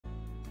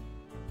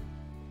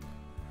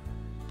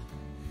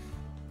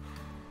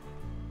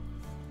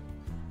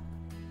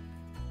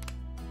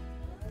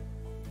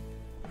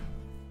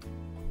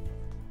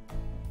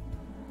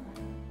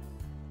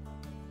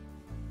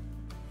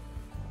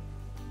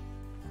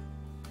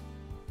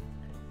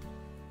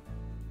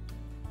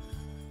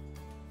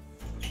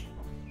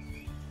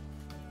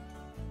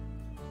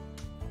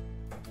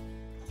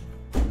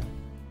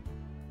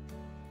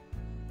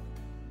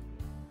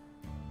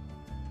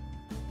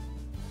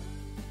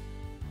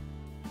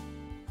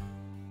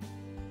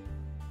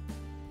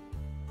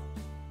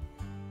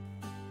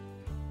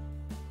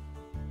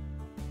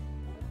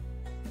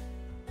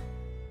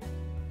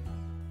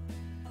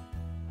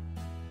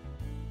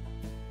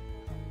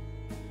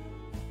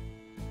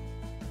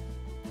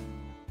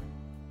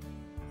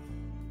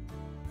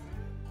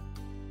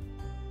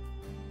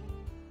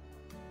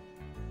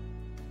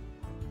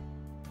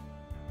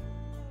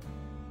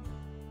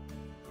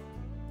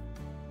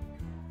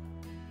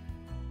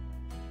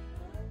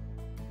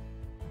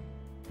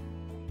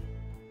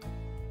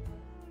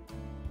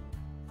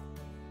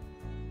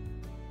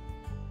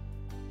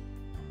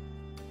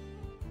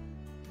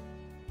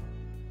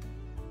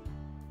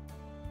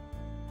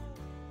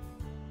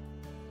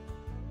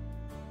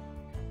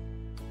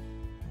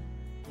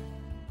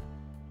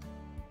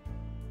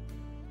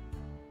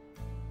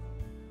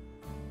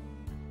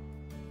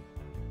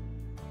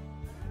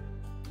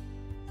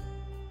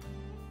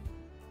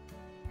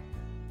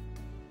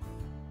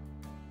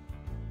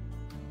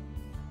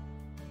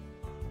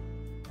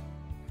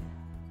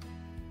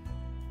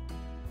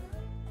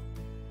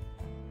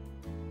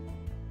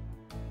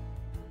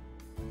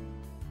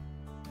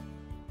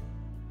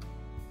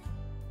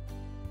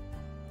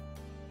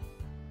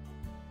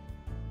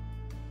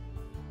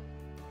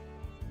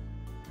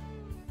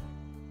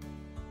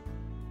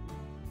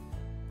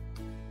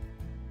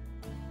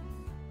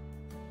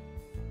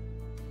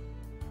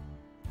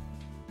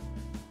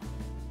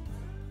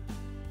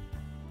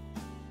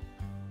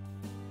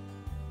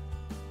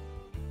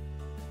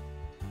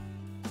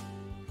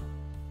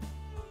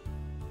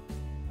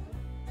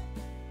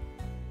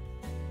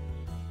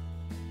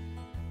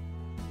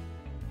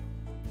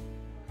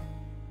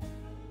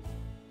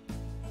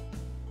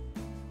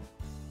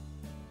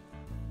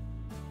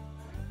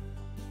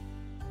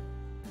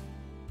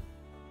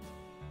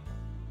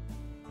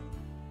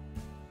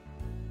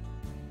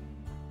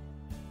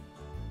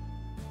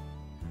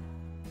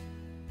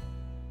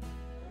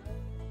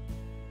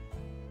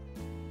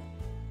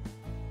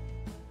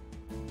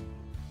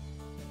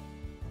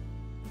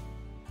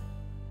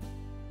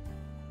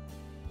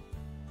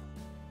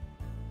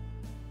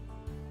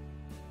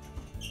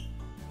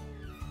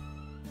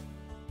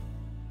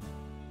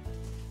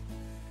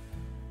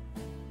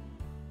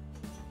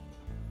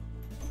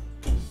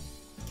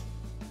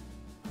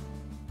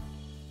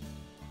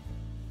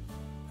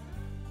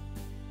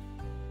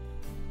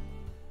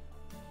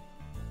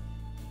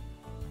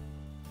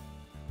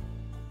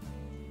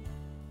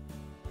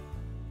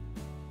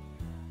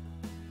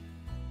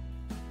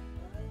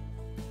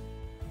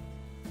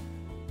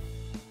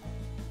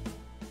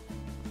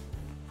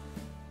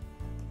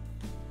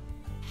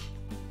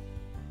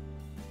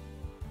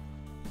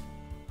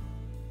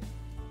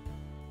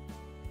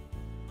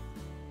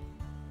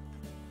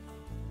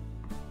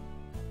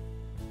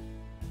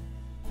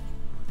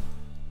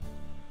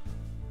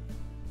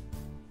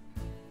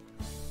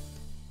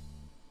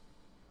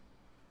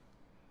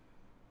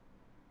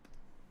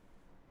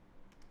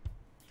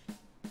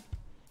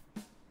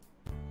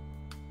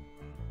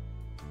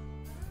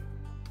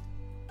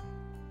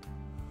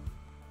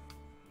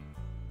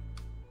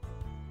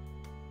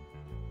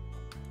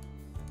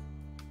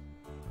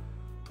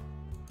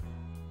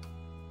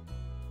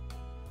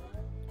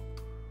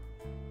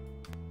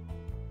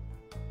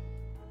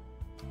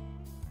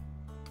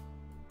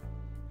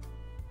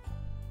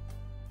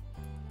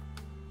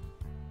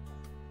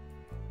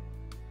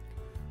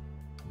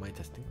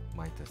testing,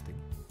 my testing,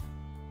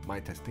 my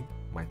testing,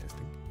 my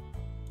testing.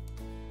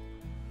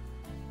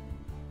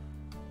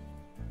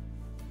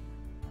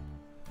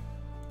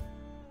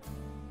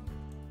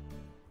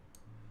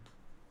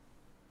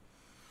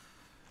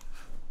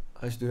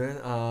 Hi student,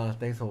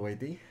 thanks for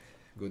waiting.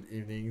 Good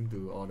evening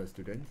to all the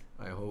students.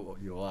 I hope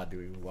you all are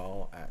doing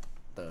well at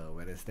the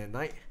Wednesday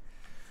night.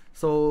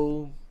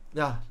 So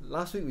yeah,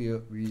 last week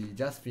we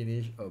just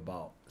finished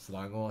about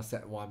Selangor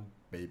Set 1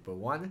 Paper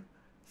 1.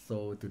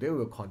 So today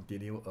we'll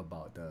continue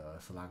about the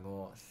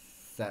Selangor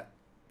Set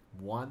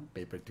 1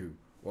 Paper 2,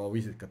 or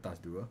which is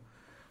Kertas 2.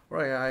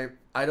 Right,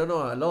 I don't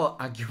know, a lot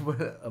of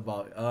argument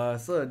about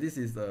so this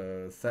is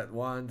Set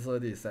 1, so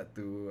this is Set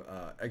 2.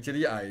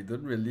 Actually I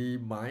don't really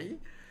mind.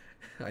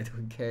 I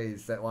don't care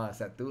it's Set 1 or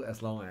Set 2,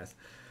 as long as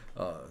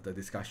the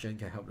discussion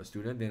can help the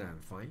student, then I'm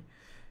fine.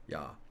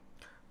 Yeah.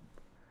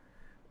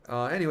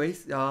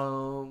 Anyways,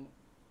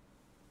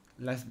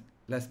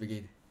 let's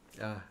begin.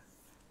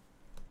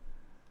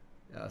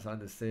 Yeah, so I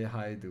want to say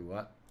hi to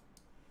what?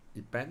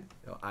 Ipen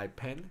or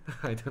Ipen?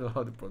 I don't know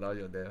how to pronounce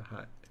your name.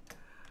 Hi.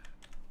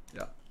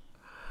 Yeah.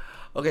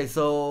 Okay,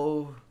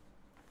 so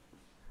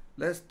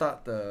let's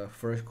start the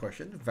first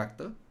question,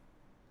 vector.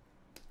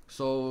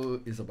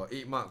 So it's about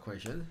 8-mark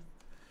question.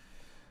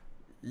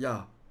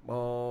 Yeah.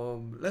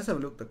 Let's have a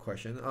look at the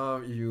question.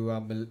 If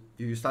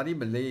you study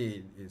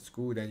Malay in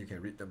school, then you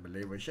can read the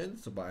Malay version.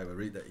 So, but I will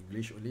read the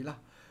English only lah.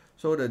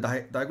 So the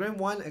diagram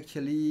 1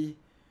 actually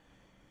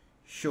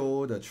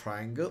show the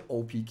triangle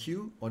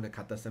OPQ on the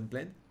Cartesian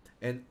plane,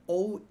 and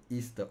O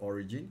is the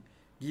origin.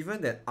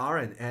 Given that R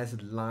and S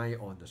lie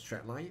on the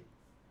straight line,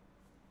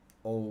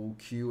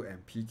 OQ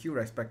and PQ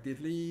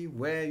respectively,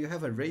 where you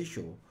have a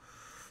ratio.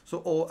 So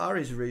OR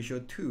is ratio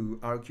 2,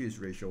 RQ is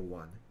ratio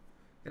 1.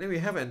 And then we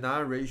have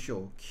another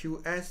ratio,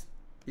 QS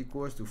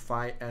equals to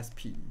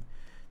 5SP.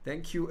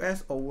 Then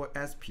QS over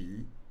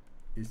SP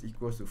is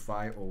equals to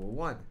 5 over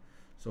 1.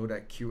 So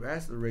that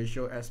QS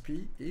ratio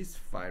SP is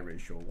 5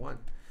 ratio 1.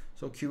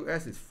 So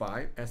QS is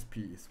 5,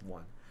 SP is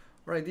 1.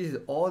 Alright, this is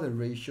all the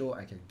ratio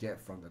I can get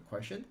from the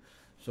question.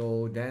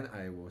 So then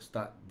I will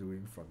start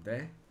doing from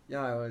there.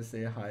 Yeah, I will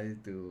say hi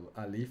to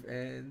Alif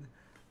and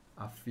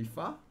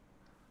Afifa.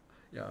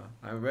 Yeah,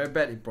 I'm very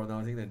bad in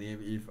pronouncing the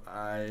name. If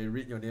I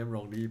read your name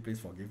wrongly,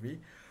 please forgive me.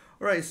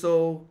 Alright,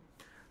 so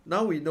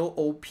now we know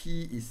OP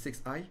is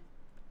 6i,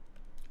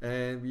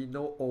 and we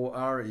know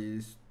OR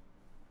is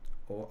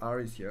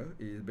here,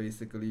 is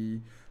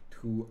basically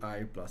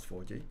 2i plus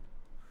 4j.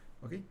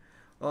 Okay.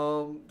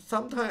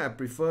 Sometimes I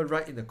prefer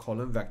write in the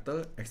column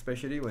vector,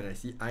 especially when I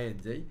see I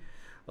and j.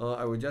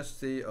 I will just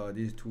say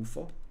this is 2,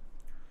 4.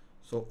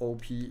 So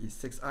OP is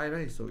 6i,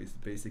 right? So it's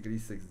basically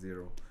 6,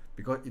 0.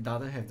 Because it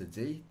doesn't have the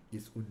j,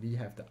 it's only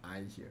have the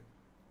I here.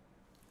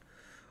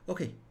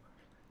 Okay,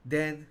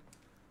 then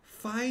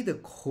find the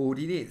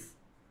coordinates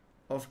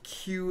of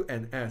Q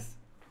and S.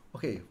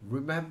 Okay,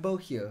 remember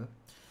here,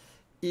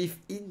 if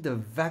in the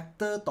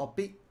vector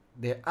topic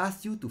they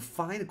ask you to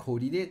find the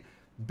coordinate,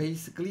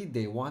 basically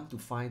they want to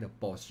find the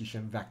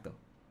position vector.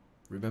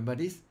 Remember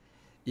this?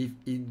 If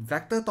in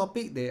vector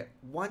topic they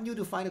want you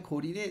to find the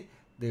coordinate,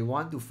 they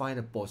want to find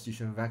the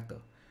position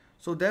vector.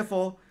 So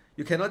therefore,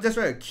 you cannot just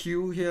write a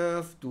Q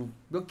here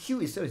the Q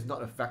itself is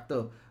not a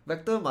vector.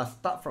 Vector must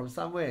start from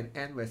somewhere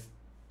and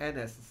end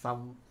as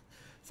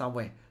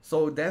somewhere.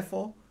 So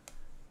therefore,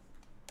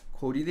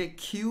 coordinate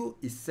Q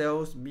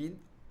itself mean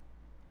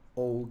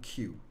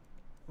OQ.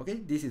 Okay,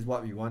 this is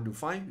what we want to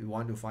find. We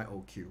want to find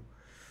OQ.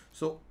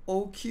 So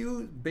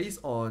OQ based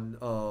on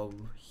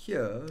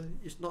here,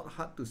 it's not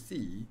hard to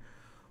see.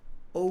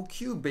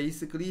 OQ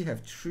basically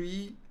have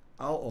 3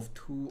 out of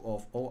 2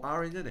 of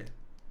OR, isn't it?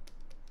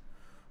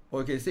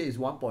 Okay, say it's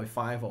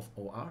 1.5 of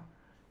OR.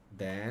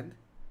 Then,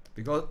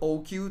 because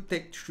OQ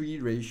take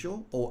 3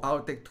 ratio, OR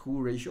take 2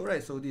 ratio,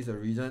 right? So this is the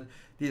reason,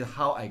 this is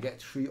how I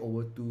get 3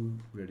 over 2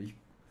 really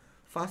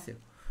fast here.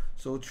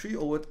 So 3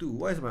 over 2,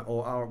 what is my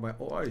OR? My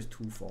OR is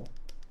 2, 4.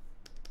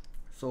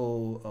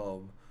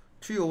 So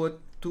 3 over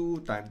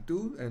 2 times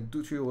 2 and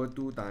 3 over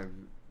 2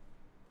 times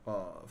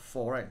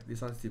 4, right?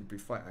 This one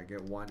simplified, I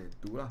get 1 and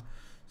 2 lah.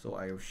 So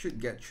I should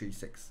get 3,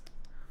 6.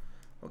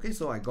 Okay,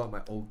 so I got my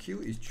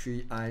OQ is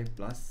 3i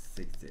plus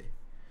 6j.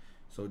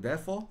 So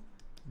therefore,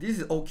 this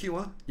is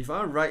OQ. If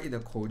I write in the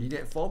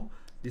coordinate form,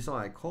 this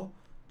one I call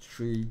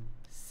 3,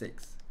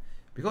 6.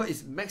 Because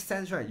it makes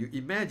sense, right? You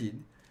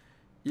imagine,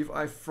 if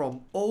I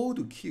from O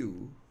to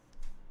Q,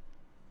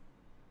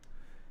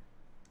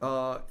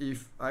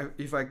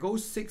 if I go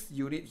 6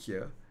 unit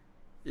here,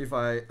 if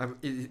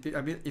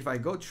I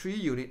go 3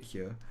 unit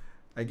here,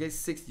 I get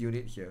 6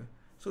 unit here.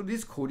 So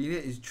this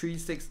coordinate is 3,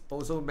 6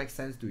 also makes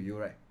sense to you,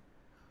 right?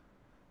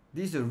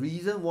 This is the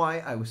reason why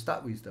I will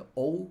start with the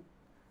O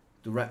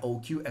to write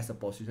OQ as a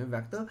position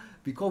vector,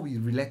 because we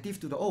relative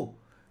to the O.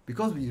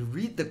 Because we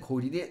read the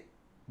coordinate,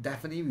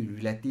 definitely we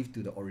relative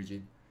to the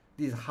origin.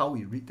 This is how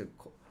we read the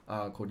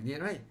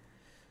coordinate, right?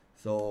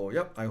 So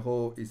yep, I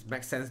hope it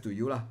makes sense to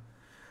you lah.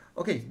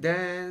 Okay,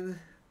 then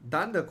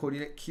done the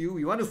coordinate Q,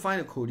 we want to find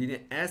the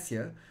coordinate S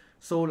here.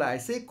 So like I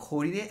say,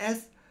 coordinate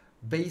S,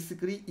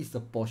 basically is the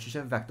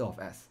position vector of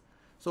S.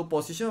 So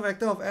position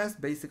vector of S,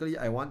 basically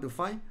I want to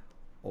find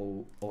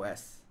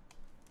OS.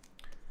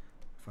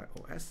 Find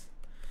OS.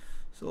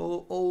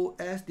 So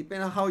OS,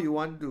 depending on how you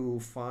want to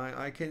find,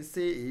 I can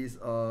say is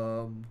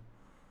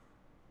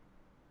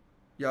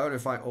yeah, I want to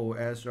find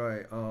OS,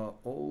 right?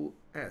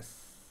 OS.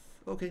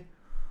 Okay.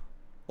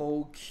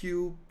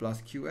 OQ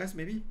plus QS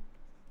maybe.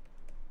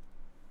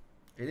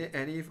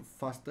 Any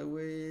faster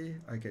way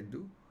I can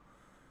do?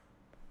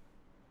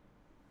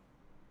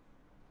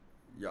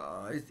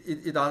 Yeah,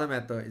 it doesn't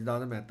matter. It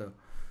doesn't matter.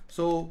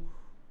 So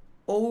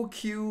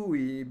OQ,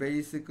 we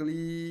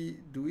basically,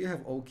 do we have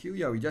OQ?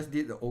 Yeah, we just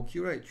did the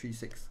OQ, right? 3,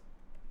 6.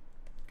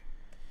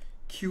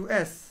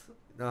 QS,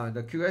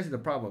 the QS is the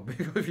problem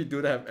because we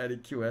don't have any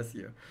QS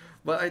here.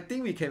 But I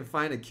think we can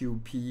find a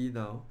QP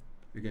now.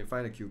 We can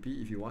find a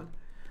QP if you want.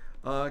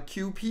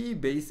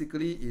 QP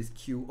basically is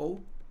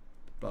QO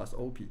plus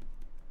OP.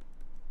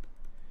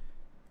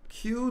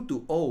 Q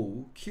to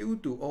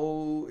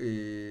O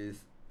is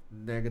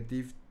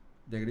negative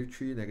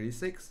 3, negative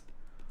 6.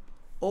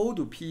 O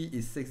to P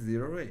is 6,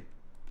 0, right?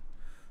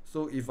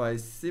 So if I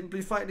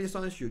simplify this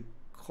one, I should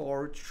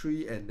call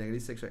 3 and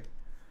negative 6, right?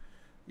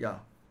 Yeah.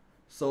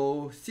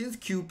 So since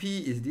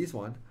QP is this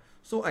one,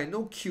 so I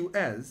know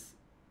QS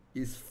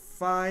is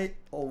 5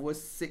 over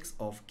 6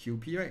 of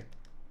QP, right?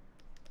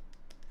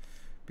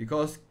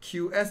 Because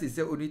QS is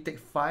only take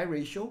 5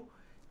 ratio,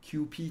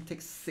 QP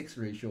takes 6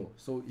 ratio,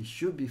 so it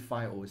should be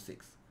 5 over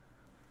 6.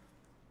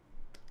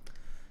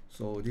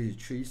 So this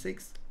is 3,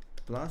 6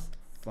 plus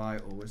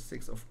 5 over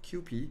 6 of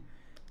QP,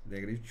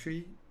 negative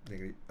 3,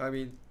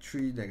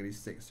 3, negative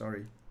 6,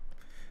 sorry.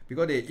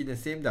 Because they're in the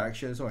same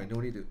direction, so I no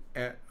need to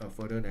add a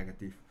further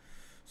negative.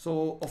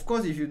 So of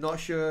course, if you're not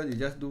sure, you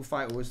just do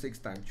 5 over 6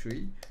 times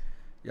 3.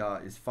 Yeah,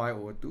 it's 5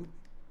 over 2.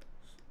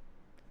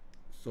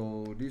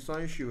 So this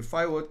one should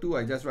 5 over 2,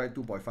 I just write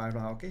 2.5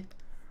 lah, okay?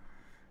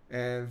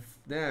 And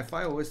then I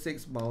 5 over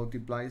 6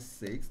 multiply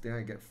 6, then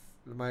I get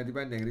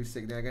multiply negative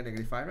 6, then I get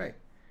negative 5, right?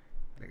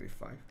 Negative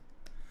 5.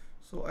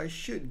 So I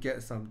should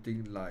get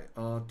something like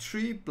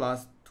 3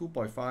 plus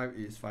 2.5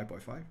 is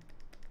 5.5.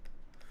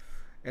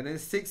 And then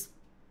 6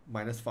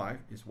 minus 5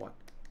 is 1.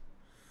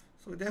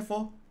 So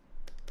therefore,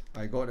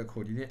 I got the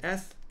coordinate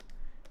S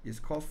is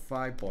called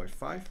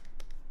 5.5,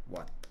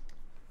 1.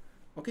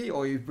 Okay,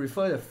 or you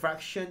prefer the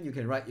fraction, you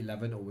can write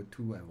 11 over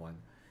 2 and 1.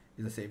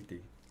 It's the same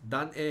thing.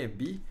 Done A and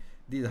B.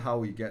 This is how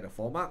we get the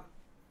 4 mark.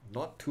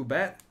 Not too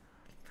bad.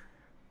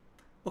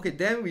 Okay,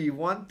 then we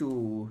want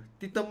to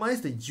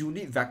determine the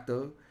unit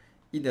vector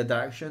in the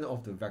direction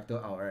of the vector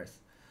RS.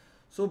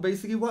 So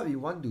basically what we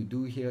want to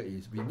do here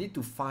is we need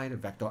to find the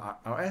vector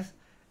RS,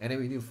 and then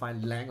we need to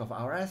find length of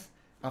RS.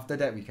 After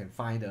that, we can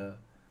find the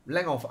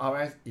length of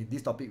RS. In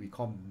this topic, we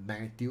call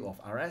magnitude of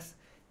RS.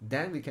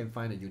 Then we can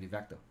find the unit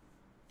vector.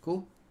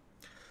 Cool?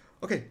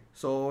 Okay,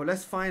 so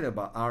let's find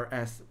about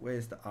RS. Where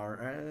is the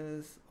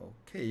RS?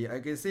 Okay, I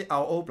can say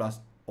RO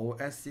plus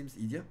OS seems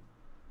easier.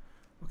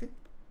 Okay,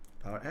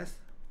 RS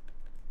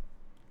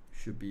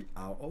should be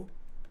RO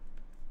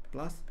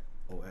plus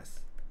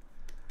OS.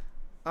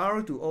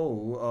 R to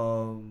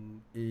O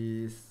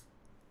is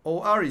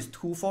OR is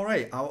 2, 4,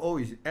 right? RO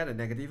is add a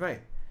negative,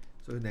 right?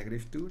 So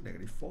negative 2,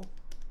 negative 4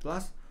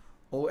 plus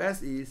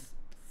OS is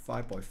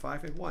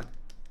 5.5 and 1.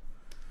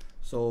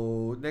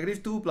 So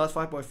negative 2 plus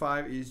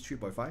 5.5 is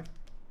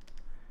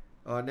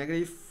 3.5.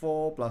 Negative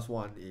 4 plus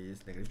 1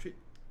 is negative 3.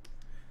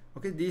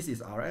 Okay, this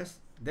is RS.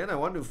 Then I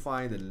want to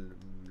find the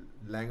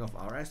length of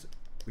RS,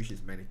 which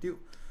is magnitude.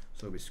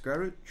 So we square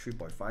root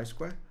 3.5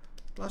 square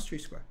plus 3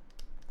 square.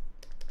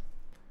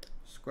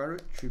 Square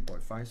root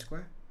 3.5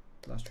 square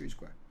plus 3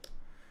 square.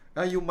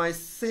 You might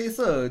say,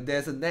 sir,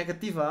 there's a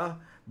negative,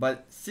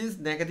 but since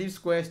negative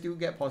square still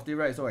get positive,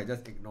 right? So I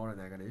just ignore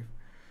the negative.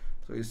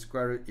 So it's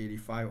square root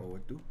 85 over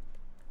 2.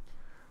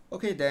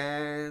 Okay,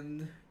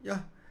 then, yeah.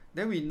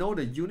 Then we know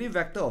the unit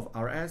vector of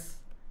RS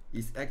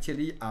is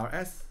actually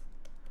RS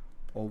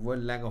over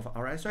length of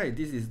RS, right?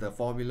 This is the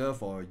formula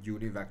for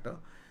unit vector.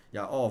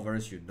 Yeah, all of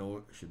us should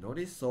know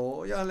this.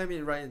 So yeah, let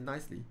me write it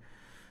nicely.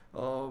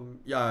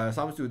 Yeah,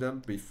 some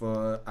students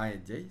prefer I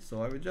and J,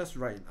 so I will just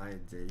write in I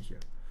and J here.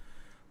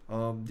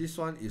 This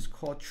one is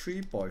called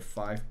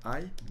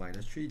 3.5i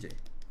minus 3j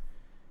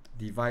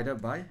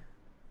divided by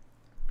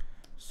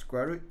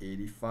square root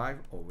 85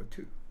 over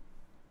 2.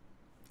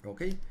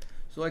 Okay,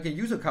 so I can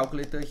use a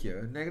calculator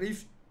here.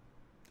 Negative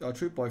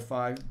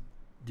 3.5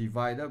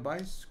 divided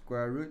by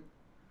square root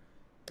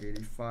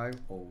 85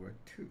 over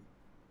 2.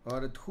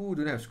 The 2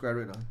 don't have square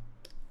root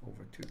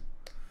over 2.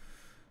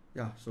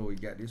 Yeah, so we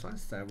get this one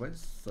 7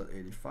 so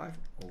 85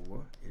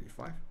 over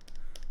 85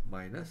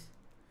 minus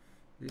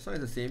this one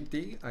is the same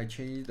thing. I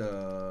change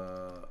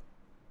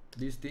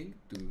this thing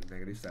to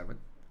negative 7,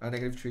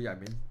 negative 3 I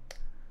mean.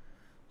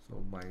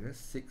 So minus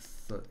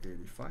 6 so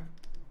 85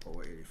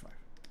 over 85.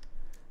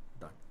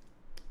 Done.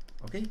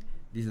 Okay,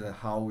 this is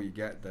how we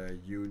get the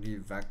unit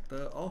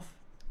vector of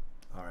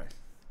RS.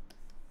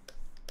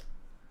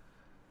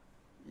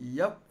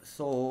 Yep,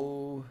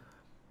 so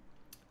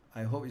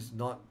I hope it's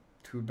not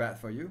too bad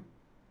for you.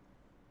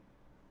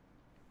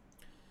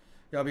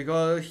 Yeah,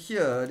 because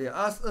here they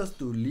ask us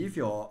to leave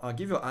your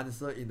give your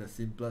answer in the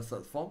simplest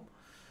search form.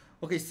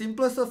 Okay,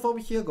 simplest search form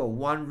here got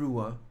one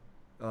rule.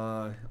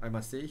 I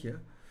must say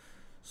here.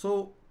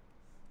 So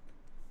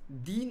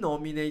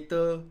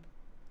denominator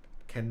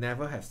can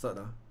never have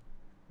cert.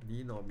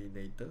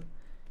 Denominator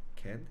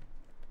can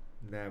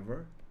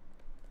never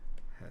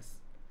has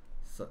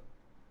cert.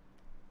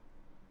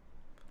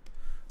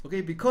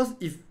 Okay, because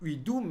if we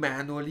do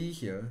manually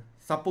here,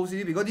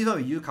 supposedly because this one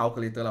we use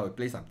calculator we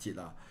play some cheat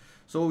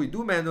So we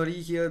do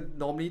manually here,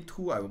 normally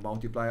 2 I will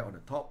multiply on the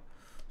top.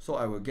 So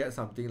I will get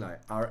something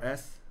like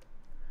RS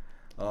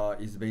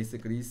is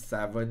basically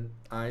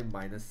 7i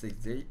minus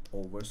 6j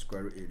over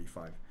square root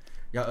 85.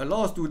 Yeah, a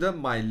lot of students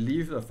might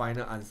leave the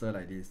final answer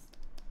like this.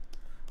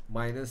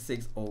 Minus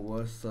 6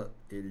 over cert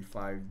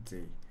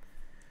 85j.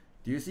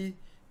 Do you see?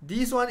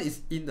 This one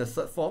is in the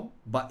cert form,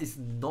 but it's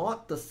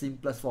not the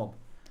simplest form.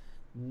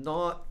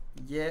 Not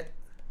yet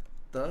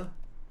the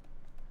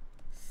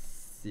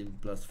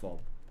simplest form.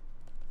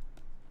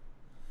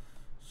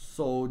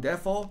 So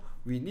therefore,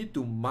 we need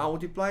to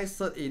multiply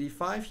cert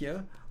 85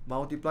 here,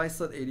 multiply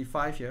cert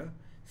 85 here,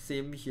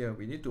 same here.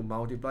 We need to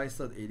multiply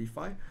cert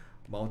 85,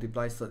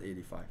 multiply cert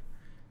 85.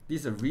 This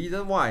is the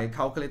reason why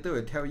calculator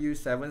will tell you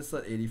 7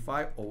 cert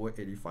 85 over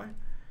 85,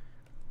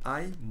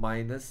 I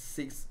minus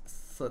 6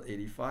 cert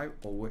 85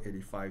 over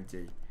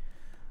 85j.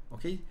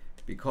 Okay,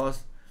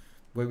 because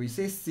when we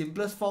say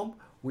simplest form,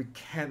 we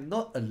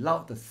cannot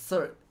allow the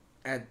cert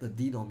at the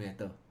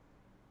denominator.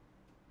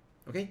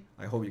 Okay,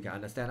 I hope you can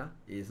understand.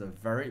 It is a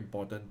very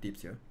important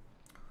tips here.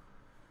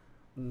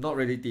 Not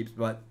really tips,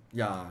 but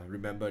yeah,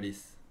 remember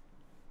this.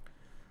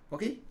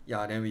 Okay,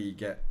 yeah, then we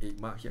get 8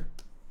 mark here.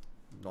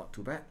 Not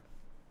too bad.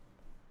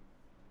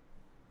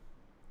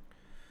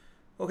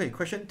 Okay,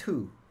 question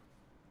 2.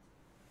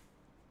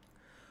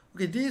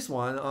 Okay, this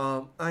one,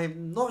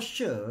 I'm not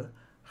sure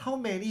how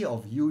many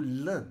of you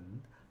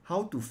learn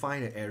how to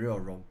find the area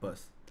of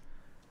rhombus.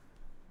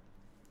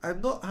 I'm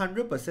not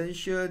 100%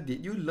 sure,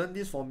 did you learn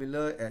this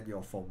formula at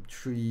your form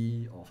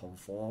 3 or form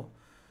 4?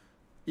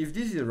 If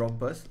this is a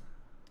rhombus,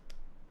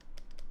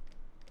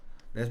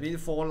 that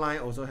means 4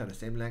 lines also have the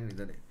same length,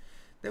 isn't it?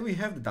 Then we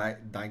have the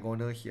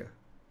diagonal here.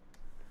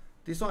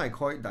 This one I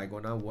call it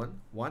diagonal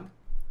 1.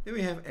 Then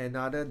we have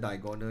another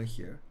diagonal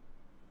here.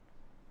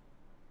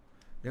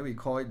 Then we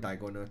call it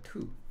diagonal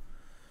 2.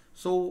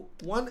 So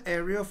one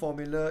area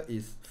formula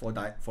is for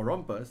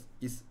rhombus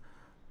is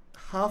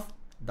half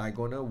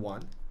diagonal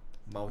 1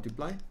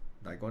 multiply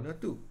diagonal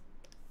 2.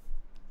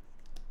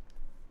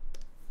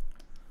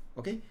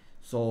 Okay,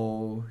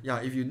 so yeah,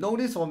 if you know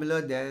this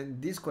formula, then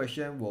this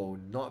question will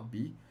not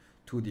be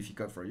too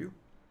difficult for you.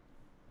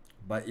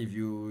 But if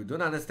you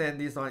don't understand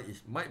this one,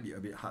 it might be a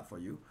bit hard for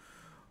you.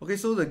 Okay,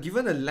 so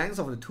given the length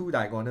of the 2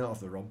 diagonal of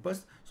the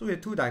rhombus, so we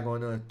have 2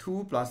 diagonal,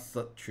 2 plus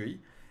cert 3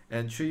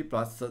 and 3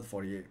 plus cert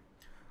 48.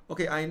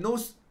 Okay, I know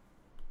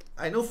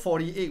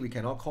 48 we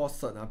cannot call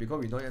cert because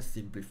we don't yet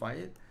simplify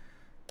it.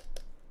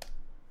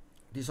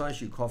 This one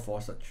should call 4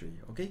 cert 3.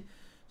 Okay,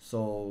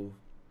 so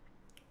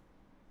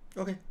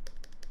okay,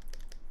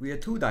 we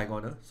have 2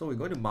 diagonal, so we're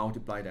going to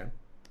multiply them.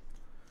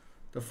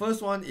 The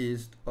first one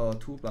is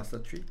 2 plus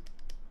cert 3.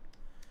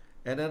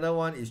 Another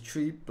one is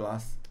 3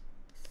 plus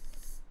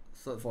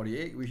cert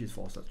 48, which is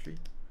 4 cert 3.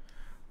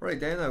 Right,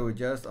 then I will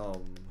just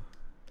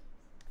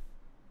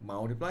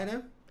multiply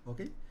them.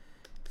 Okay,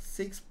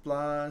 6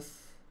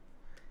 plus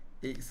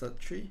 8 cert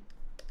 3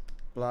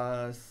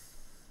 plus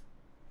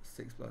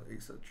 6 plus 8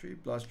 cert 3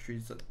 plus 3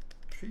 cert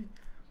 3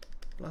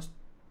 plus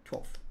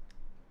 12.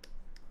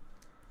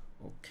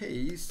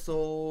 Okay,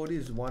 so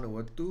this is 1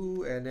 over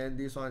 2, and then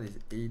this one is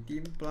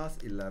 18 plus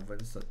 11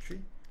 cert 3.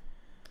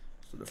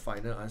 So the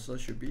final answer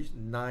should be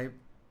 9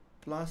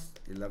 plus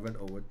 11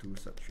 over 2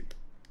 cert 3.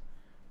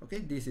 Okay,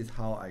 this is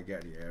how I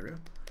get the area.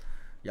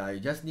 Yeah, you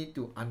just need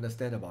to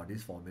understand about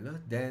this formula.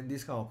 Then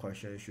this kind of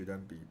question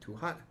shouldn't be too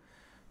hard.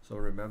 So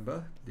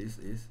remember, this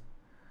is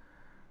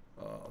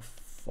a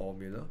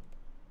formula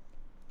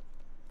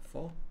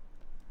for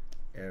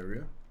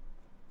area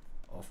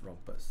of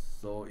rhombus.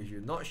 So if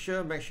you're not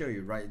sure, make sure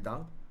you write it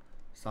down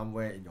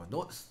somewhere in your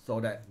notes so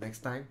that next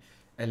time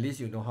at least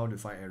you know how to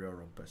find area of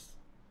rhombus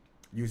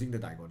using the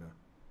diagonal.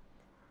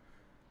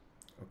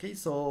 Okay,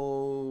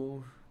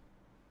 so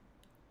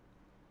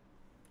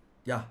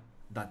yeah,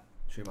 done.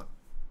 3 mark.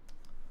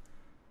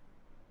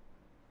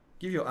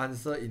 Give your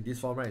answer in this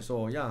form, right?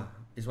 So yeah,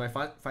 is my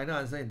final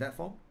answer in that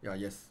form? Yeah,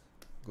 yes.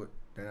 Good.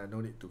 Then I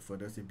no need to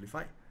further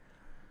simplify.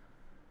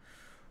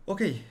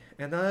 Okay,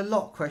 another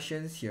log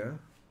questions here.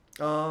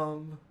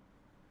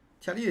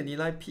 Cari the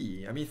nilai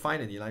P. I mean,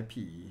 find the nilai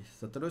P.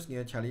 So terus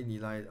cari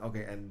nilai.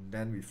 Okay, and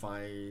then we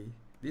find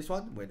this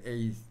one when A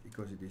is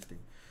equals to this thing.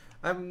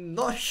 I'm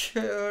not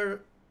sure.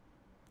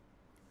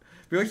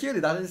 Because here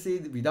it doesn't say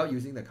without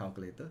using the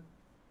calculator.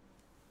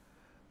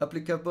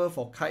 Applicable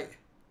for kite.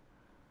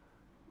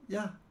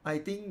 Yeah, I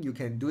think you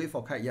can do it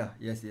for kite. Yeah,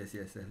 yes.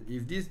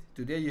 If this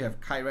today you have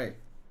kite, right?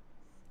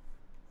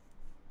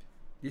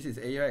 This is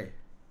A, right?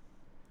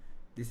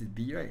 This is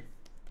B, right?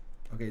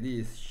 Okay,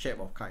 this is shape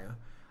of kite.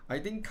 I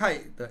think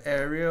kite, the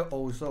area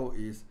also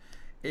is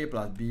a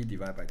plus b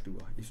divided by 2.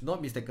 It's not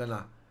mistaken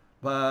lah.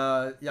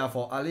 But yeah,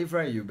 for Alif,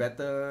 right, you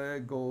better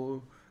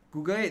go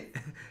Google it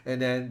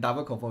and then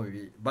double confirm with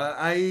it. But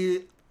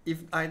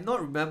if I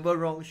not remember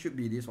wrong, should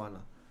be this one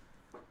lah.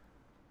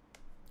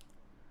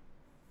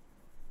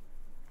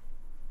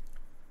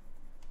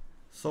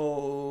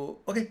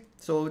 So okay,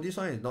 so this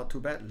one is not too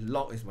bad.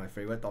 Log is my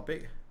favorite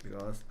topic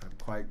because I'm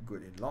quite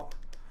good in log.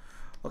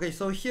 Okay,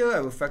 so here I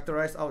will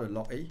factorize out the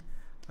log a.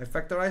 I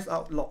factorize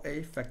out log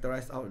a,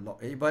 factorize out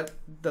log a, but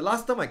the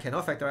last term I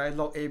cannot factorize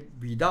log a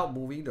without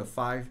moving the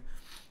 5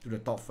 to the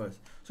top first.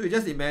 So you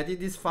just imagine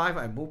this 5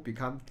 I move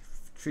become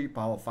 3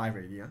 power 5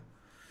 already. Yeah?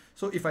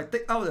 So if I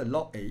take out the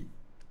log a,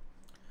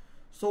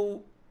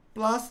 so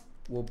plus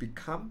will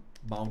become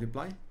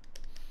multiply,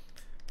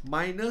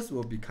 minus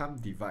will become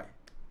divide.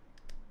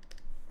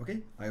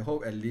 Okay, I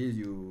hope at least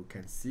you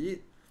can see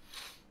it.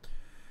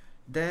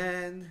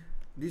 Then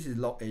this is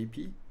log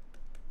AP.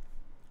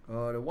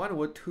 The 1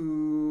 over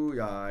 2,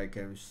 yeah, I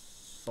can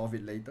solve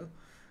it later.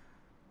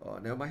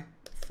 Never mind.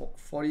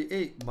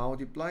 48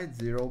 multiplied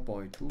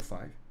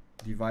 0.25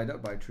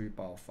 divided by 3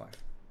 power 5.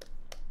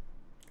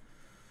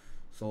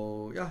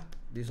 So yeah,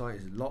 this one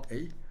is log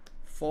A.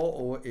 4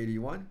 over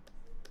 81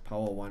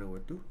 power 1 over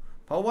 2.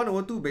 Power 1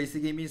 over 2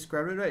 basically means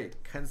square root, right?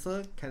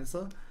 Cancel,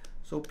 cancel.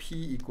 So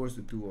P equals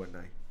to 2 over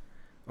 9.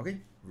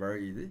 Okay,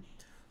 very easy.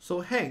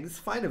 So hence,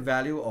 find the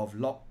value of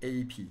log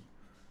AP.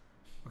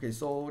 Okay,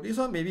 so this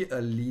one may be a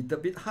little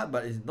bit hard,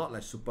 but it's not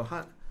like super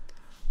hard.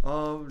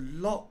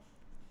 Log,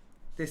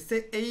 they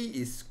say A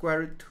is square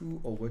root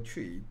 2 over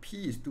 3,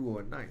 P is 2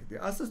 over 9. They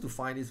ask us to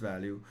find this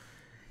value.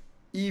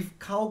 If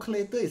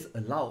calculator is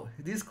allowed,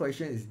 this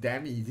question is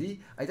damn easy.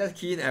 I just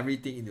key in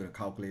everything into the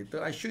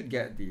calculator. I should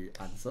get the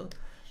answer.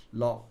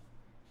 Log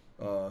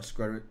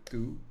square root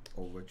 2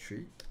 over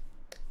 3.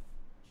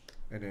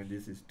 And then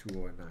this is 2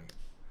 over 9.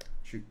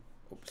 Should,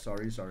 oops,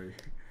 sorry.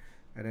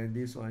 And then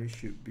this one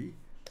should be,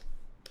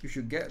 you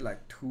should get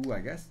like 2, I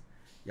guess.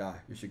 Yeah,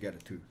 you should get a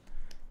 2.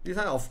 This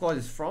one, of course,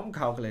 is from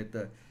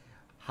calculator.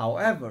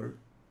 However,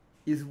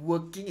 its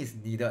working is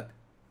needed.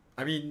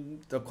 I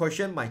mean, the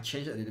question might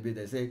change a little bit.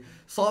 They say,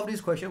 solve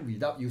this question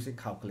without using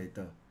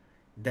calculator.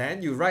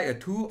 Then you write a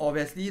 2.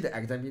 Obviously, the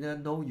examiner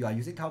knows you are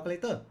using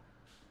calculator.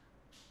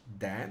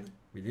 Then,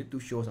 we need to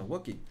show some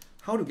working.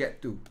 How to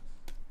get 2?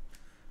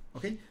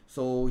 Okay,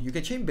 so you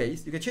can change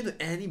base. You can change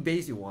to any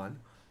base you want.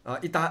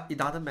 It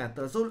doesn't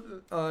matter. So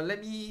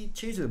let me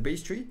change to the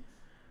base 3.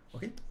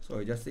 Okay, so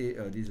I just say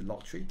this is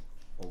log 3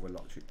 over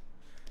log 3.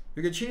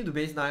 You can change to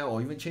base 9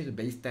 or even change to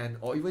base 10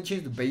 or even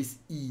change to base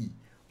E.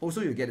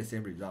 Also, you get the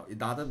same result. It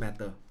doesn't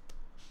matter.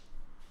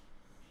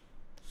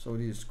 So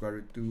this is square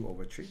root 2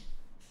 over 3.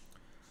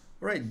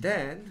 Alright,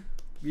 then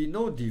we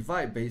know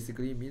divide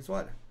basically means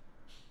what?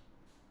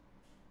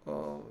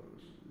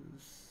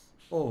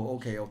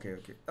 Okay.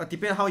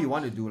 Depends how you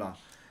want to do lah.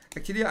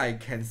 Actually, I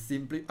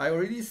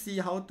already see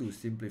how to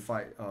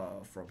simplify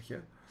from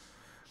here.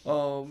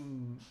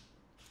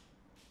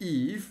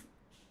 If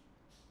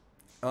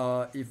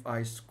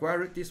I square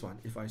root this one,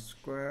 if I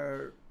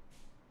square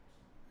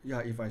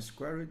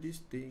root this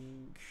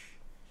thing,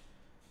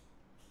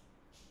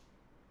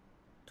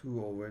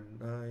 2 over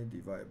 9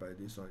 divided by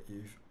this one,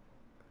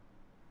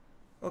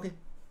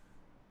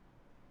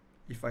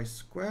 if I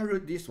square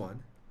root this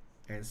one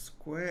and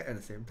square at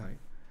the same time,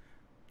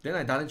 then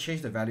I doesn't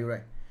change the value,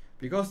 right?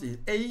 Because if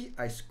A,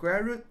 I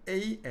square root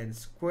A and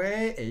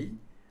square A,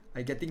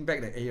 I getting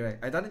back the A, right?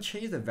 I doesn't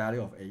change the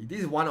value of A. This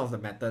is one of the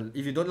method.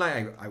 If you don't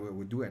like, I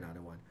will do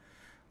another one.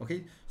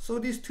 Okay, so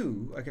these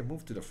 2, I can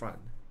move to the front.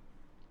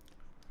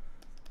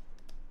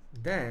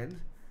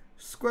 Then,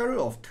 square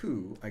root of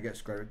 2, I get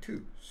square root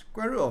 2.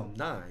 Square root of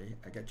 9,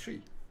 I get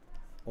 3.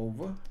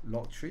 Over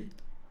log 3,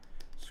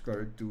 square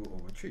root 2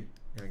 over 3.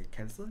 Then I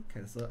can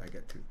cancel, I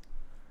get 2.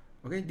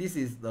 Okay, this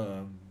is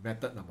the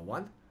method number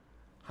 1.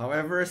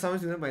 However, some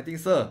students might think,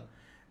 sir,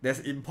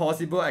 that's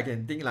impossible. I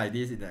can think like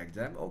this in the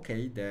exam.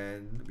 Okay,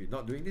 then we're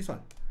not doing this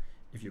one.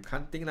 If you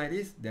can't think like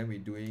this, then we're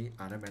doing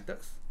other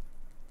methods.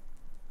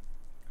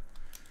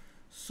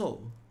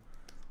 So,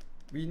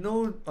 we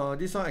know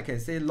this one I can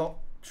say log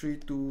 3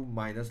 2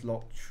 minus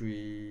log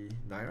 3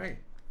 9, right?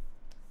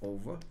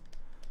 Over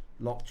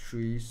log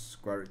 3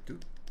 square root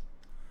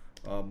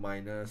 2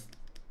 minus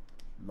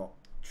log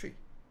 3.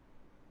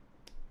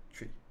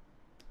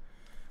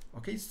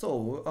 Okay,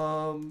 so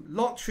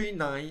log 3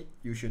 9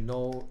 you should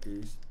know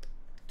is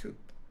 2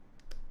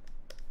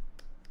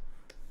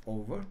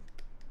 over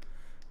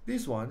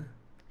this one.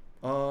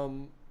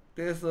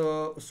 There's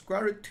a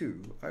square root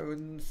 2. I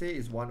wouldn't say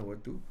it's 1 over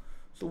 2.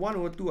 So 1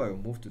 over 2 I will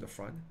move to the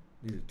front.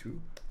 This is 2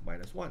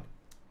 minus 1.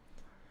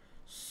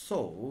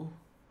 So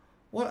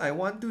what I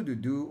want to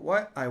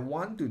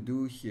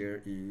do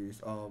here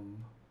is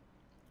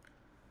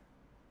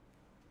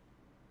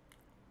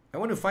I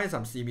want to find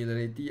some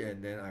similarity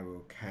and then I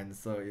will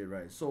cancel it,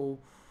 right? So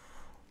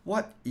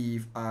what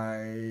if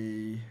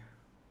I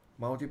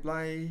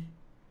multiply,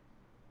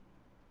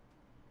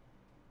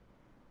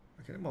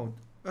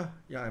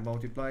 I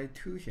multiply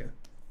 2 here.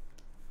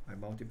 I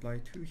multiply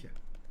 2 here.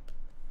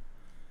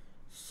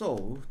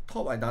 So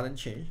top I doesn't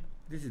change.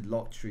 This is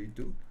log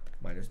 32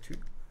 minus 2.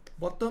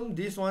 Bottom,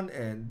 this one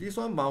and this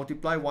one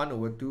multiply 1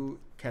 over 2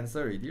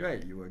 cancel already,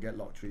 right? You will get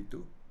log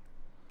 32.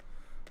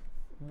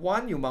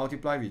 1 you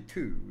multiply with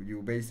 2,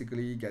 you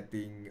basically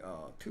getting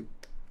 2.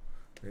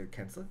 You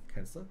cancel.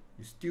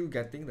 You still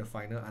getting the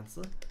final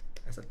answer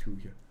as a 2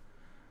 here.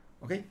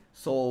 Okay,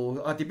 so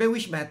depend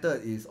which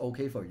method is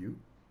okay for you,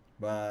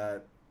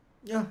 but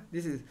yeah,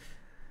 this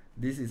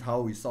is how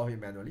we solve it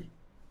manually.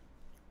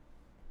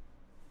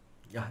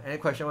 Yeah, any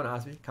question want to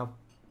ask me? Come.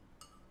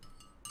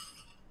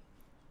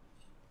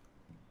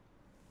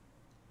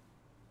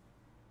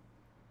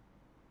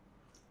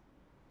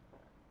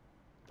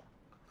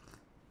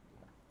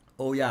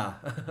 Oh yeah,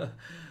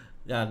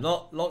 yeah.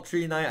 Log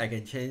 39 I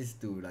can change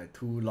to like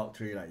 2 log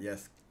 3. Like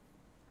yes,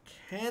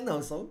 can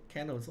also.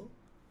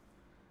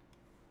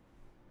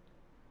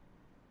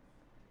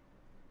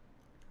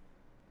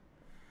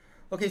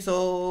 Okay,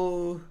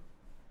 so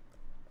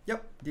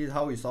yep, this is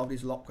how we solve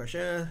this log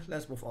question.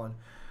 Let's move on.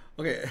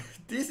 Okay,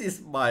 this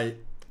is my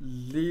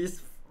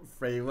least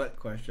favorite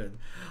question.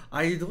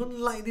 I don't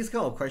like this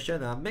kind of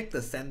question. Make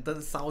the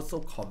sentence sound so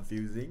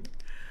confusing.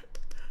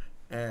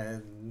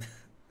 And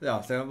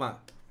yeah, 7 mark.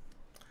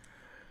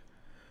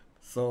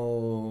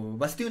 So,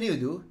 but still need to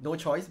do, no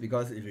choice,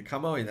 because if you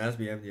come out in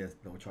SPM, there's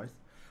no choice.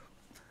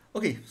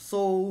 Okay,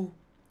 so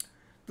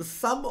the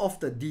sum of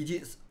the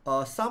digits,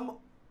 sum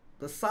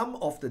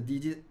of the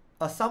digit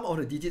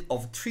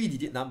of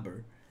 3-digit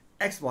number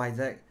x, y,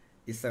 z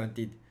is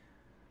 17.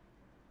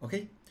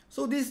 Okay,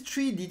 so this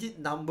 3-digit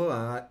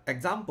number,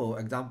 example,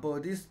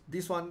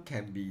 this one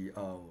can be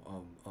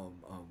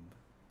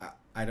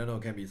I don't know,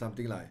 can be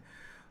something like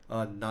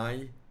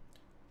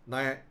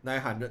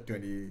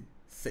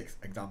 926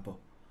 example.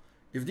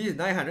 If this is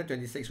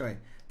 926, right?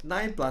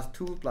 9 plus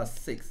 2 plus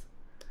 6,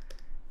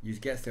 you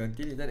get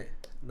 17, isn't it?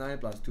 9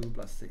 plus 2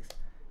 plus 6.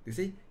 You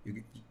see,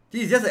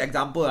 this is just an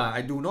example.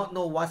 I do not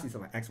know what is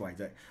my x, y,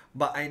 z,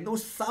 but I know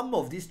some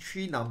of these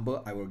 3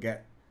 number I will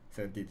get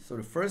 17. So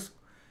the first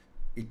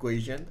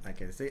equation, I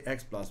can say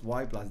x plus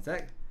y plus z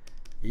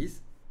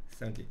is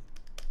 17,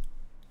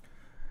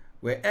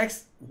 where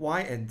x, y,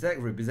 and z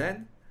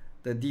represent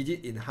the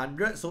digit in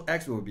 100. So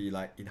x will be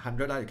like in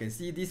 100. You can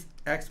see this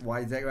x,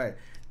 y, z, right?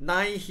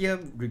 9 here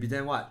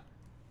represent what?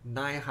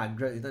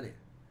 900, isn't it?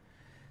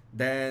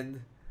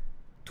 Then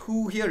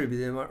 2 here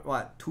represent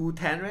what?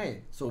 210,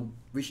 right? So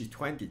which is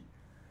 20.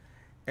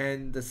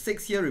 And the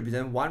 6 here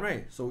represent 1,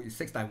 right? So it's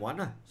 6 times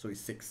 1, so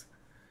it's 6.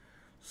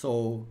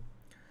 So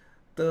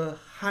the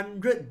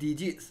 100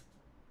 digits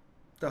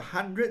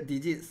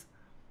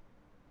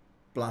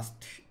plus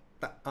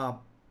the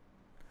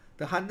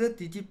 100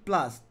 digit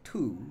plus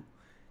 2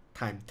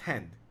 times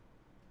 10.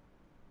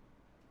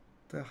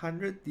 The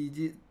 100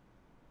 digit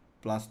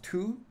plus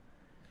 2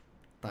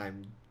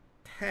 times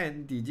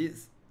 10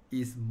 digits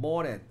is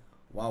more than,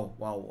 wow.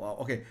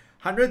 Okay,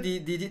 100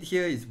 digit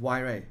here is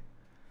y, right?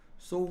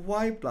 So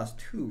y plus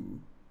 2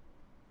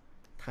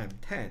 times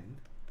 10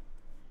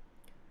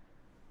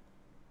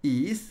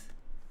 is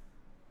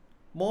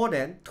more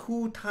than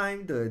 2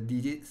 times the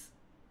digits,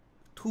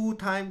 2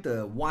 times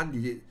the 1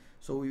 digit,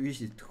 so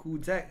which is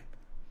 2z.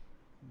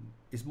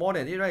 It's more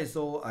than it, right?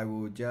 So I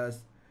will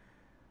just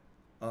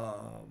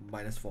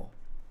minus 4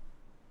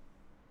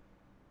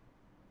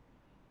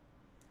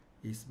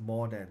 is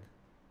more than,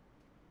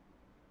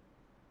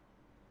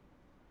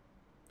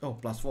 oh,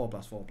 plus 4.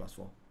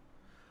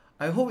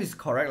 I hope it's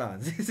correct lah.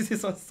 This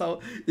is what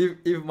sound.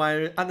 If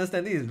my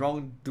understanding is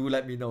wrong, do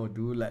let me know.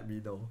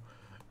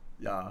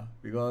 Yeah,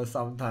 because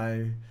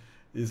sometimes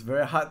it's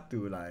very hard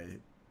to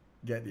like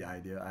get the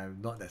idea.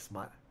 I'm not that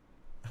smart.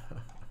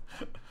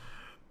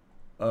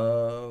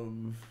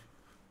 Am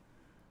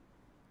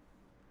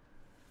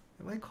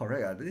I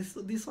correct? This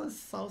one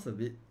sounds a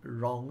bit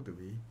wrong to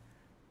me.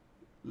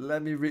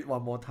 Let me read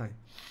one more time.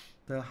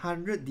 The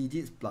 100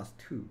 digits plus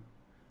 2.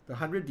 The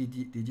 100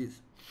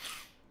 digits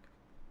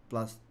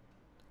plus,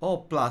 oh,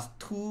 plus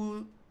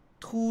 2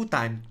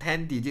 times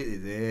 10 digits,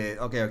 is it?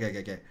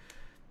 Okay.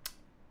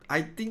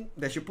 I think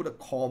they should put a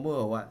comma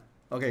or what?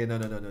 Okay, no.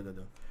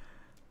 The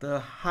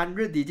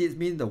 100 digits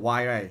means the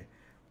y, right?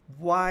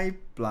 Y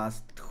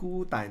plus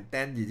 2 times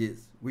 10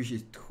 digits, which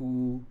is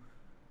 2.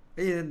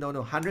 No,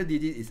 100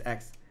 digits is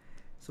x.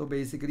 So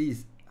basically,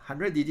 it's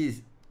 100 digits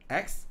is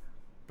x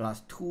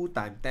plus 2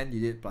 times 10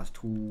 digits plus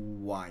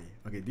 2y.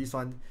 Okay, this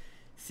one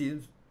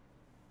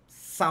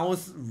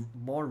sounds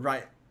more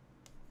right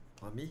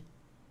on me.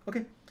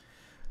 Okay,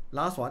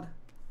 last one.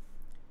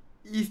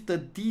 If the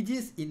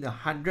digits in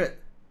 100,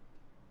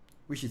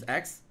 which is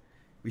x,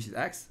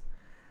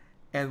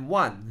 and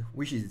 1,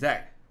 which is z,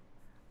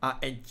 are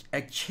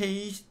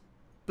exchange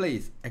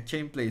place.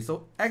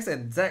 So x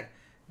and z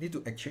need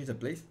to exchange the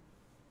place.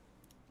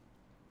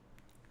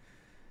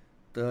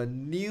 The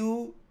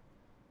new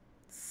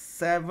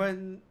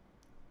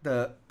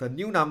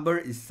new number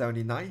is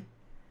 79,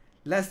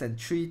 less than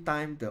 3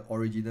 times the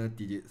original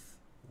digits.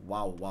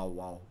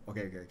 Wow.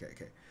 Okay.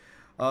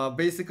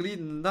 Basically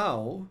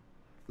now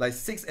like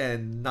 6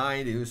 and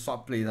 9, they use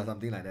swap place or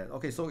something like that.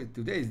 Okay, so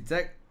today is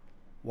Z,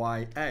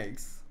 Y,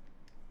 X.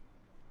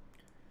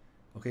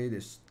 Okay, they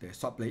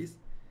swap place.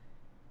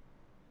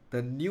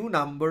 The new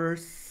number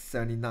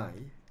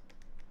 79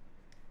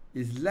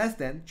 is less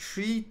than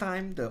 3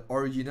 times the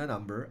original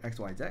number X,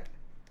 Y, Z.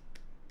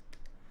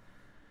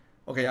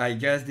 Okay, I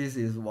guess this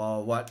is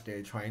what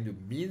they're trying to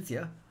mean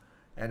here.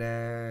 And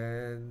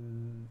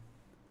then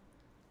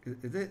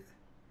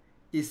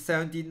is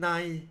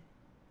 79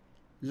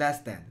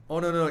 less than? Oh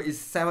no, it's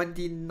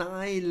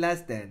 79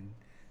 less than.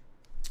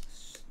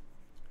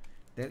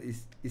 Then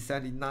is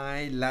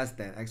 79 less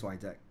than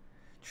XYZ.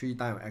 3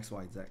 times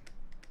XYZ.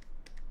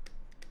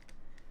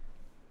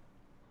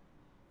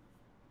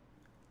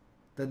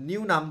 The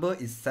new number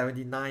is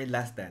 79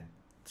 less than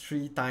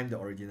 3 times the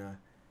original.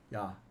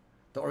 Yeah.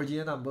 The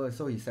original number,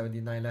 so it's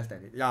 79 less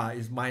than it. Yeah,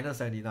 it's minus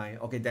 79.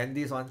 Okay, then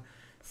this one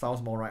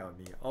sounds more right on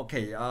me.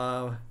 Okay,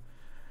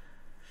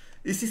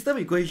 it's system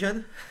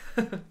equation,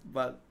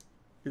 but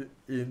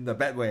in the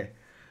bad way.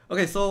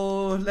 Okay,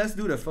 so let's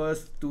do the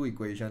first two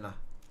equation lah.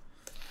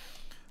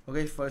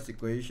 Okay, first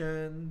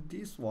equation,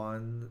 this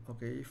one.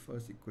 Okay,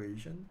 first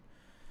equation.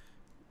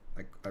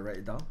 I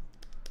write it down.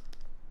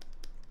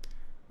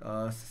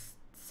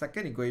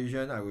 Second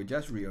equation, I will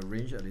just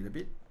rearrange a little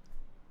bit.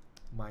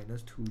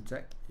 Minus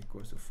 2z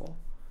equals to 4.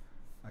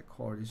 I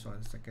call this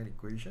one second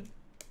equation.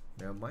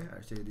 Never mind,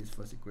 I say this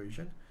first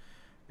equation.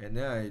 And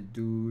then I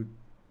do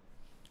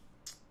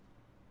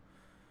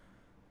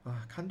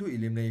can't do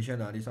elimination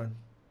this one.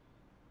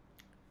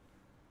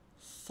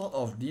 Sort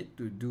of need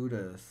to do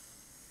the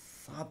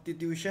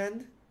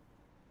substitution.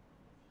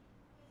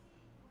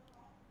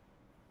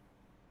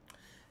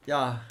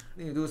 Yeah,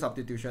 need to do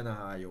substitution.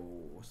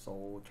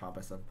 So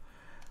troublesome.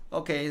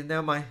 Okay,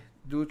 never mind.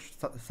 Do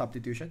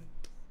substitution.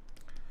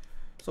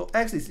 So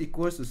x is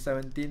equals to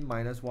 17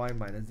 minus y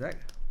minus z.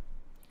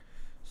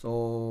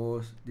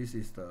 So this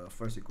is the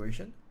first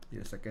equation.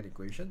 The second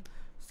equation.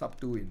 Sub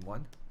 2 in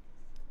 1.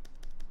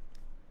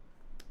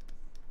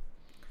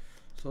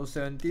 So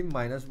 17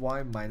 minus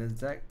y minus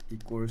z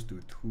equals to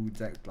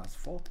 2z plus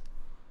 4.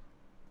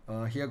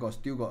 Here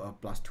still got a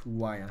plus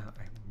 2y.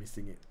 I'm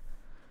missing it.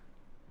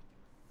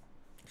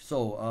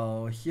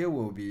 So here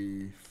will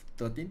be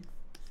 13.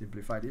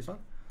 Simplify this one.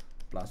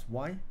 Plus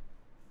y.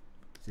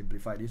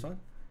 Simplify this one.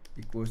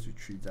 Equals to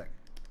 3z.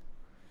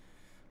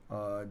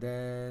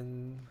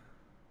 Then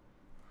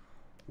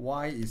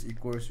y is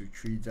equals to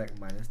 3z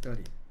minus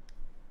 30.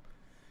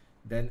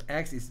 Then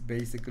x is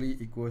basically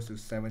equals to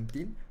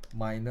 17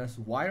 minus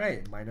y,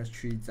 right? Minus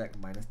 3z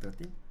minus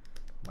 13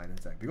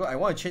 minus z. Because I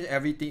want to change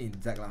everything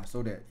in z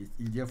so that it's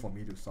easier for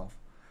me to solve.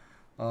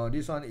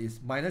 This one is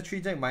minus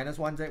 3z minus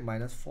 1z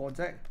minus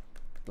 4z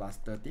plus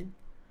 13.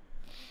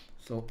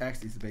 So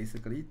x is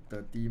basically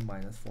 30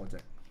 minus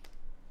 4z.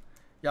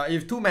 Yeah,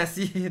 if too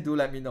messy, do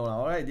let me know.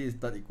 Alright, this is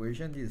third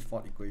equation, this is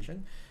fourth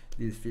equation,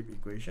 this is fifth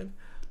equation.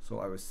 So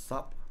I will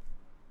sub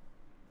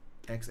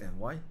x and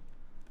y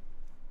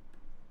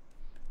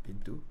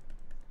into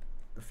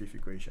the fifth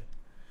equation.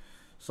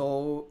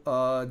 So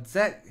z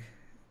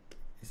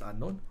is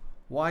unknown,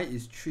 y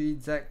is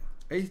 3z.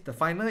 The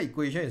final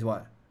equation is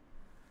what?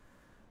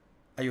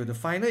 The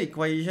final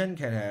equation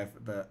can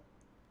have the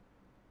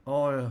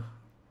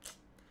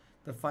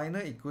the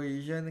final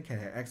equation can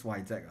have x,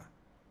 y, z.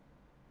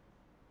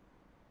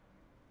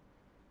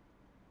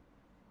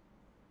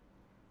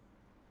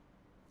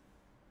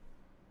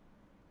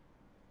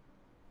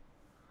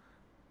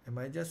 Am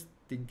I just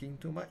thinking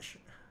too much?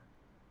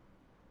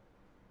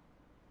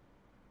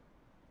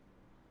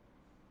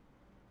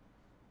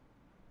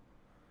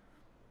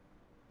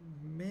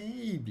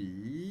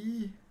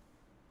 Maybe.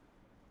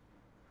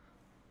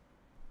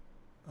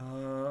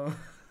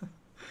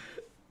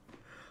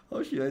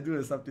 How should I do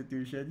the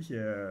substitution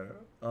here?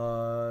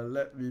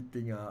 Let me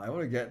think. I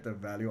want to get the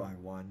value I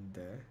want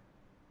there.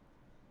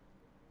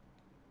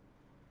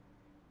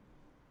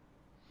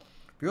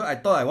 Because I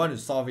thought I want to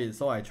solve it,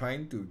 so I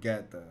trying to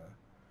get the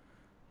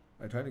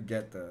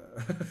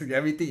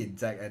everything in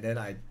z, and then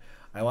I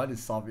want to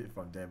solve it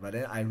from there. But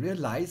then I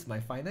realized my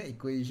final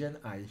equation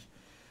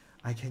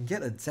I can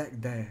get a z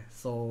there.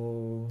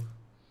 So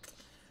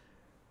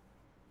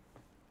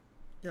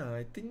yeah,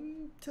 I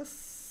think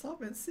just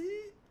solve and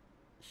see.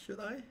 Should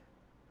I?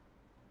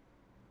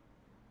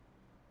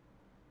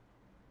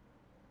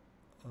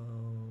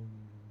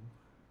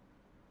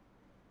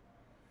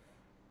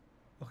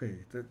 Okay,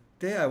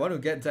 there I want to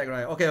get z,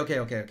 right? Okay.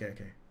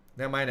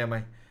 Never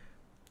mind.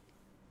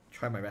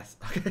 Try my best.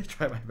 Okay,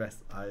 try my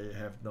best. Like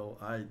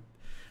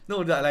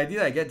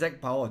this I get z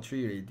power of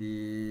 3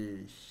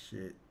 already.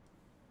 Shit.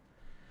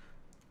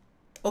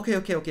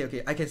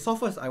 Okay. I can solve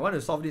first. I want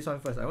to solve this one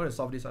first. I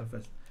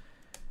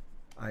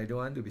don't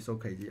want to be so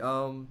crazy.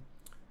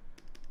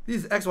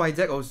 This is x, y,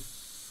 z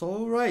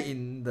also, right?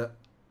 In the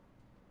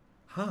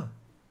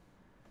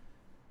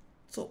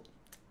so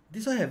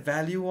this one have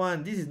value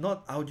 1. This is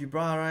not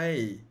algebra,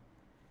 right?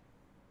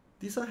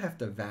 This one have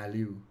the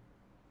value.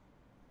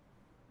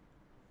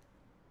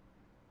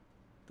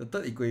 The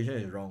third equation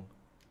is wrong.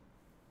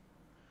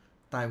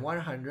 Time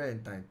 100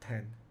 and time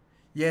 10.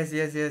 Yes.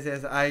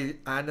 I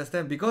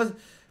understand because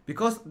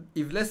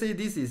if let's say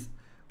this is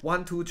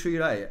 1, 2, 3,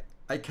 right?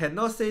 I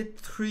cannot say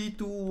 3,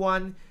 2,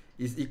 1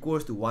 is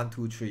equals to 1,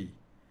 2, 3.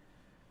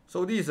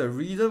 So this is a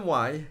reason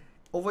why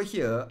over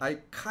here I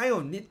kind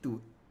of need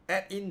to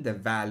add in the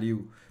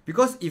value,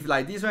 because if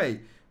like this, right?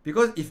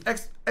 Because if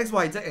x,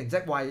 y, z and z,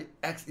 y,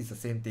 x is the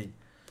same thing.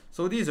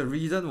 So this is a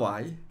reason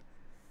why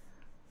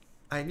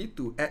I need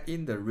to add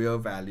in the real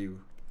value.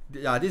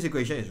 Yeah, this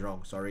equation is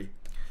wrong, sorry.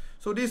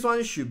 So this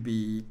one should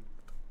be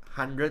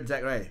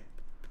 100z, right?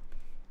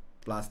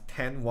 Plus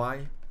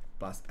 10y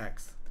plus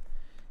x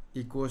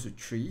equals to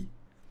 3.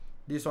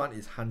 This one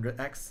is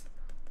 100x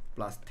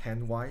plus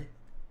 10y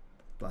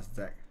plus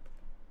z.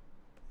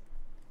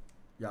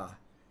 Yeah.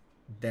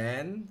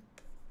 Then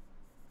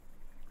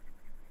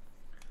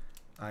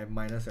I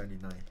minus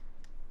 79.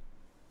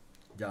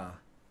 Yeah.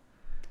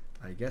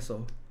 I guess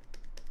so.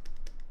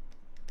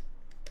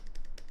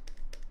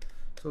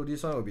 So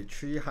this one will be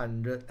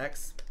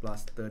 300x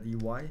plus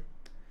 30y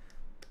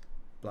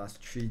plus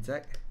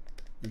 3z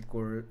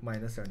equal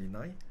minus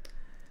 79.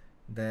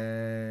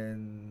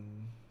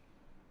 Then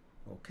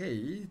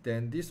okay,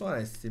 then this one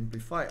I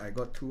simplify, I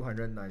got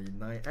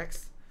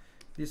 299x.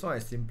 This one I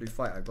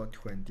simplify, I got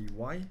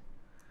 20y.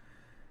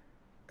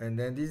 And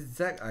then this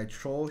z I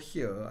throw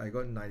here, I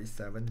got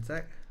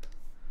 97z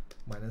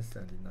minus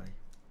 79.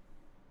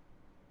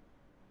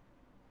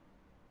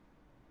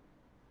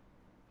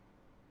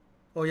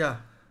 Oh yeah,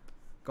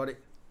 got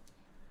it.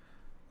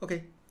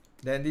 Okay,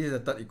 then this is the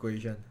third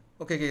equation.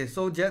 Okay,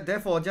 so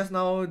therefore just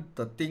now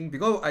the thing,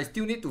 because I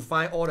still need to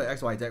find all the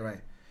x, y, z, right?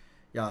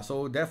 Yeah,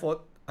 so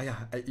therefore, I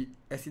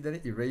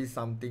accidentally erased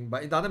something,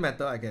 but it doesn't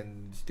matter, I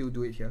can still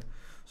do it here.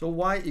 So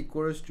y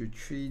equals to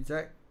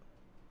 3z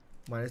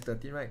minus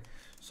 13, right?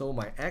 So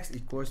my x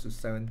equals to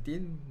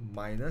 17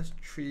 minus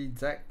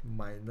 3z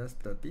minus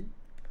 13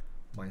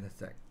 minus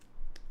z.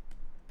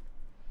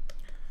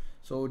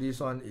 So this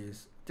one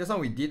is, just now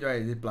we did, right?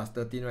 This is plus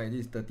 13, right?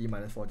 This is 30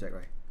 minus 4z,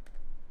 right?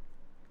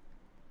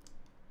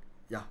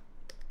 Yeah.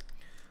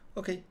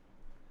 Okay.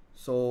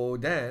 So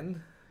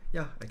then,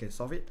 yeah, I can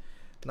solve it.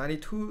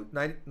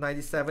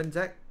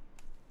 97z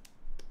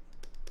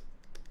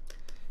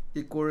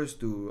equals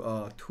to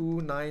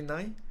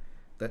 299.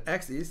 The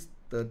x is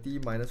 30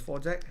 minus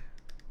 4z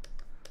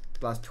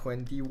plus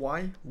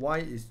 20y. Y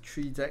is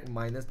 3z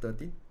minus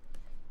 13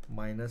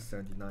 minus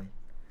 79.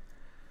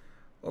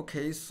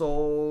 Okay,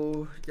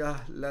 so yeah,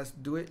 let's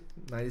do it.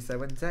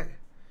 97z,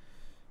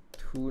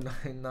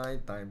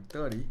 299 times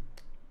 30,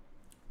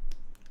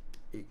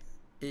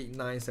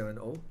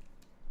 8970.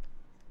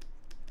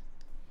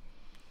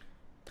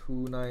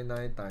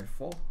 299 times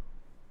 4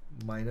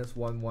 minus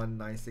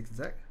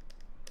 1196z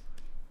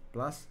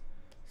plus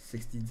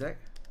 60z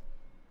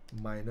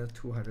minus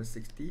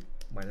 260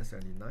 minus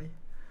 79.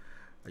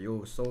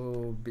 Ayo,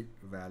 so big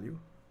value.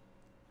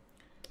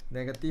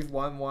 Negative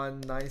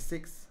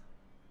 1196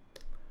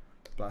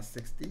 plus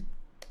 60.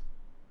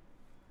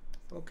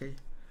 Okay,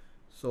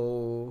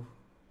 so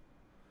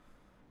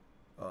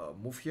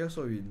move here,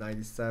 so we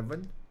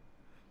 97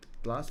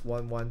 plus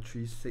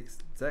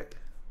 1136z.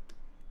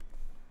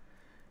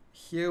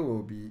 Here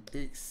will be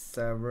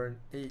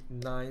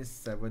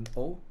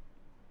 8970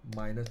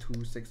 minus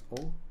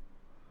 260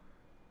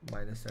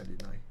 minus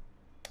 79.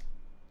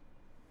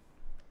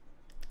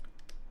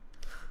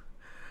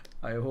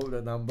 I hope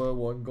the number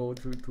won't go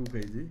too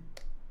crazy.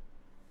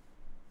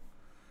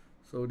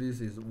 So this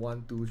is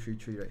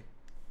 1233, right?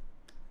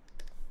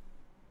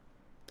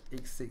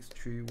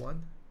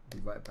 8631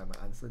 divided by my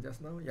answer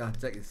just now. Yeah,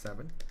 z is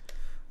 7.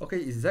 Okay,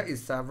 if z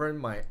is 7,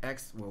 my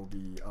x will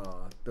be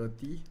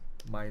 30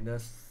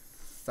 minus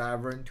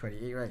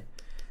 728, right?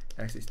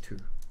 X is 2.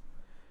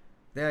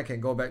 Then I can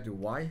go back to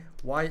y.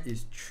 Y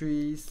is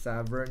 3,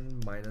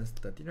 7 minus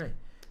 13, right?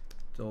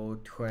 So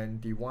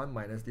 21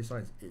 minus this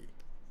one is 8.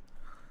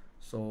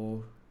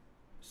 So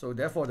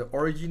therefore the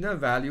original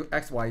value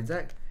x, y, z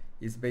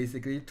is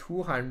basically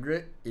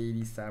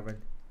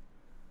 287.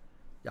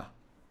 Yeah,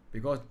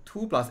 because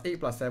 2 plus 8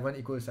 plus 7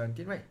 equals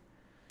 17, right?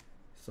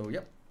 So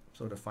yep,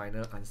 so the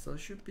final answer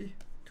should be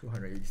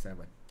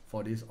 287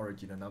 for this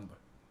original number.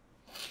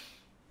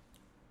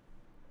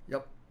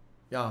 Yep.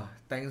 Yeah,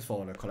 thanks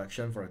for the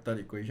correction for the third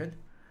equation.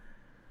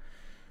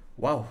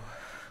 Wow.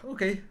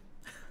 Okay.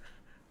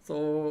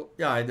 So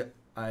yeah,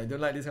 I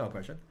don't like this kind of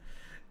question.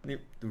 Need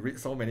to read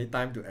so many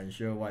times to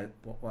ensure what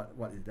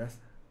is this.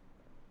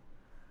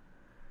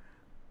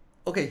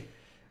 Okay,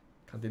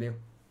 continue.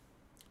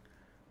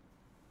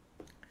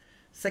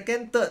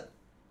 Second, third,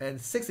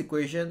 and sixth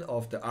equation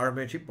of the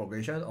arithmetic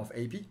progression of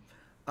AP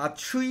are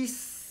three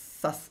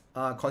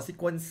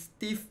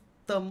consecutive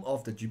terms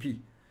of the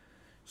GP.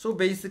 So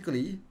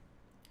basically,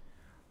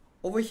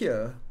 over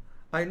here,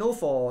 I know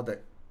for the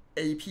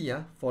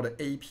AP, for the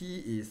AP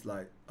is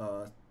like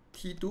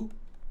T2,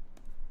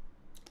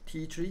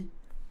 T3,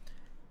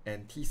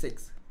 and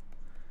T6.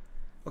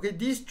 Okay,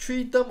 these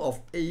three terms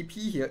of AP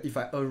here, if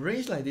I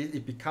arrange like this,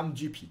 it becomes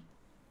GP.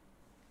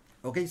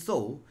 Okay,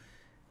 so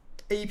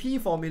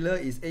AP formula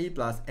is A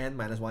plus N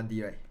minus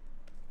 1D, right?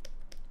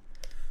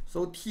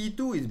 So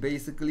T2 is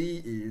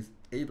basically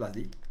A plus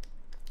D.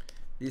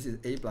 This is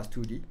A plus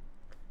 2D.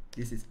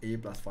 This is A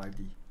plus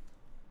 5D.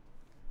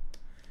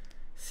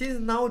 Since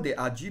now they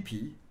are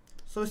GP,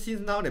 so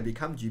since now they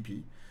become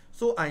GP,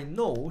 so I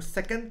know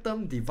second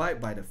term divided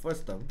by the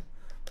first term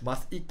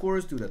must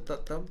equals to the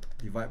third term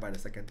divided by the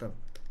second term.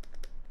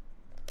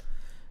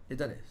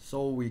 Isn't it?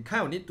 So we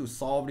kind of need to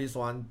solve this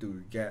one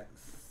to get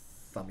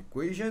some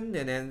equation,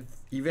 and then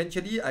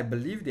eventually I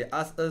believe they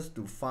asked us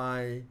to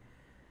find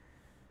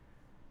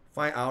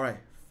R, right?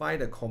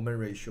 Find the common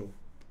ratio.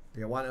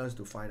 They want us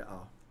to find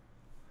R.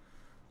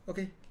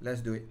 Okay,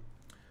 let's do it.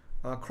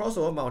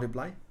 Crossover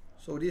multiply.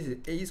 So this is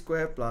a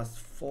squared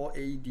plus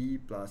 4ad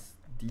plus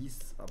d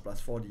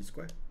plus 4d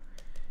squared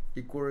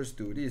equals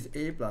to this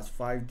a plus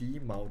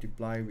 5d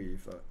multiplied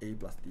with a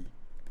plus d.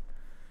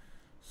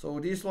 So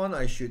this one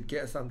I should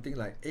get something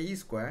like a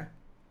squared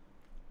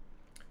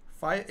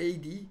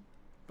 5ad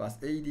plus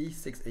ad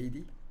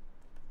 6ad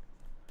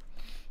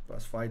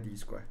plus 5d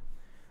squared.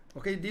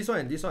 Okay, this one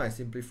and this one I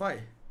simplify.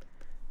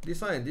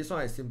 This one and this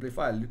one I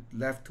simplify,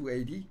 left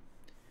 2ad.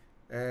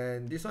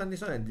 And this one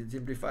and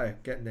simplify,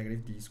 get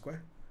negative d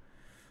squared.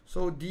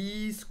 So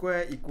d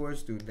squared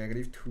equals to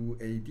negative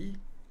 2ad.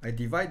 I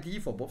divide d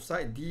for both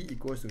sides, d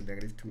equals to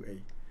negative 2a.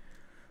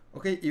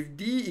 Okay, if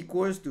d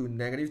equals to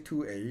negative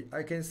 2a,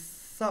 I can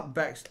sub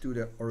back to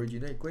the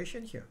original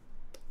equation here.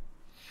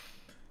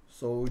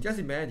 So just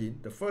imagine,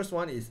 the first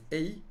one is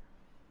a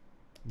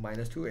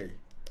minus 2a.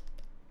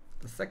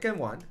 The second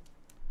one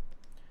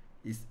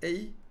is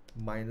a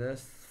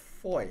minus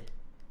 4a.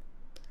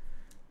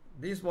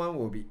 This one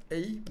will be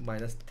a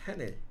minus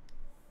 10a.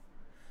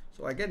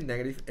 So I get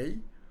negative a,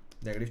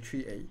 negative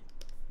 3a,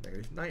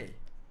 negative 9a.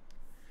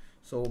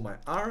 So my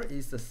r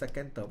is the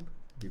second term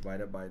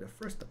divided by the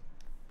first term.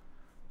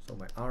 So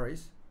my r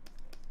is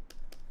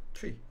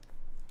 3.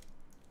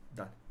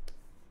 Done.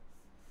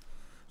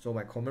 So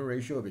my common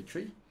ratio will be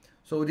 3.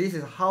 So this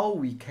is how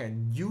we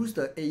can use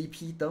the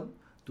AP term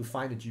to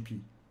find the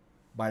GP.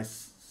 By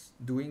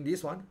doing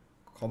this one,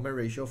 common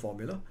ratio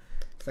formula.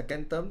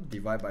 Second term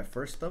divided by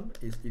first term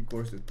is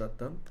equals to third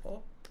term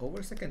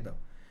over second term.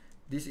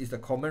 This is the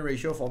common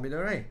ratio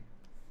formula, right?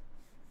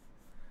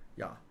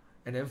 Yeah.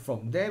 And then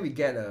from there we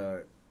get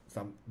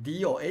some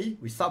D or A.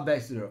 We sub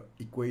back to the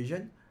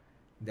equation.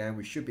 Then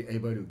we should be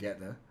able to get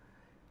the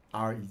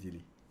R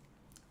easily.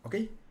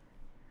 Okay?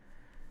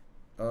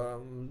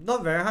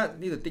 Not very hard.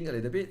 Need to think a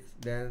little bit.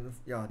 Then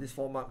yeah, this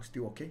 4 marks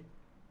still okay.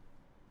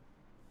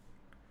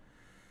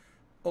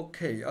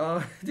 Okay,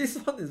 this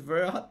one is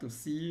very hard to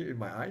see in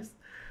my eyes.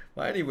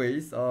 But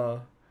anyways,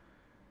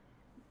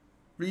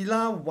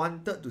 Rila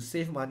wanted to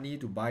save money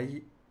to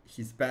buy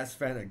his best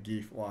friend a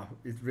gift. Wow,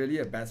 it's really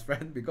a best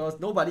friend because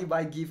nobody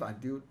buy gift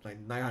until like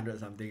 900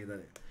 something, isn't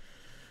it?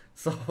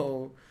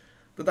 So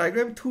the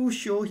diagram 2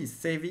 show his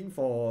saving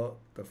for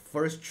the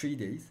first 3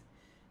 days.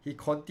 He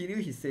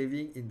continued his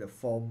saving in the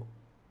form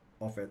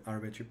of an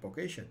arbitrary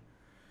progression.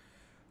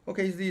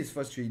 Okay, so this is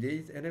first 3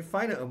 days, and then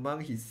find the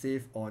amount he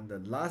saved on the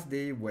last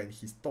day when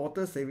his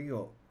total saving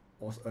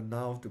was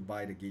enough to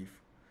buy the gift.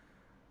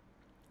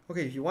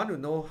 Okay, if you want to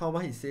know how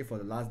much he saved for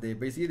the last day,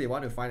 basically they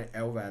want to find the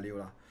L value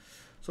lah.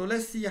 So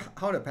let's see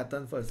how the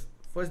pattern first.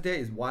 First day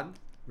is 1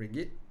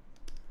 ringgit.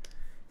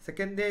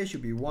 Second day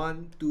should be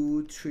 1,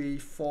 2, 3,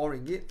 4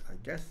 ringgit, I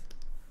guess.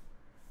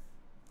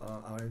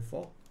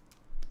 RN4.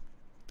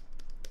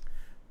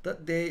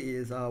 Third day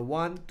is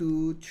 1,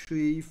 2,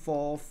 3,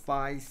 4,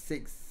 5,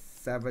 6,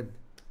 7.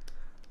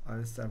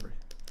 RN7.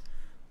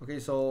 Okay,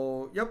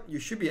 so yep, you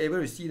should be able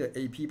to see the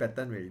AP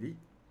pattern already.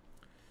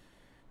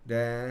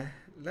 Then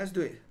let's do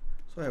it.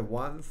 So I have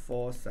 1,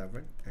 4,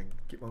 7 and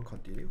keep on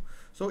continue.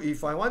 So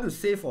if I want to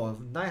save for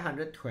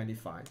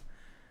 925,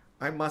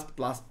 I must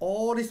plus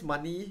all this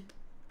money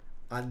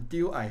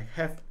until I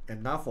have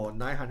enough for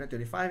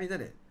 925,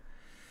 isn't it?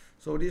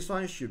 So this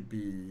one should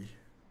be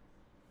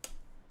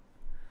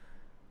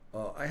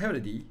I have the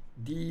D.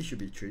 D should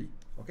be 3.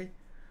 Okay.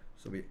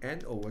 So we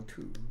n over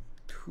 2,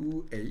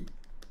 2a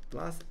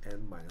plus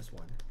n minus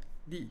 1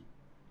 d.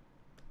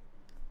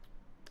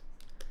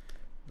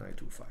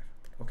 925.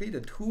 Okay, the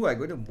 2 I'm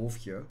going to move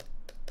here.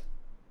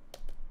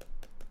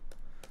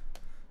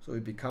 So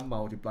it become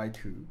multiply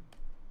 2.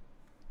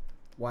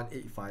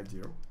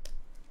 1850.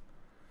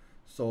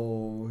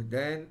 So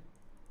then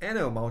n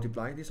will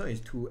multiply. This one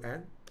is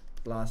 2n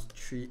plus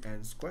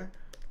 3n squared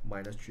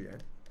minus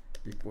 3n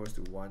equals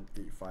to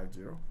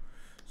 1850.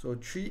 So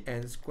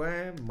 3n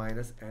squared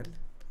minus n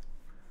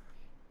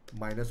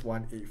minus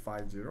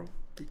 1850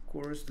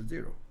 equals to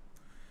 0.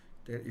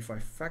 Then if I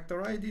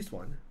factorize this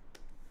one,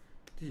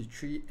 this is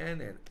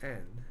 3n and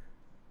n.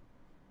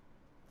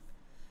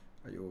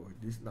 Ayo,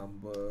 this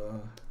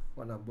number,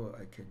 what number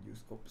I can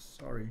use? Oops,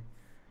 sorry.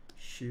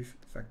 Shift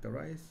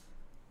factorize.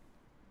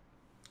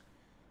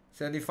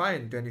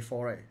 75 and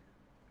 24, right?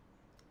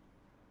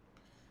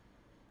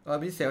 I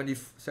mean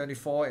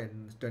 74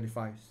 and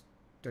 25.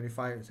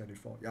 25 and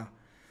 74, yeah.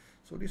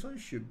 So this one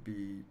should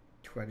be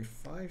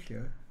 25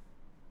 here.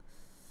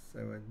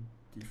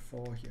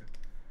 74 here.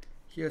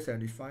 Here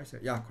 75,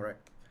 yeah,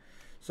 correct.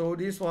 So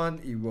this one,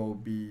 it will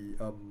be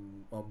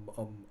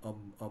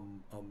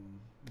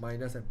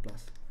minus and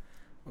plus.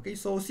 Okay,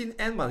 so since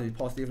n must be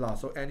positive lah,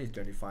 so n is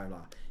 25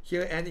 lah.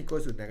 Here n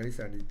equals to negative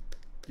 70.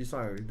 This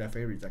one I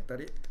definitely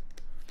rejected it.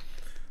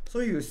 So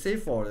you say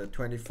for the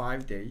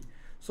 25 day.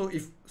 So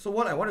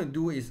what I want to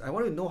do is I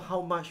want to know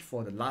how much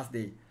for the last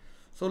day.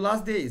 So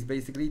last day is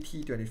basically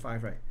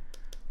t25, right?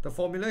 The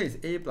formula is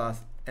a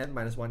plus n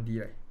minus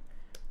 1d, right?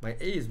 My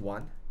a is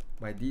 1,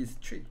 my d is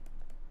 3.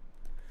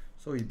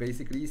 So you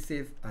basically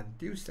save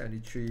until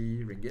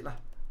 73 ringgit lah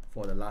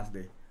for the last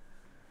day.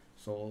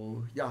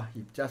 So yeah,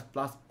 he just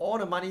plus all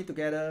the money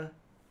together,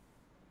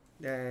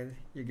 then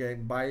you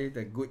can buy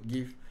the good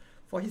gift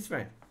for his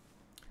friend.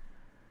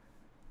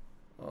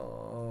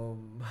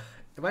 Am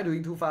I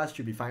doing too fast?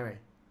 Should be fine, right?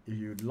 If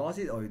you lost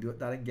it or you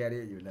doesn't get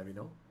it, you let me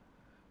know.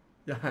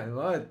 Yeah,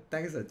 well,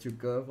 thanks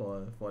Chuka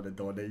for the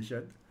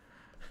donation.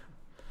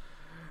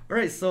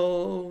 Alright,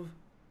 so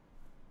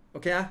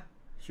okay,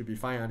 should be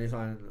fine on this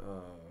one.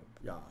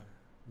 Yeah,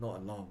 not a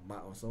long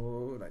mark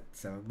also, like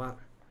 7 mark.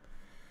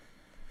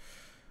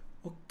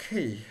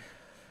 Okay.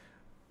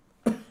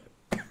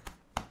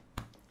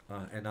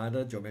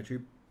 Another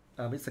geometry,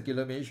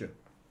 circular measure.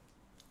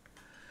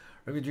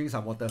 Let me drink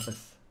some water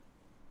first.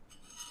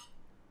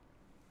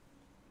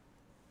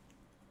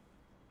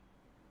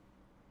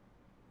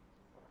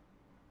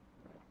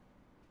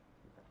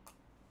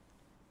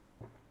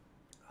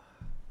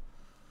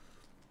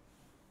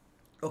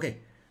 Okay,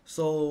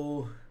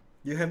 so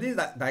you have this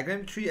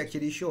diagram tree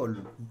actually show a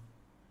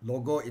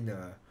logo in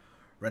a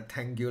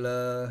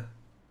rectangular,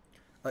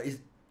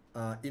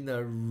 in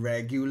a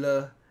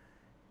regular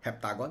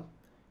heptagon,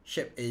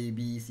 shape A,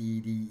 B, C,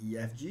 D, E,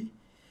 F, G,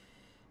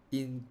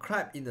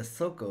 inscribed in a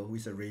circle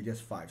with a radius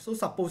 5. So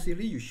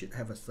supposedly you should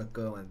have a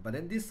circle one, but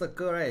then this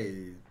circle,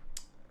 right,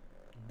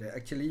 they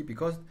actually,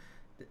 because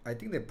I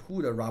think they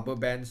pull the rubber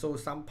band, so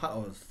some part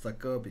of the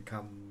circle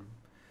become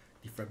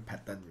different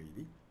pattern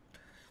really.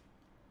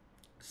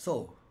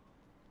 So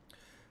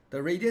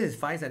the radius is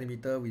 5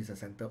 cm with a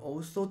center.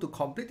 Also, to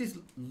complete this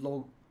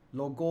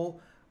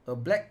logo, a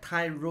black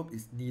tie rope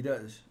is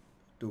needed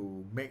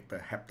to make the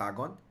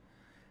heptagon,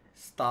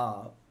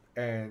 star,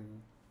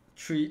 and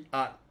 3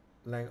 arc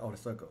length of the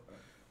circle.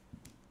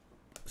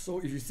 So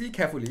if you see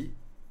carefully,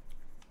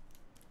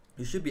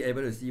 you should be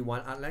able to see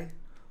 1 arc length,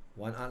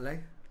 1 arc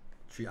length,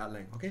 3 arc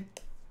length. Okay.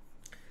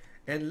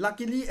 And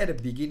luckily at the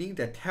beginning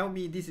they tell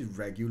me this is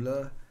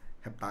regular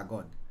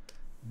heptagon.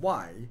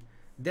 Why?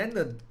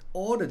 Then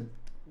all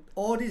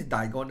this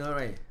diagonal,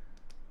 right?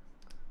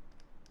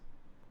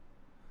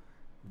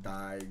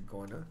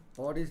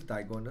 All this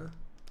diagonal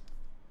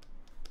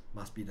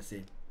must be the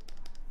same.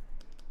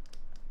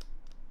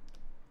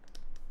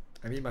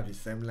 I mean must be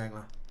same length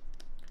lah.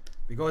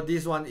 Because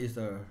this one is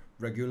a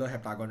regular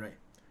heptagon, right?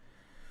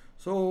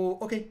 So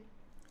okay.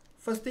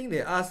 First thing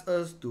they ask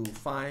us to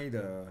find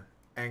the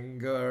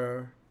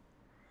angle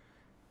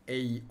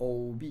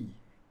AOB.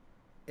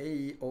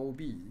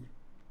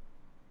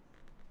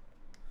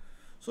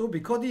 So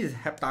because this is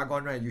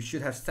heptagon, right, you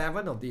should have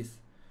 7 of this.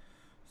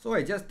 So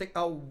I just take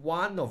out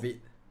 1 of it.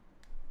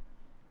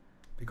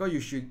 Because you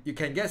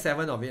can get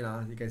 7 of it.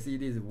 You can see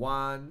this is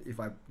 1.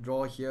 If I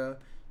draw here,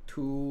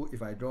 2.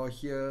 If I draw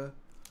here,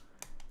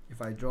 you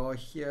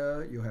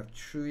have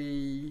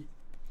 3.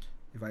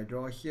 If I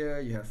draw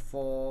here, you have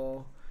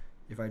 4.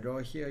 If I draw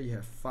here, you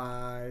have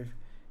 5.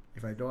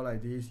 If I draw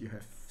like this, you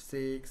have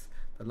 6.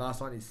 The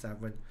last one is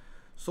 7.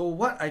 So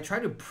what I try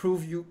to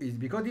prove you is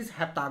because this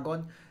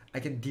heptagon, I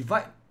can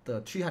divide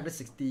the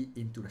 360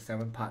 into the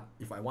 7 part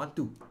if I want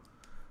to.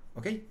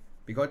 Okay?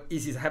 Because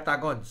it is a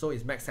heptagon, so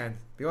it makes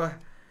sense. Because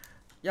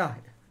yeah,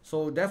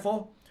 so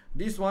therefore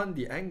this one,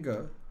 the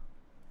angle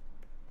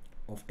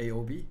of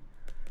AOB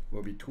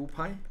will be 2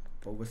 pi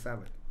over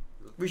 7,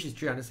 which is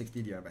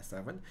 360 divided by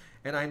 7.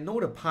 And I know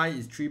the pi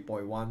is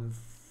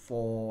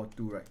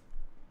 3.142, right?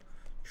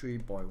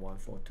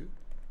 3.142.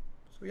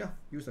 So yeah,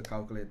 use a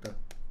calculator.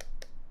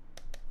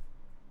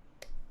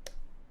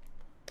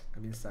 I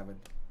mean 7.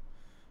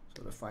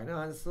 So the final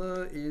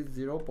answer is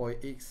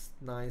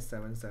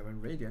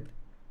 0.8977 radian.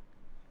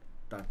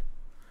 Done.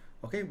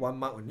 Okay, 1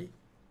 mark only.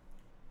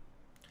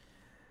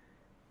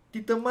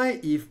 Determine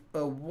if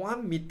a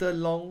 1 meter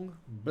long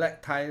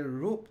black tie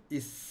rope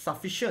is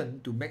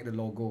sufficient to make the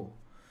logo.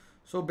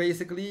 So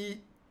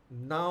basically,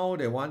 now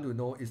they want to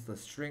know is the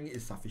string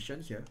is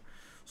sufficient here.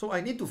 So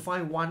I need to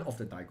find one of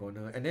the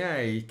diagonal, and then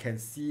I can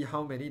see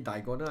how many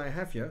diagonal I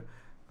have here.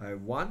 I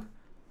have 1,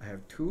 I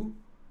have 2,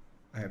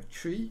 I have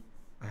 3,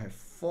 I have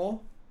 4,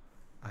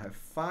 I have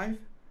 5,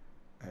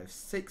 I have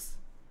 6,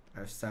 I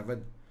have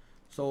 7.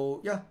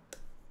 So yeah,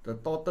 the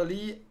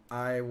totally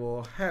I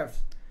will have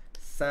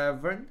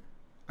 7.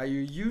 I will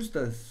use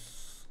the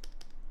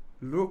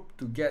loop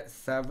to get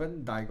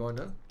 7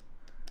 diagonal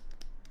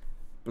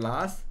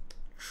plus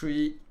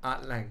 3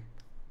 arc length.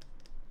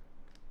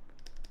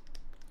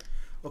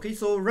 Okay,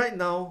 so right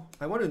now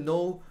I want to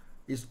know,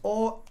 is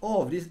all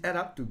of this add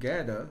up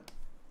together,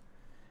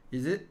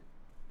 is it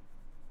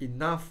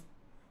enough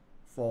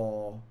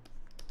for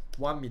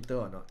 1 meter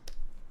or not?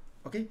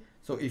 Okay,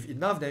 So if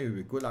enough, then it will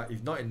be good lah.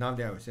 If not enough,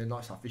 then I will say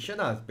not sufficient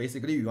lah.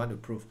 Basically, we want to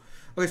prove.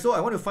 Okay, so I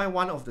want to find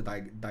one of the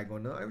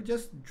diagonal. I will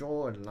just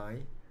draw a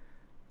line.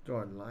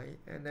 Draw a line.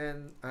 And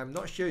then I'm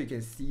not sure you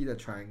can see the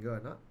triangle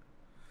or not.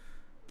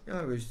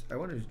 Yeah, I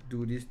want to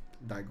do this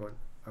diagonal.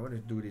 I want to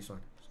do this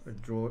one.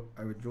 So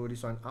I will draw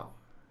this one out.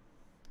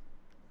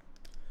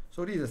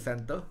 So this is the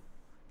center.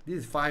 This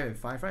is 5 and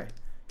 5, right?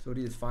 So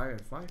this is 5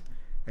 and 5.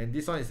 And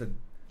this one is the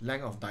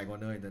length of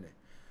diagonal, isn't it?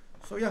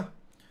 So yeah.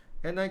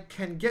 And I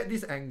can get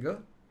this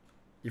angle.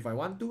 If I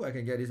want to, I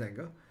can get this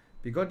angle.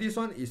 Because this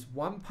one is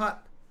 1 part,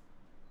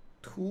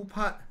 2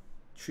 part,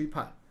 3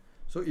 part.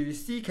 So if you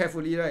see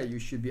carefully, right, you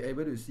should be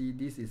able to see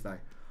this is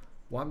like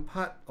 1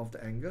 part of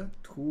the angle,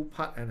 2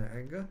 part and an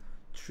angle,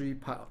 3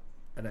 part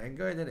and an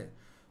angle, isn't it?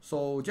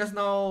 So just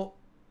now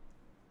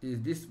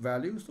is this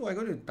value. So I'm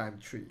going to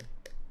times 3.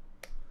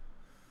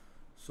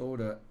 So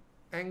the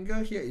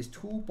angle here is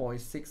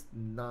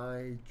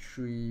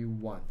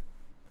 2.6931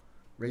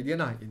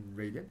 radian in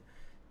radian.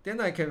 Then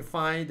I can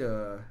find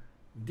the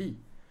D.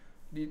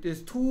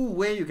 There's 2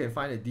 ways you can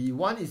find the D.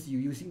 One is you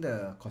using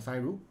the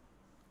cosine rule,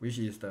 which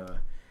is the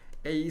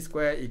A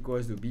squared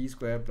equals to B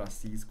squared plus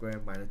C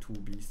squared minus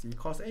 2BC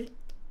cos A.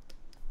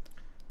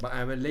 But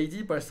I'm a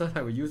lazy person,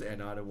 I will use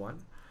another one.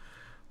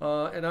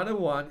 Another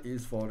one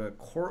is for the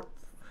chord.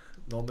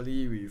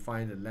 Normally we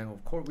find the length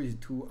of chord, which is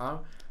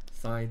 2r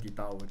sine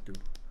theta over 2.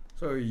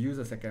 So we use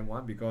the second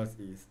one because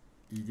it's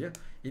easier.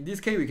 In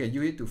this case, we can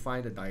use it to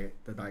find the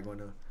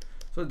diagonal.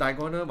 So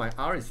diagonal, my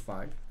r is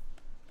 5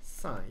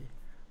 sine.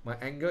 My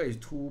angle is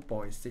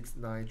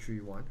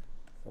 2.6931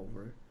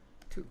 over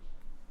 2.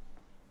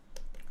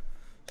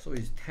 So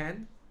it's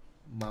 10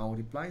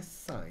 multiply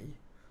sine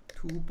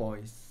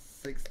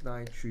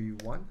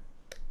 2.6931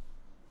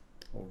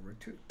 over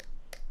 2.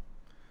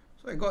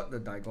 So I got the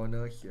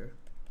diagonal here,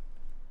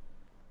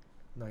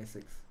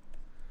 96.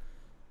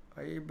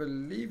 I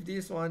believe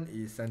this one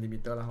is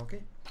centimeter lah,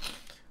 okay?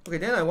 Okay,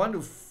 then I want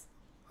to,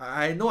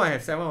 I know I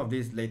have 7 of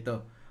these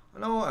later.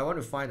 Now I want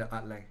to find the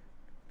arc length.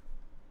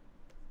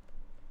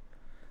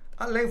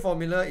 Arc length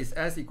formula is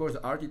S equals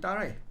to r theta,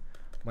 right?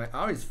 My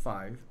r is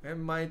 5,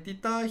 and my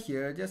theta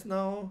here just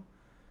now,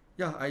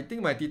 yeah, I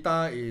think my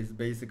theta is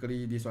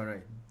basically this one,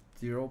 right?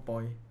 0.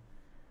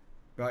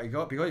 Right,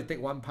 because you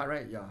take 1 part,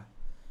 right? Yeah.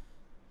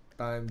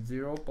 Times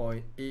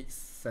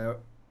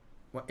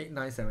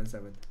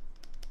 0.8977.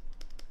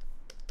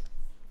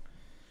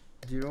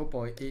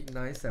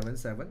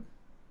 0.8977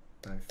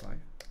 times 5.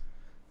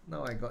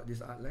 Now I got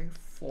this arc length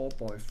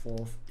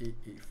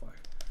 4.4885.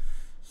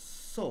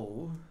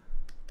 So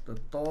the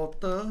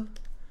total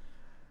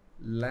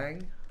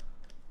length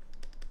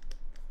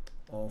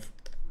of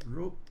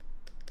rope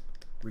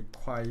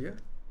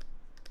required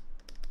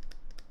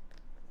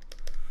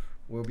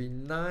will be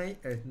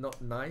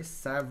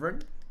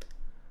 7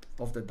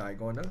 of the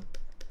diagonal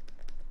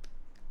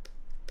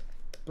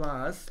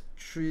plus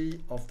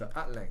 3 of the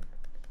arc length.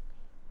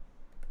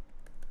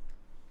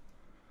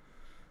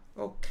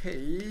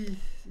 Okay,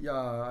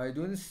 yeah, I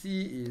don't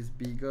see is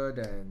bigger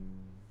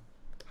than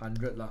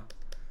 100 lah.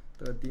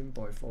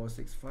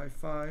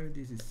 13.4655.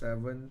 This is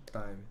 7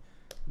 times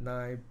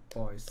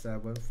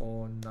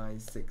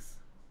 9.7496.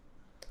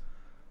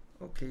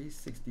 Okay,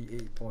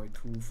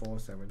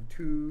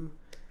 68.2472.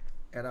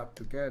 Add up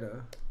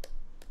together.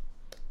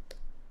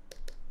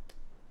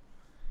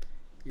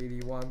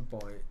 81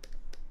 point.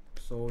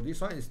 So this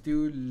one is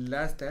still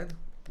less than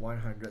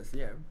 100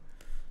 cm.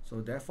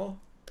 So therefore,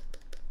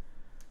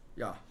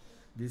 yeah,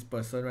 this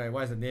person, right?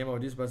 What is the name of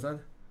this person?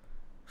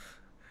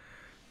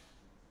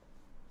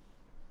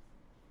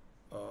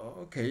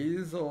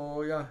 Okay,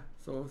 so yeah,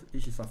 so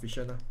it is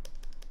sufficient.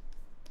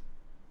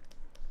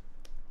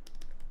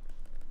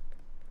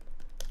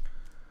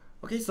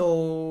 Okay,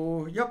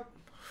 so yep,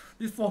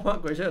 this 4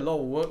 mark question, a lot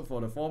of work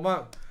for the 4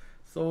 mark.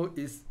 So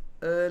it's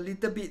a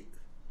little bit,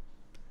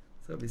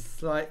 so it's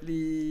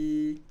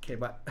slightly okay,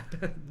 but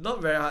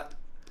not very hard.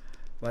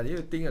 But you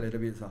need to think a little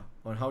bit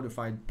on how to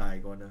find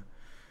diagonal.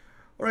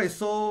 Alright,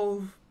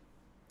 so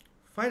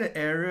find the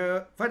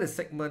area, find the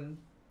segment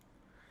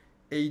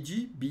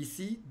AG,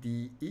 BC,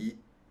 DE.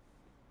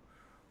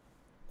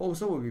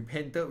 Also will be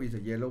painted with a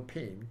yellow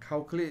paint.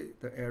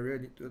 Calculate the area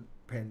need to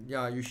paint.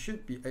 Yeah, you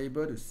should be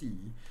able to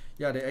see.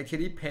 Yeah, they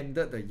actually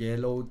painted the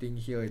yellow thing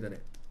here, isn't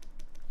it?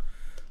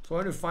 So I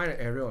want to find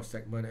the area of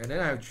segment, and then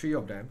I have 3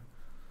 of them.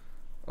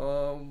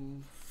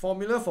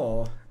 Formula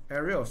for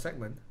area of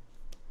segment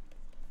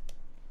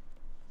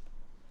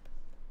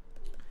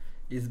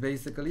is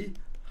basically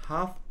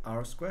half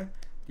r squared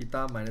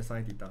theta minus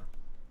sine theta.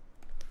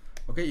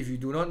 Okay, if you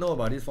do not know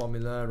about this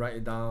formula, write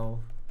it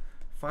down.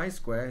 Phi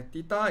squared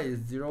theta is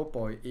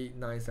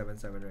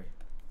 0.8977, right?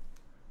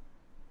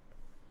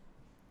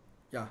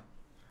 Yeah,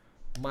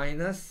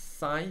 minus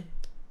sine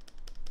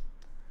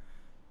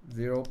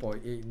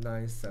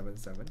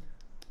 0.8977,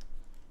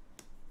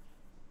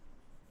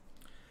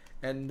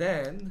 and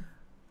then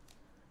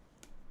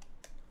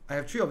I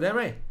have 3 of them,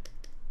 right?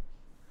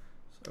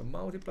 So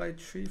multiply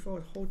 3 for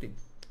the whole thing.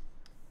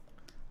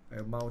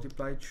 I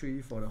multiply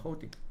 3 for the whole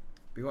thing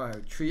because I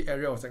have 3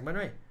 area of segment,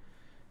 right?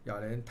 Yeah,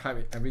 then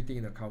type everything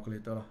in the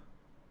calculator lah.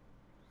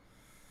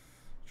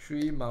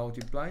 3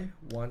 multiply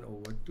 1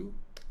 over 2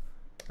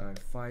 times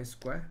 5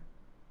 square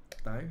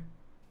times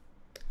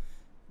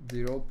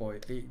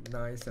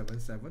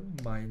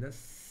 0.8977 minus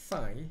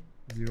sine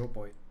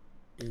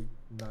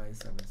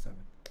 0.8977.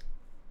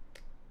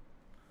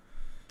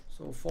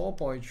 So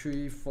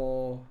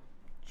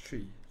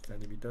 4.343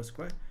 centimeter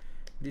square.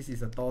 This is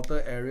the total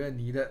area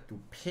needed to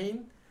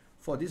paint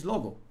for this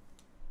logo.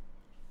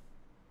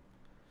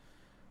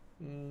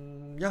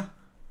 Yeah.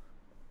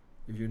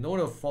 If you know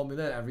the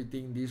formula and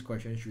everything, this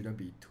question shouldn't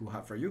be too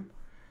hard for you.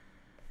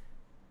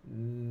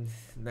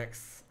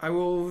 Next, I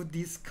will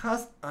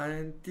discuss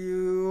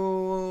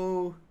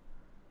until,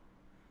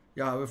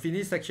 yeah, we'll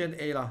finish section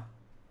A lah.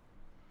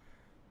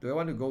 Do I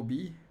want to go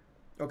B?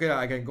 Okay,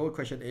 I can go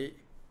question 8.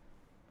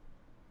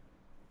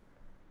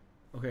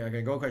 Okay, I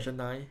can go question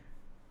 9.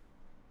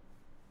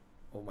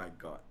 Oh my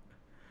god.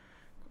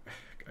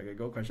 I can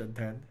go question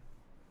 10.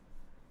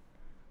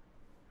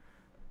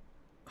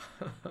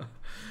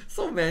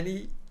 So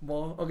many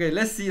more. Okay,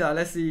 let's see lah.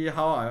 Let's see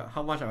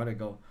how much I want to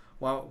go.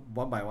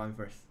 One by one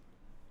first.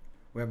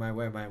 Where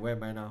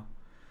am I now?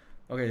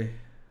 Okay.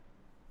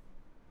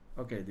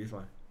 Okay, this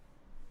one.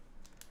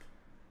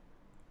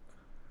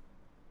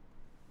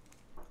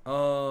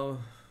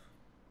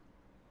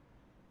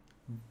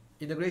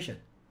 Integration.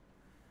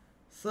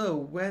 So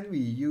when we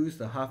use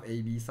the half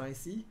AB sine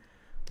C,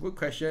 good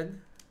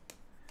question.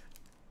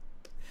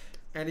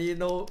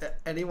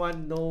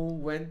 Anyone know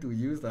when to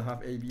use the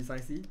half AB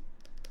sine C?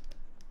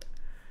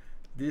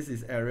 This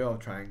is area of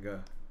triangle.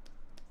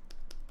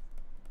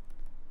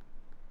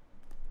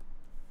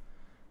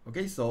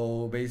 Okay,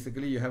 so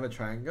basically you have a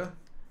triangle.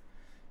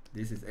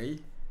 This is A,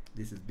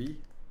 this is B,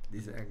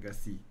 this is angle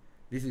C.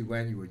 This is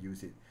when you will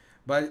use it.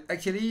 But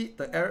actually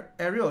the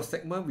area of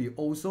segment, we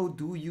also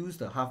do use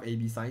the half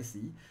AB sine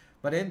C.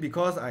 But then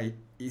because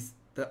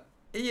the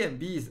A and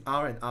B is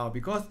R and R,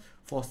 because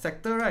for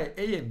sector, right,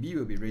 A and B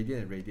will be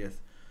radian and radius.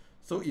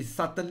 So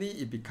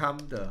it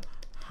becomes the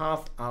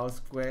half R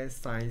square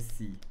sine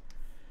C.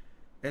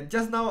 And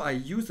just now I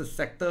use the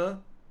sector,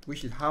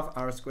 which is half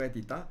R square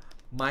theta,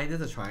 minus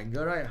the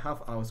triangle, right,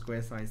 half R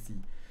square sine C.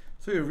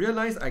 So you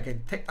realize I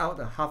can take out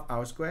the half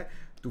R square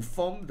to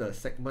form the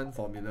segment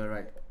formula,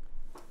 right?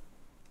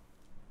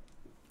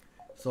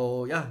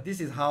 So yeah,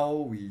 this is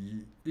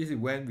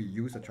when we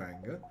use a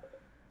triangle.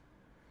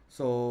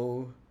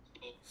 So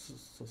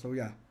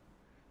yeah.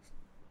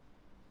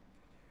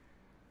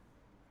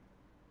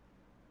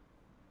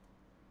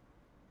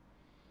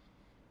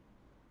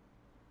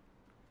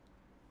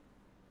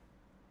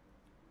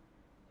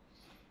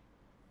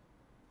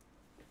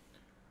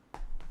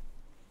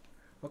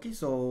 Okay,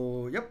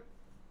 so yep.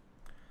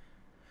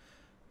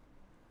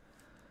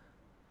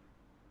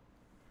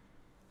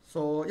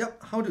 So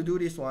yep, how to do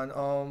this one?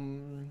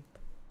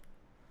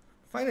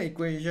 Find the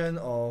equation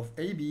of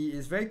AB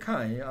is very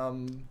kind.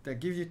 That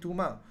gives you 2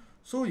 marks.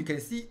 So you can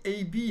see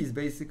AB is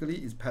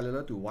basically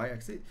parallel to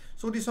y-axis.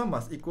 So this one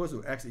must equal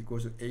to x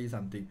equals to a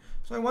something.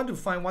 So I want to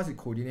find what's the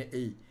coordinate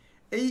A.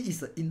 A is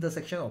the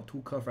intersection of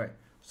 2 curves, right?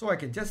 So I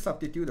can just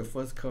substitute the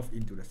first curve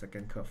into the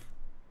second curve.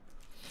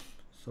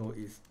 So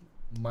it's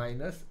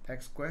minus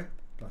x squared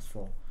plus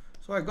 4.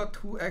 So I got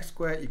 2x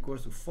squared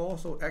equals to 4.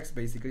 So x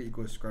basically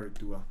equals square root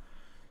 2.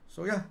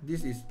 So yeah,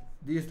 this is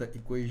the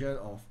equation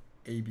of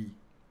AB.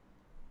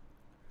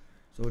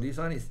 So this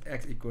one is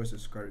x equals to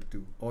square root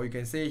 2. Or you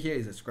can say here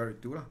is a square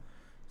root 2.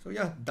 So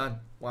yeah, done.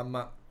 1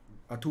 mark,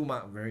 2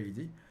 mark, very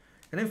easy.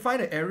 And then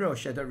find the area of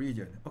shaded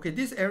region. Okay,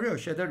 this area of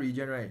shaded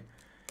region, right?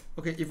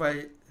 Okay,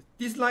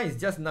 this line is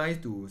just nice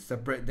to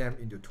separate them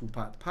into 2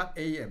 parts. Part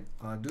A and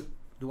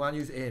do one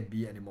use A and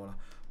B anymore.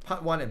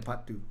 Part 1 and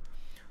part 2.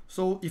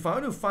 So if I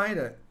want to find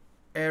the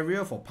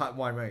area for part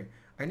 1, right,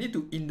 I need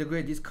to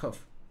integrate this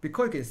curve.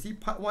 Because you can see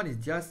part 1 is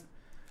just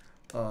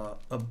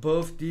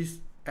above this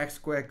x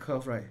squared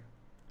curve, right?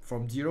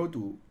 From 0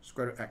 to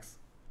square root x.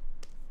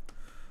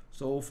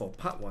 So for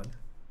part 1,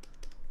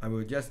 I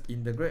will just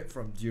integrate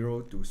from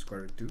 0 to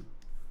square root 2,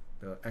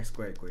 the x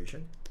squared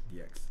equation,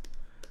 dx.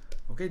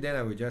 Okay, then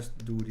I will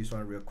just do this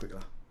one real quick.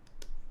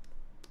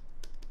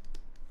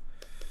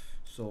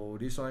 So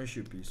this one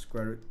should be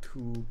square root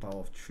 2 power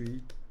of 3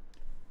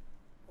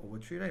 over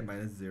 3, right?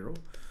 Minus 0.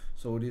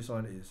 So this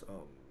one is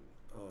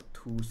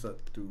 2 sub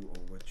 2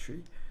 over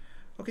 3.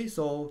 Okay,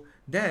 so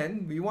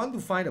then we want to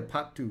find the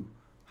part 2.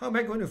 How am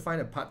I going to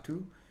find the part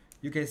 2?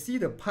 You can see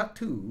the part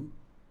 2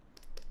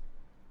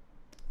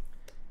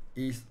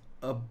 is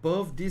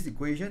above this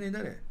equation,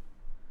 isn't it?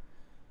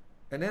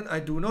 And then I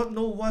do not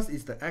know what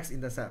is the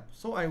x-intercept.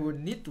 So I will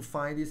need to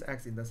find this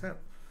x-intercept.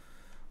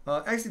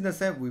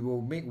 X-intercept, we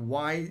will make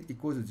y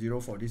equals to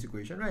 0 for this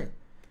equation, right?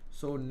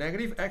 So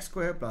negative x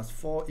squared plus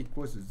 4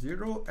 equals to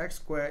 0. X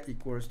squared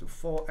equals to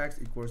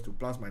 4x equals to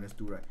plus minus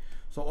 2, right?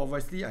 So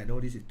obviously I know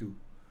this is 2.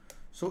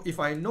 So if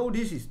I know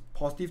this is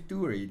positive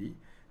 2 already,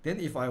 then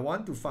if I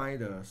want to find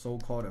the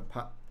so-called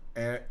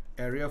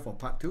area for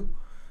part 2,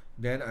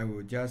 then I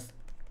will just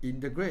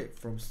integrate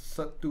from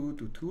sub 2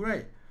 to 2,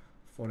 right?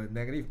 For the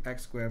negative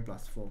x squared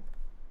plus 4.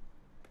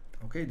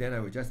 Okay, then I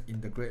will just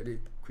integrate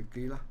it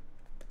quickly lah.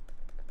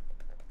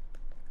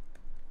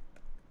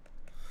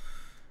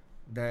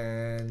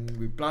 Then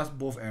we plus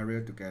both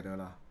area together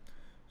lah.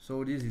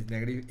 So this is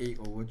negative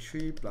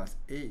 8/3 plus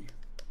 8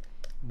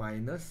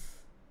 minus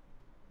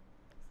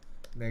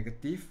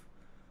negative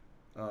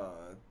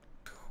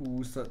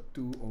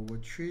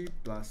 2/3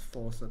 plus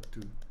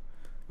 4/2.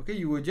 Okay,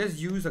 you will just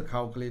use a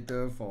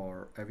calculator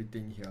for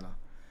everything here lah.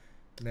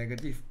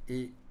 Negative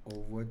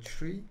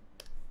 8/3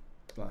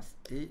 plus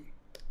 8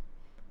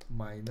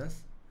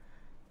 minus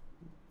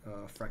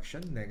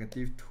fraction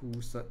negative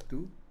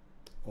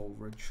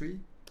 2/3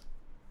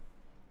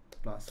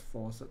 plus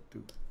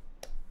 4/2.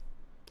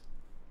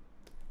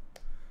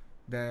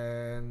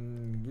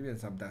 Then give it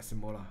some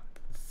decimal lah.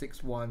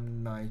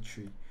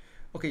 6193.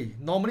 Okay,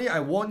 normally I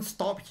won't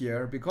stop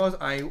here because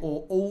I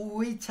will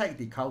always check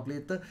the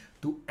calculator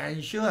to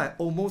ensure I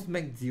almost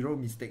make zero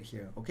mistake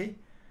here. Okay,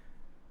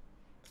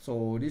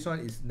 so this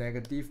one is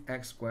negative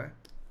x squared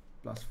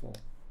plus 4,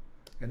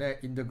 and then I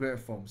integrate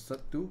from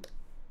 2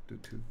 to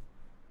 2,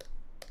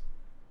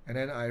 and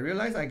then I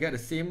realize I get the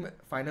same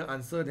final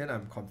answer. Then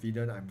I'm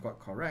confident I'm got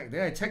correct.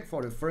 Then I check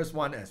for the first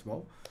one as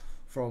well.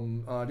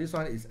 From this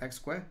one is x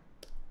squared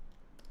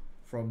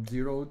from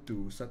 0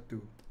 to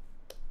 2.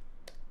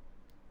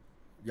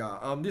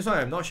 Yeah, this one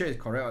I'm not sure it's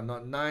correct or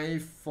not.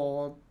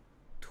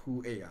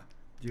 9428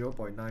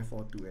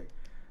 0.9428.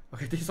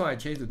 Okay, this one I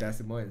change to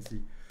decimal and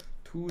see.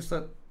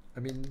 2/3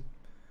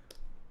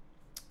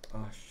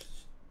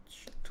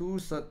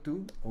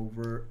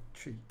 over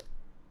 3.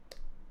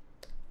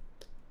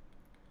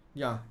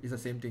 Yeah, it's the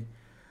same thing.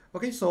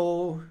 Okay,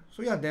 so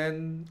yeah,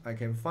 then I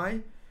can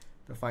find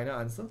the final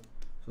answer.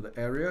 So the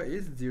area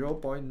is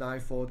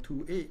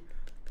 0.9428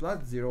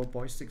 plus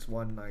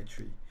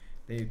 0.6193.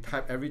 Then you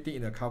type everything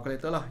in the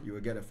calculator lah, you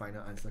will get the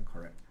final answer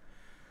correct.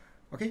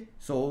 Okay,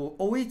 so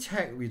always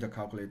check with the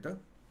calculator.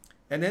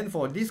 And then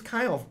for this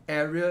kind of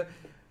area,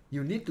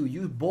 you need to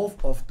use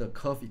both of the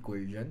curve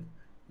equation.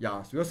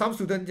 Yeah, because some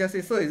students just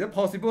say, sir, is it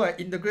possible I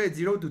integrate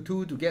 0 to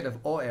 2 to get the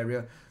all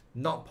area?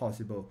 Not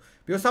possible.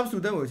 Because some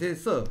students will say,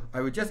 sir,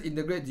 I will just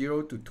integrate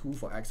 0 to 2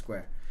 for x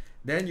squared.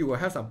 Then you will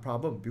have some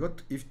problem,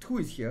 because if 2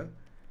 is here,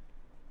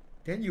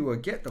 then you will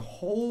get the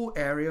whole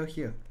area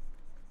here.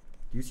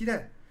 Do you see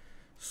that?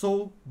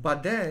 So,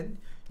 but then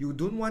you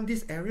don't want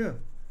this area.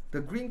 The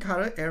green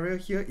color area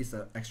here is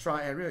an extra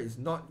area, is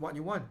not what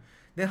you want.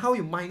 Then how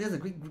you minus the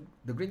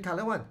green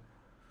color one?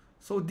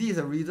 So this is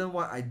the reason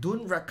why I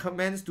don't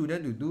recommend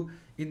students to do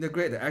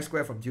integrate the x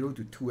squared from 0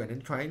 to 2 and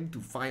then trying to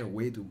find a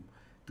way to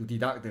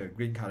deduct the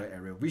green color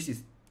area, which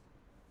is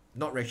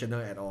not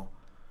rational at all.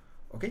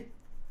 Okay?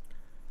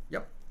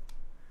 Yep.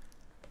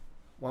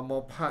 One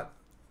more part.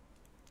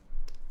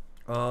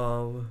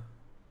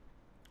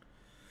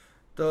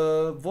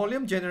 The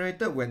volume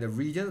generated when the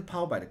region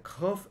powered by the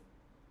curve,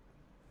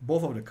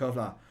 both of the curve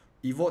lah,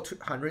 evolved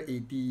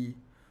 180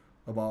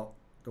 about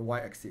the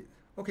y-axis.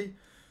 Okay,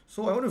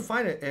 so I want to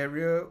find an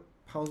area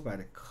powered by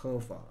the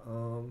curve.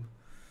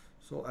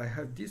 So I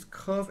have this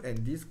curve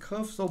and this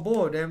curve. So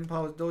both of them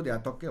powered, though they are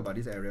talking about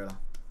this area lah.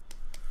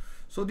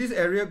 So this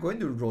area going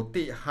to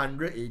rotate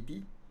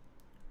 180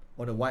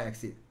 on the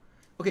y-axis.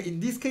 Okay, in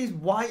this case,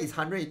 y is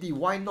 180.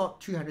 Why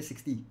not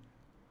 360?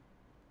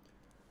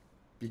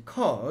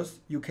 Because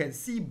you can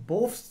see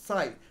both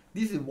sides.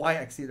 This is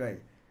y-axis, right?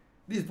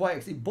 This is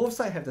y-axis. Both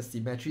sides have the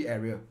symmetry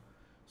area.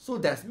 So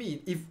that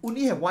means if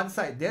only have one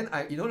side, then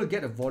in order to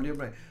get the volume,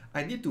 right,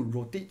 I need to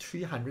rotate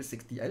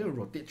 360. I need to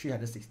rotate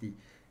 360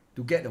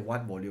 to get the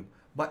one volume.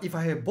 But if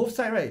I have both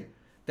sides, right,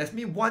 that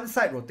means one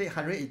side rotate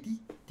 180.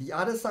 The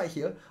other side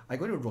here, I'm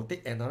going to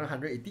rotate another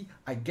 180.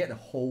 I get the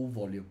whole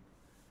volume.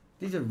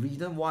 This is the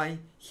reason why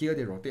here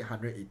they rotate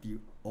 180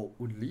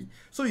 only.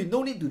 So you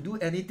no need to do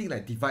anything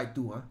like divide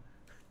 2.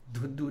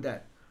 Don't do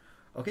that.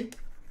 Okay.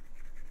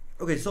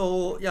 Okay,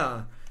 so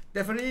yeah,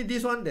 definitely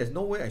this one, there's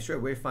no way I straight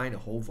away find the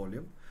whole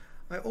volume.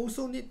 I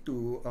also need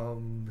to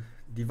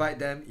divide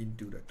them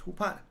into the two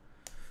parts.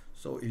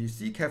 So if you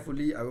see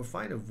carefully, I will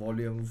find a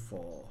volume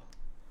for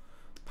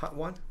part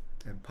 1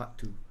 and part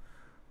 2.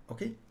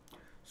 Okay.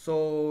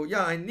 So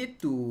yeah, I need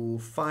to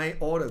find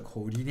all the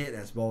coordinate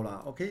as well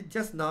lah. Okay,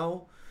 just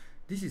now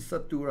this is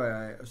 2,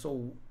 right?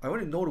 So I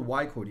want to know the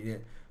y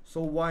coordinate.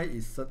 So y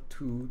is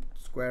 2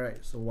 square,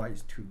 right? So y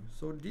is 2.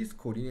 So this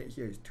coordinate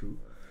here is 2.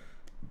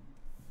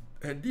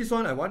 And this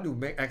one I want to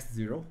make x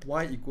 0.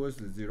 Y equals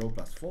to 0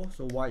 plus 4.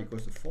 So y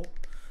equals to 4.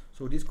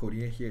 So this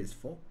coordinate here is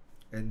 4.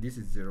 And this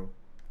is 0.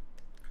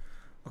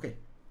 Okay.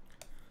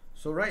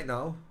 So right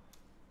now,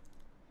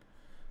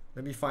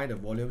 let me find the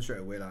volume straight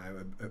away.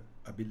 I'm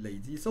a bit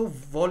lazy. So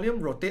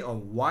volume rotate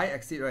on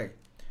y-axis, right,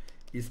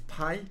 is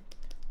pi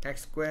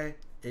x squared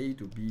a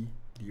to b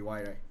dy,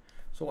 right?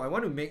 So I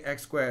want to make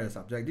x squared a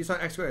subject. This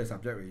one x squared is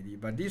subject already,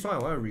 but this one I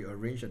want to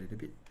rearrange a little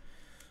bit.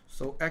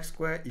 So x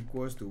squared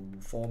equals to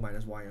 4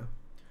 minus y.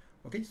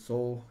 Okay,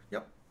 so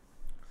yep.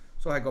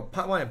 So I got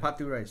part 1 and part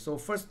 2, right? So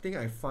first thing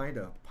I find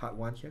the part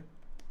 1 here.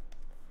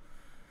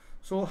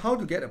 So how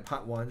to get a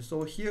part 1?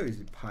 So here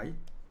is pi.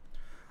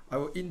 I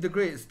will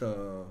integrate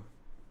the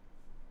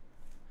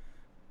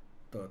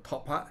the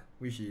top part,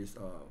 which is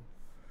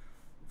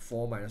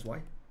 4 minus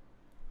y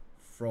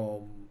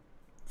from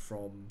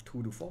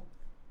 2 to 4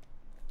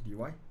 dy,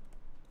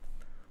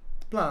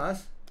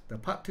 plus the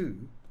part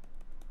 2,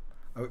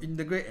 I will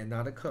integrate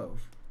another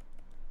curve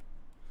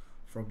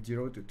from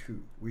 0 to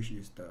 2, which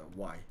is the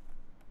y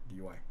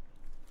dy.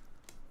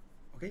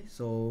 Okay,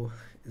 so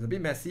it's a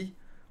bit messy,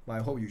 but I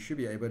hope you should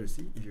be able to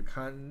see. If you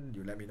can't,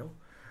 you let me know.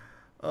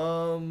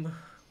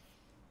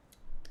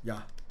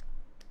 Yeah,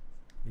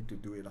 need to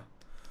do it lah.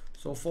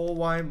 So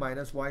 4y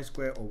minus y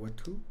squared over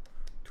 2,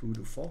 2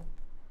 to 4,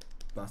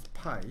 plus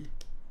pi.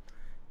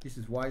 This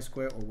is y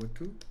squared over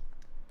 2,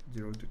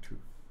 0 to 2.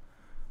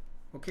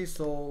 Okay,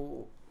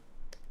 so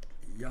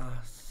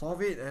yeah,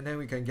 solve it and then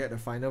we can get the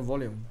final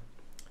volume.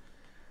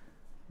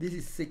 This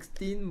is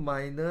 16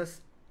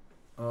 minus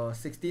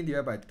 16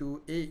 divided by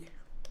 2, 8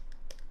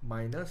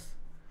 minus,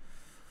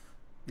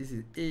 this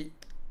is 8,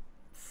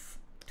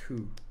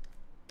 2.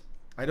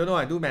 I don't know,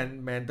 I do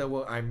mental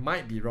work, I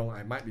might be wrong,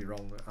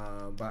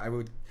 but I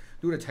will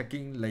do the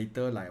checking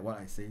later like what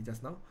I say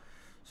just now.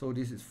 So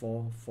this is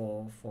 4,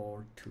 4,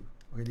 4, 2.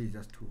 Okay, this is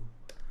just 2.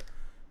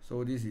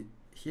 So this is,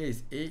 here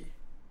is 8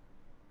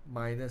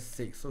 minus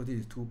 6, so this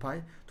is 2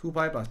 pi. 2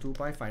 pi plus 2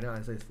 pi, final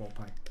answer is 4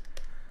 pi.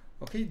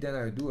 Okay, then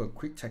I do a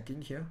quick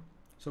checking here.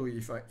 So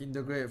if I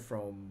integrate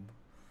from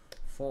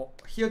 4,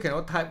 here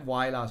cannot type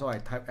y lah, so I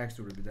type x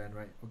to represent,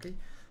 right? Okay,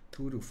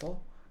 2 to 4,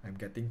 I'm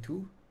getting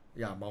 2.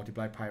 Yeah,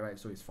 multiply pi, right?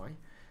 So it's fine.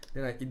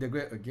 Then I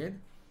integrate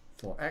again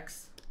for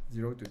x,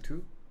 0 to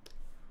 2.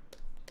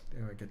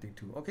 Then I'm getting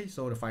 2. Okay,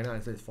 so the final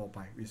answer is 4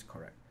 pi, which is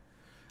correct.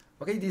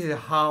 Okay, this is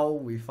how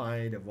we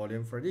find the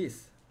volume for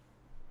this.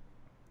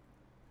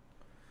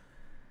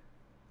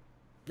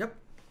 Yep.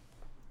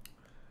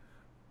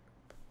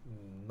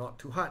 Not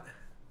too hard.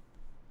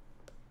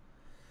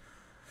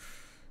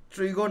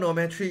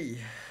 Trigonometry.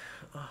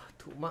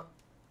 2 mark.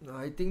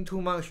 I think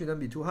 2 marks shouldn't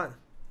be too hard.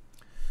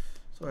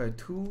 So I have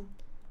 2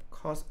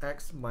 cos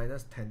x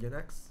minus tangent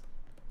x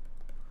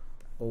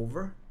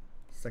over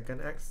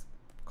secant x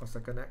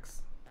cosecant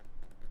x.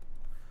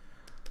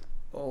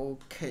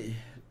 Okay,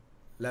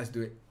 let's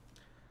do it.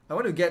 I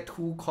want to get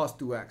 2 cos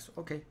 2x.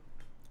 Okay.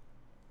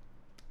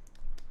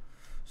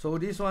 So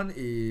this one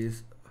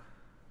is,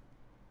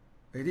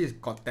 it is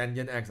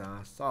cotangent x.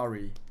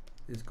 Sorry,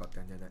 this is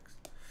cotangent x.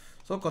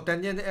 So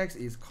cotangent x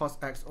is cos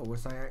x over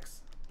sin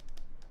x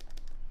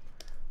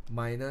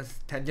minus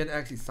tangent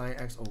x is sin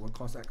x over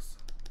cos x.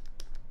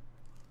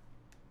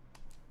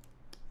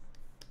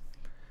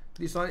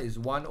 This one is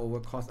 1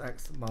 over cos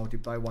x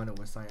multiply 1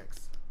 over sin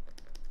x.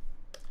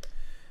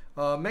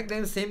 Make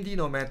them same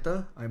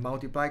denominator. I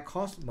multiply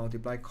cos,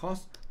 multiply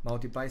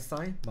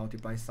sin,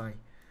 multiply sin.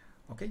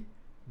 Okay,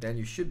 then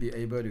you should be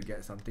able to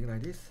get something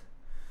like this.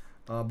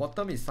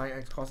 Bottom is sin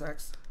x cos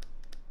x.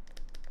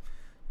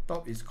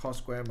 Top is cos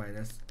square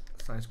minus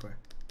sin square.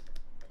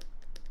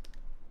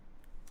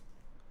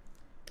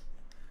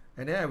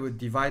 And then I will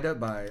divide it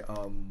by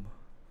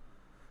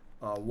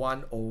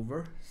 1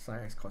 over sin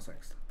x cos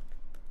x.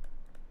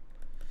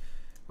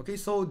 Okay,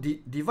 so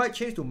divide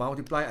change to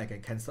multiply, I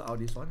can cancel out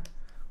this one.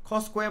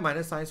 Cos square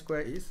minus sin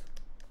square is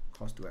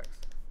cos 2x.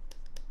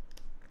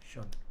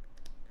 Sure.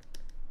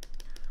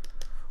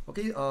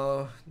 Okay,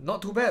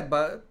 not too bad,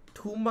 but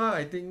 2 mark,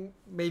 I think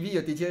maybe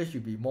your teacher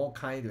should be more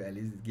kind to at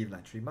least give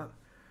like 3 mark.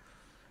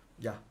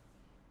 Yeah.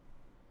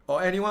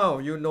 Or anyone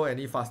of you know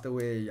any faster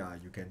way, yeah,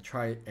 you can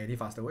try any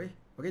faster way.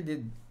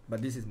 Okay,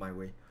 but this is my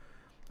way.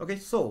 Okay,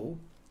 so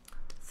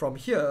from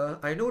here,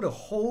 I know the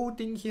whole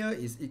thing here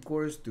is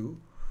equals to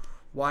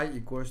y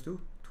equals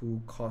to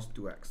 2 cos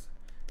 2x.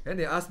 And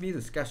they asked me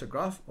to sketch a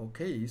graph.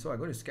 Okay, so I'm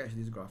going to sketch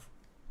this graph.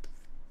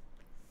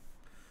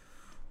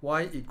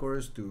 Y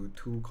equals to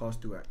 2 cos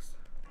 2x.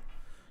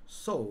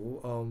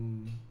 So,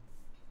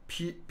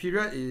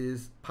 period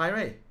is pi,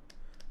 right?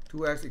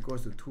 2x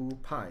equals to 2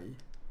 pi.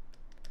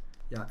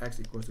 Yeah, x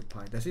equals to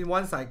pi. That's in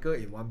 1 cycle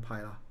in 1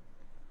 pi lah.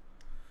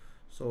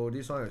 So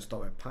this one will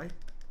stop at pi.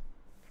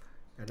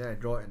 And then I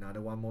draw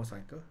another 1 more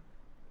cycle.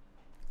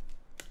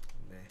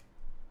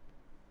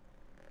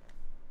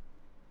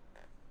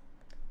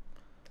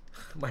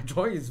 My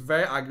drawing is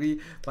very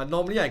ugly, but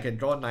normally I can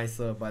draw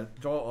nicer, but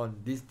draw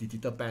on this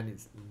digital pen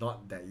is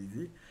not that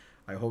easy.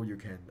 I hope you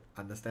can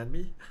understand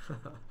me.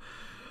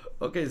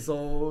 Okay,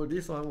 so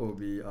this one will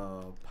be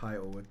pi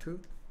over 2.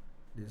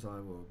 This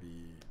one will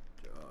be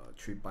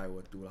 3 pi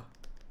over 2 lah.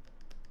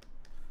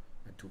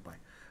 And 2 pi.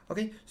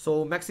 Okay,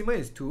 so maximum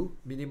is 2,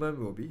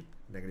 minimum will be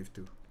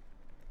 -2.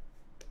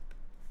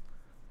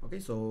 Okay,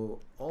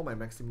 so all my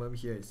maximum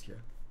here is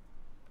here.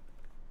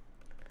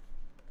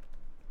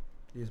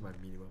 This is my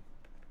minimum.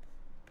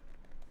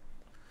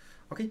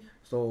 Okay,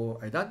 so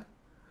I done.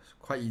 It's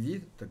quite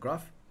easy, the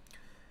graph.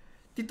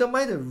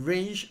 Determine the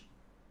range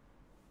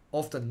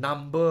of the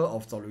number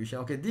of solution.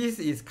 Okay, this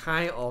is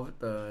kind of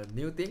the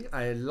new thing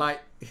I like.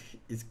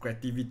 Is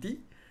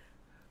creativity,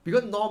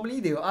 because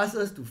normally they will ask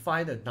us to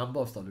find the number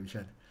of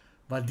solution,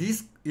 but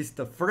this is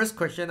the first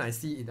question I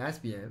see in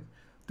SPM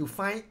to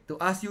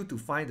ask you to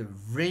find the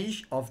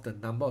range of the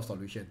number of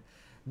solution.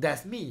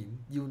 That means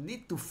you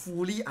need to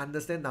fully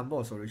understand number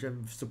of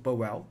solutions super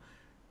well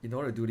in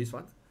order to do this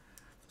one.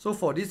 So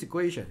for this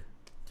equation,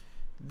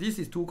 this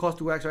is 2 cos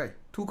 2x, right?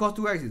 2 cos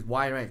 2x is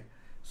y, right?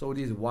 So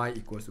this is y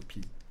equals to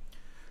p.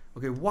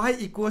 Okay, y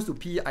equals to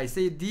p, I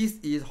say this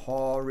is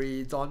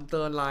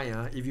horizontal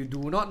line. If you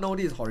do not know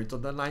this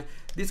horizontal line,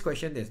 this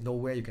question there's no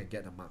way you can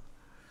get a mark.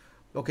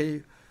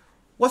 Okay,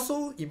 what's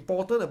so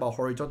important about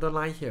horizontal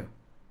line here?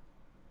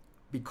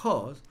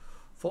 Because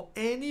for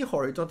any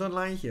horizontal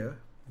line here,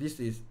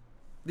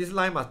 this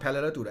line must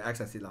parallel to the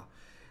x-axis.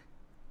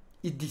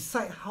 It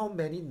decides how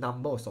many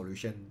number of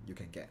solution you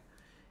can get.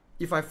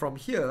 If I from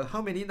here,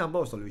 how many number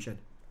of solution?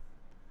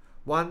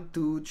 1,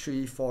 2,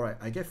 3, 4, right?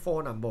 I get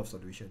 4 number of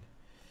solution.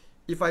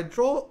 If I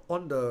draw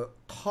on the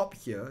top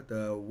here,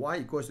 the y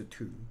equals to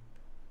 2,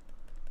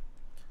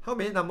 how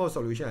many number of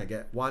solution I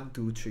get? 1,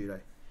 2, 3,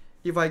 right?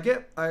 If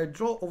I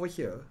draw over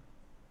here,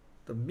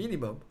 the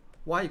minimum,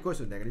 y equals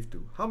to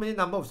 -2. How many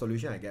number of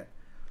solution I get?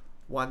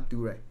 1,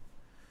 2, right?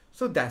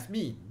 So that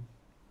means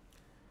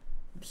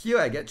here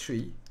I get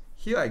 3,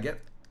 here I get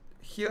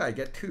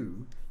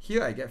 2,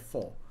 here I get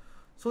 4.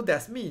 So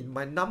that means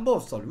my number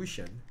of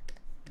solution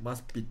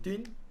must be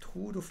between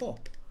 2 to 4.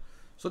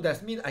 So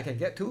that means I can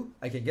get 2,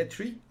 I can get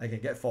 3, I can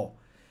get 4.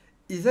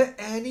 Is there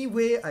any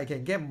way I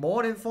can get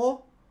more than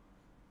 4?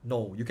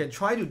 No. You can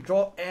try to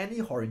draw any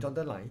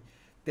horizontal line.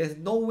 There's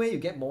no way you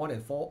get more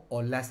than 4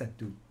 or less than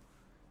 2.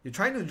 You're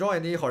trying to draw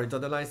any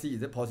horizontal line, see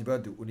is it possible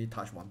to only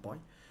touch 1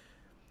 point?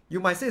 You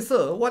might say,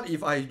 sir, what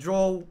if I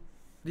draw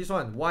this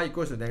one, y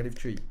equals to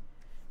 -3?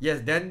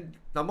 Yes, then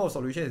number of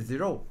solution is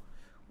 0.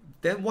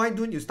 Then why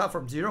don't you start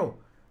from 0?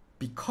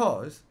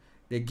 Because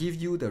they give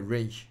you the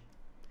range.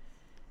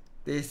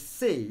 They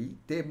say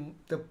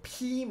the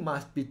p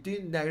must be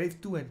between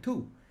 -2 and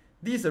 2.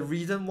 This is the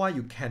reason why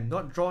you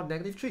cannot draw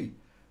 -3.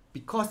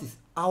 Because it's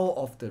out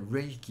of the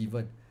range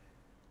given.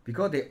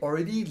 Because they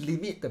already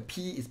limit the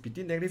p is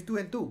between -2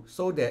 and 2.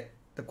 So that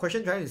the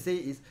question trying to say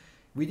is,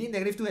 within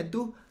 -2 and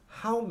 2,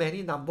 how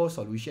many number of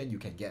solution you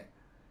can get?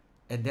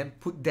 And then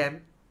put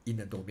them in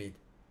a domain.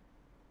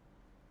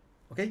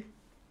 Okay?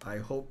 I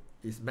hope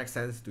it makes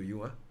sense to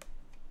you.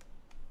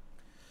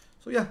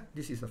 So yeah,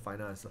 this is the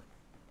final answer.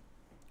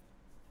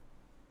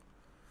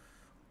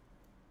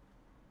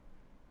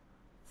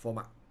 4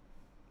 mark.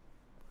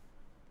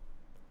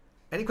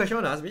 Any question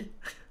want to ask me?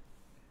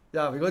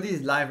 Yeah, because this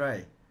is live,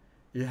 right?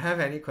 If you have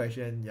any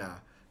question, yeah,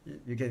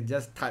 you can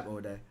just type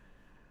over there.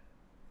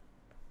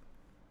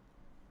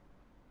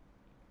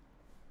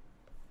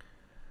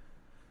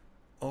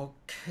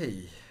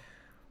 Okay.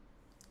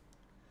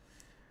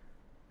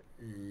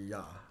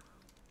 Yeah.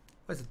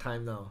 What's the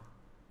time now?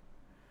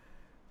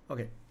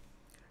 Okay.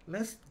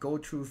 Let's go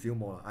through a few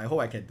more. I hope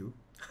I can do.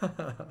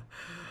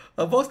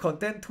 A box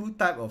contains 2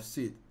 types of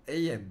seeds,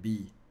 A and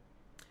B,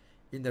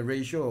 in the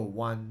ratio of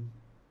 1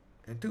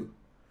 and 2.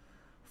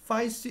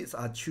 5 seeds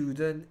are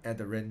chosen at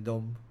the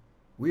random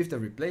with the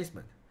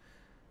replacement.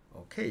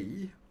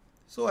 Okay.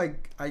 So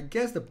I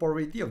guess the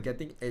probability of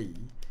getting A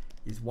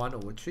is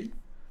 1/3.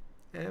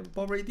 And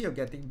probability of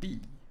getting B,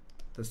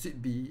 the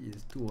seed B,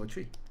 is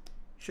 2/3.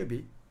 Should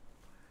be.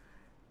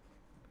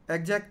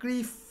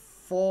 Exactly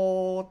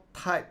 4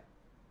 type.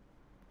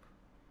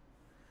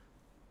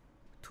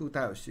 2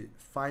 types of seed.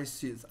 5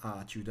 seeds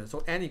are chosen.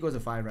 So n equals to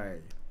 5,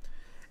 right?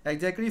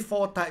 Exactly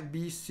 4 type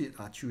B seeds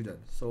are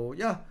chosen. So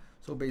yeah.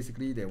 So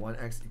basically they want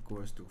x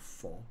equals to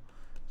 4.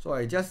 So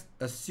I just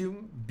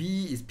assume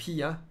B is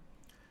P.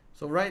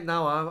 So right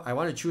now I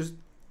want to choose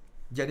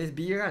genus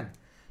B.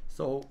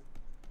 So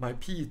my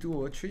P is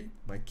 2/3.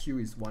 My Q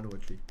is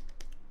 1/3.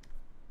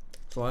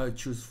 So I will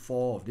choose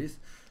 4 of this.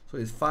 So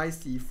it's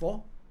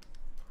 5C4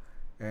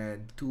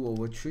 and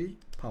 2/3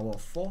 power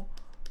of 4,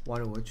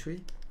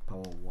 1/3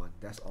 power of 1.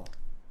 That's all.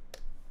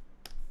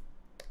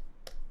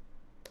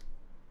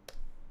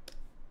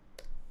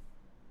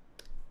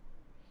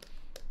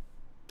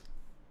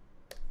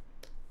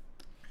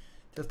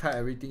 Just type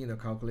everything in the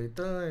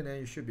calculator and then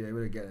you should be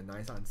able to get a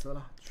nice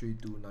answer.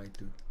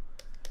 3292.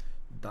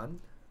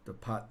 Done. The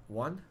part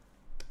 1.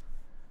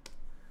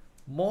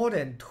 More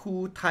than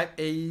 2 type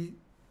A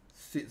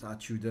seeds are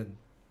chosen.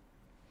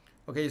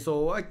 Okay,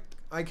 so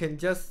I can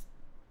just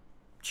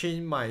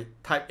change my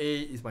type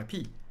A is my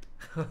P.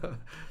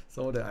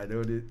 So that I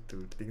don't need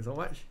to think so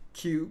much.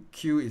 Q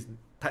is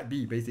type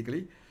B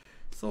basically.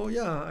 So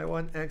yeah, I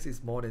want X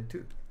is more than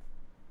 2.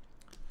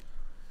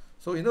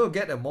 So in order to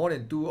get a more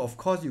than 2, of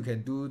course you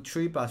can do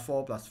 3 plus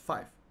 4 plus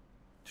 5.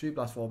 3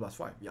 plus 4 plus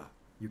 5. Yeah,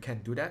 you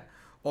can do that.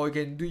 Or you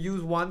can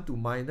use 1 to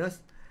minus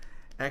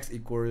x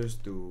equals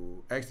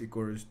to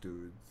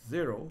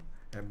 0,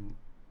 and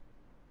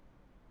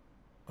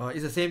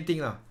it's the same thing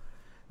lah.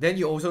 Then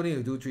you also need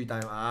to do 3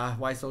 times.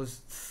 Why so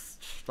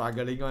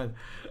struggling one?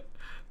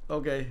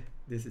 Okay,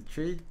 this is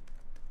 3,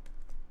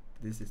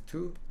 this is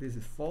 2, this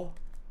is 4,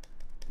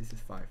 this is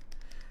 5,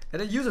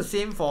 and then use the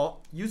same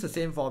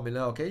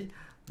formula. Okay,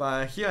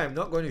 but here I'm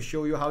not going to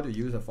show you how to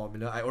use the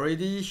formula. I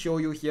already show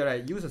you here. I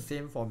use the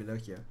same formula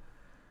here.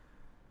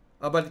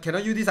 But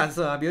cannot use this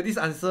answer because this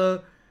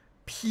answer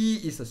P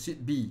is a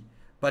seed B,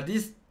 but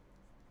this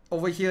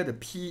over here the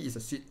P is a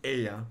sweet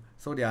A,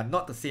 so they are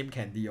not the same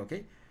candy,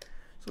 okay?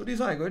 So this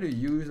one I'm going to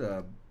use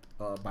a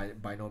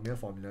binomial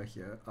formula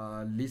here,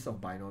 list of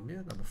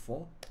binomial, number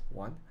 4,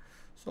 1.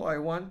 So I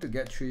want to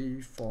get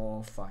 3,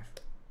 4, 5.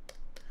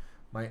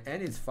 My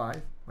N is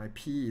 5, my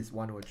P is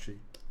 1 over 3.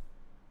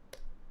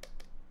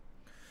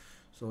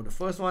 So the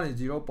first one is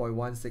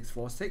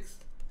 0.1646,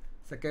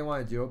 second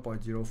one is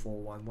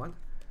 0.0411,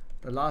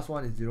 the last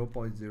one is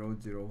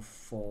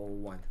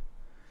 0.0041.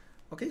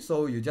 Okay,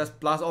 so you just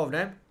plus all of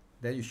them,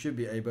 then you should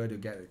be able to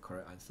get the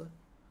correct answer.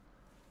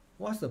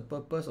 What's the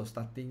purpose of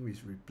starting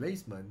with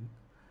replacement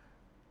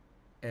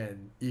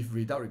and if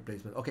without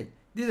replacement? Okay,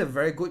 this is a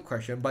very good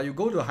question, but you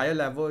go to a higher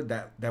level,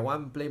 that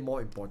one play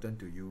more important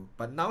to you.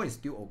 But now it's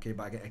still okay,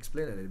 but I can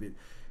explain a little bit.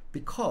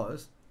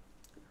 Because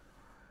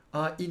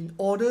in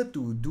order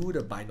to do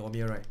the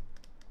binomial,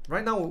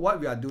 right now what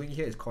we are doing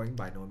here is calling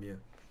binomial.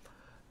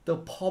 The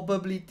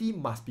probability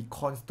must be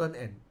constant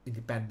and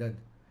independent.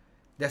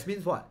 That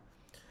means what?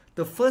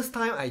 The first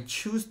time I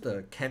choose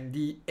the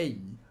candy A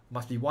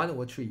must be 1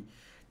 over 3.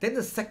 Then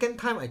the second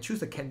time I choose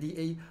the candy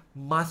A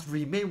must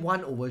remain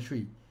 1 over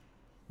 3.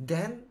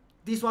 Then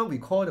this one we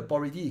call the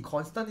probability is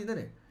constant, isn't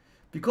it?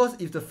 Because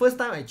if the first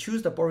time I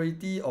choose the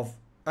probability of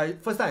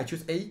first time I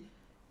choose A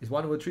is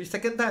 1 over 3,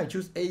 second time I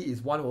choose A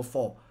is 1 over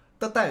 4,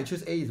 third time I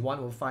choose A is 1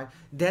 over 5,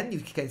 then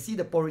you can see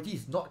the probability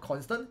is not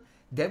constant,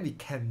 then we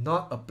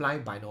cannot apply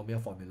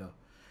binomial formula.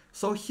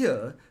 So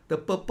here, the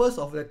purpose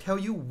of the tell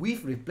you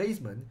with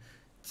replacement,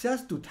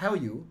 just to tell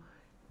you,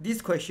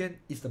 this question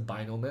is the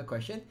binomial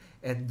question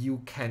and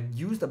you can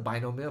use the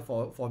binomial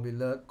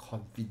formula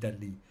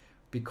confidently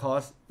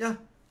because, yeah,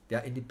 they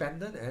are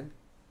independent and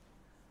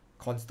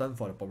constant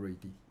for the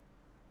probability.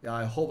 Yeah,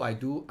 I hope I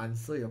do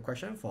answer your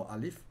question for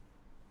Alif.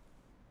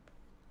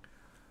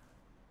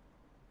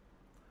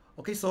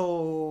 Okay,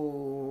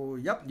 so,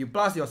 yep, you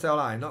plus yourself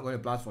lah. I'm not going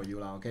to plus for you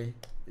lah, okay?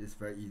 It's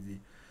very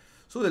easy.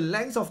 So the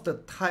lengths of the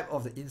type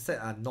of the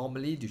inset are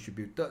normally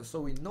distributed.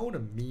 So we know the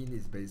mean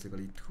is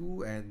basically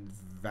 2 and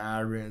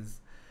variance.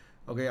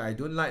 Okay, I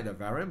don't like the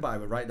variance, but I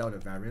will write down the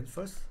variance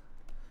first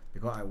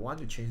because I want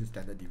to change the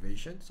standard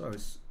deviation. So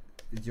it's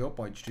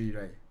 0.3,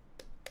 right?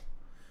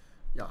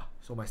 Yeah,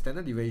 so my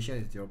standard deviation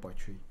is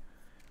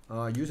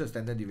 0.3. Use a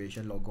standard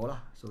deviation logo lah.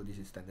 So this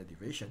is standard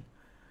deviation.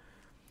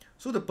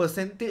 So the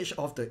percentage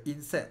of the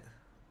inset.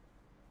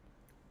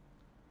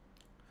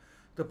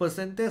 The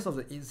percentage of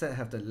the inset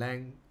have the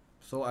length.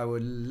 So I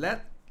will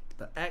let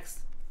the x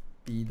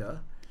be the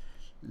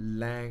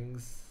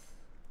length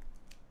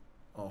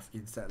of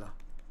inset lah.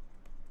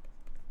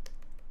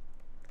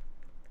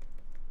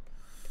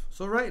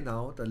 So right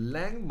now the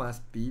length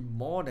must be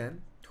more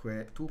than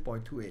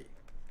 2.28.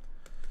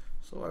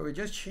 So I will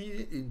just change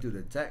it into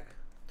the z.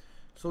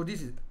 So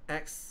this is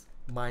x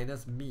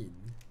minus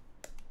mean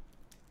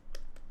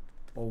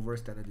over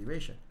standard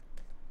deviation.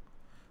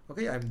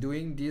 Okay, I'm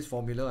doing this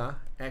formula,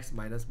 x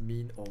minus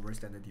mean over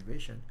standard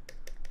deviation.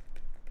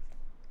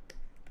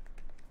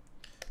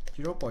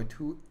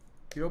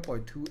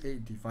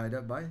 0.28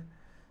 divided by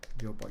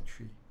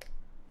 0.3.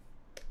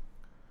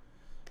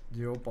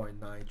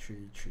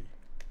 0.933.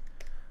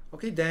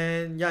 Okay,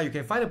 then yeah, you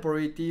can find the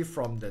probability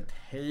from the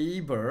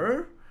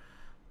table.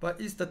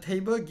 But is the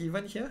table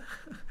given here?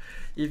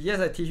 If yes,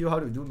 I teach you how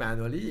to do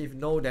manually. If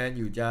no, then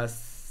you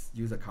just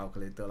use a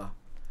calculator lah.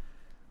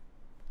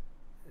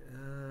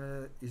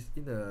 It's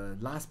in the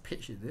last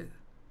page, is it?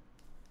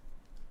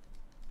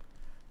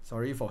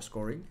 Sorry for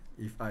scoring.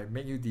 If I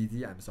make you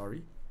dizzy, I'm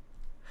sorry.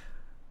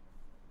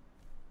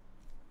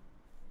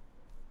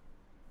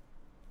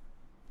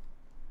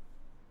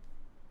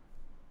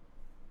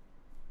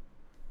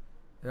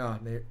 Yeah,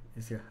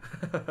 it's here.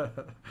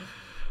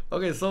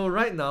 Okay, so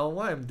right now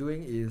what I'm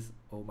doing is,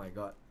 oh my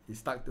god, it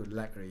started to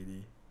lag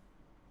already.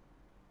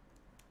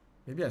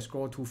 Maybe I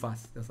scroll too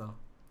fast just now.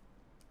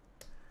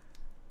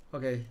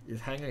 Okay,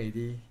 it's hanging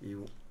already.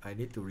 I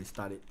need to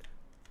restart it.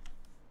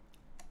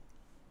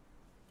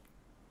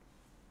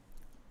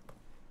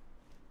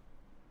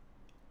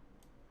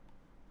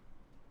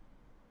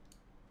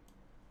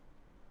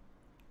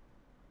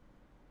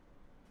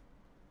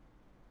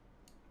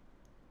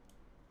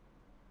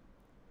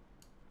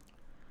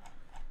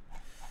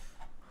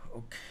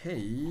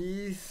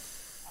 Okay,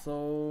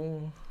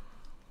 so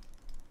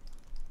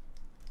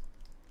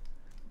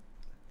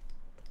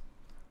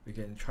we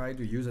can try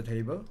to use a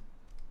table.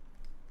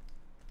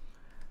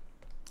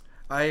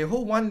 I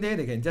hope one day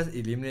they can just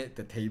eliminate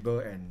the table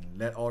and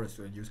let all the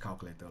students use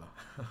calculator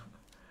lah.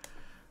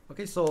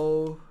 Okay,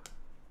 so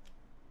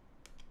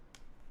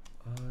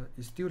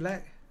it's still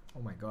lag.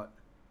 Oh my god.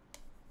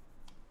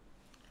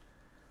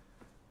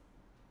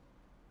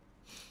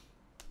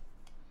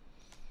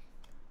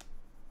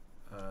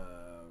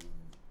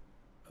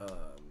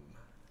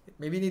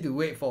 Maybe need to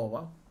wait for a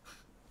while.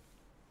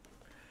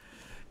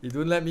 You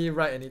don't let me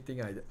write anything.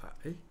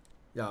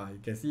 Yeah, you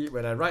can see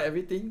when I write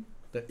everything,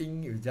 the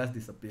ink will just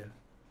disappear.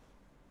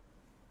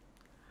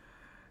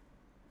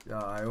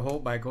 Yeah, I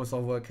hope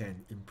Microsoft Word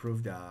can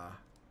improve their,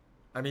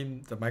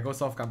 the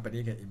Microsoft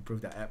company can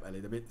improve their app a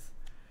little bit.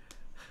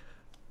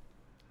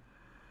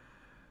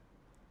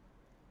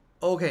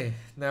 Okay,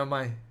 never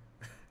mind.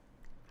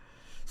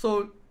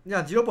 So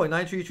yeah,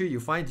 0.933, you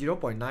find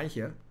 0.9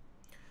 here,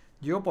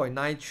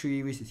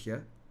 0.93 which is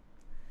here.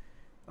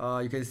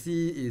 You can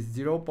see is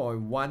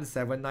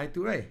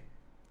 0.1792, right?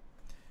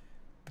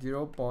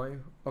 0.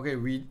 Okay,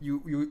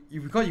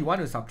 because you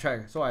want to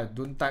subtract, so I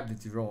don't type the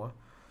 0.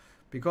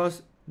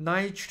 Because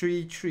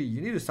 933,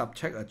 you need to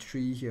subtract a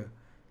 3 here.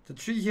 The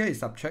 3 here is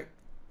subtract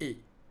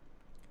 8.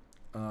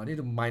 Need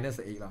to minus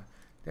the 8 lah.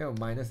 Then I'll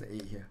minus the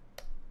 8 here.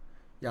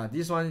 Yeah,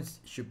 this one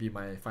should be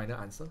my final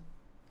answer.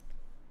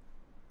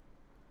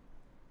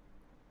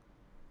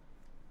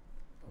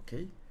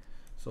 Okay,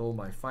 so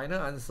my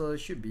final answer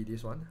should be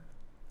this one.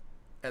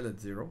 Add a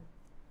 0.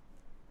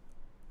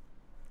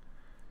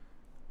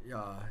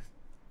 Yeah,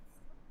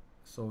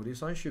 so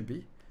this one should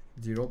be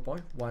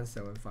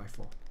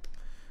 0.1754.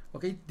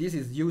 Okay, this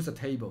is use a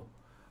table.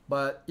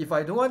 But if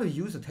I don't want to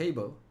use a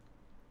table,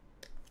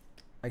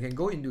 I can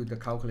go into the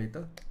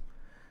calculator.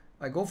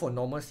 I go for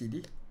normal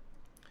CD.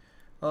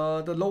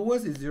 The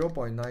lowest is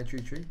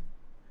 0.933.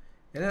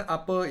 And then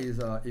upper is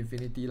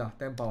infinity lah,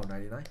 10 power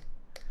 99.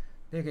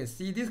 Then you can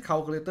see this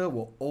calculator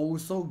will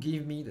also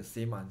give me the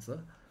same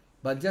answer,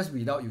 but just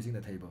without using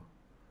the table.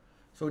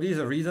 So this is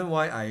the reason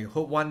why I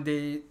hope one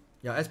day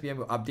SPM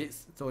will update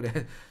so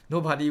that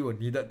nobody will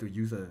need to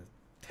use a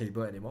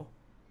table anymore.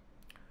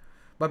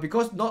 But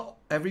because not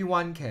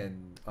everyone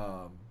can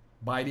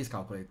buy this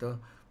calculator,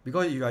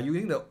 because if you are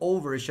using the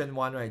old version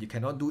one, right, you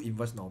cannot do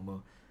inverse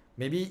normal.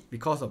 Maybe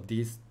because of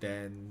this,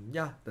 then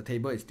yeah, the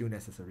table is still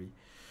necessary.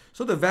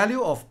 So the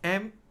value of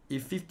M,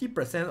 if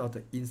 50% of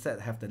the inset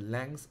have the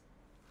length,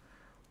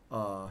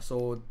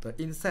 so the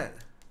inset,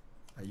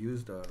 I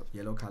use the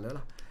yellow color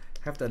lah,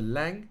 have the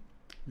length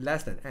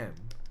less than M.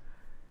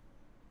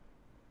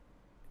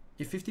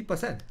 If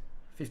 50%,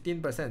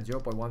 15%,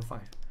 0.15.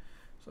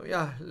 So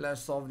yeah,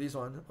 let's solve this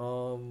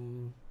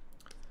one.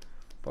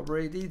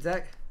 Probability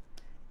that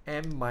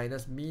M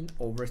minus mean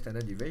over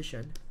standard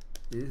deviation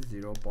is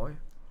 0.15.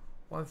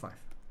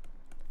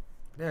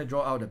 Then I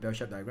draw out the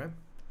bell-shaped diagram.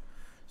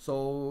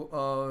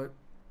 So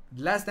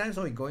less than,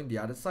 so we go in the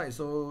other side.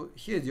 So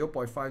here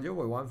 0.5,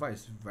 0.15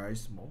 is very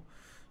small.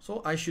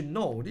 So I should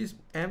know this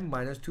M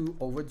minus 2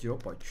 over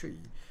 0.3.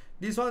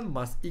 This one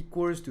must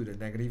equals to the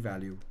negative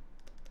value.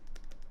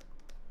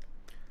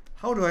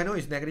 How do I know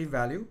it's negative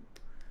value?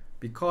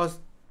 Because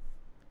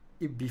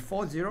if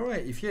before 0,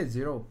 right, if here is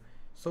 0,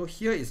 so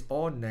here is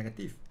all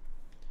negative.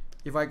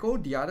 If I go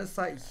the other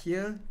side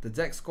here, the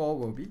Z score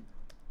will be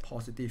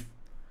positive.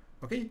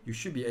 Okay, you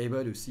should be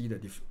able to see the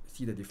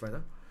difference.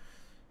 Huh?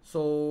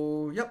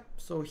 So yep,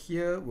 so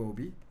here will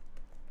be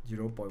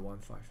 0.15.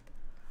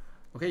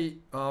 Okay,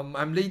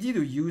 I'm lazy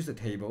to use the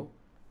table,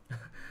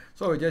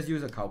 so I just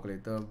use a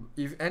calculator.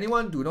 If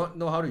anyone do not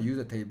know how to use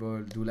a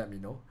table, do let me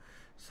know.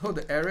 So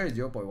the area is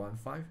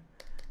 0.15.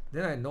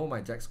 Then I know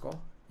my Z score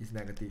is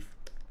negative.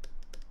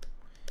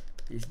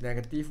 It's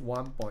negative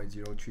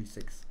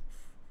 1.036.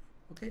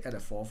 Okay, add a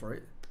 4 for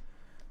it.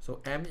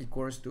 So M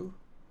equals to,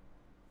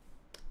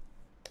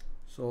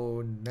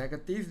 so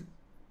negative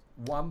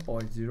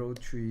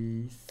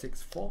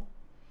 1.0364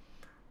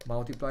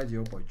 multiply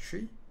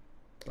 0.3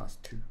 plus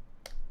 2,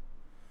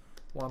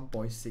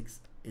 1.689.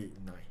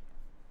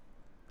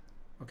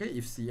 Okay,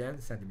 if cm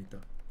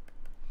centimeter.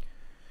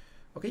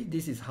 Okay,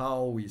 this is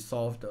how we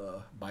solve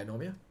the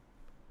binomial.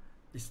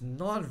 It's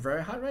not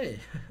very hard, right?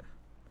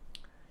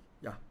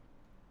 Yeah.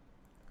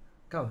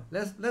 Come,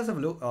 let's have a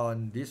look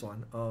on this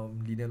one,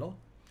 linear law.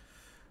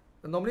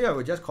 Normally I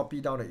will just copy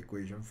down the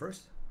equation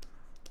first.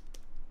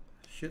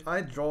 Should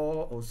I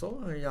draw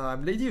also? Yeah,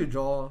 I'm lazy to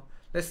draw.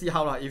 Let's see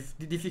how. If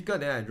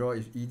difficult, then I draw.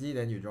 If easy,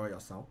 then you draw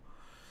yourself.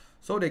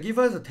 So they give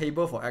us a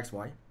table for x,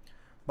 y.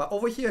 But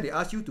over here, they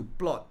ask you to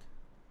plot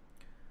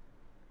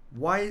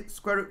y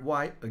square root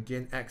y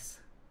against x.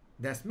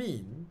 That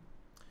means,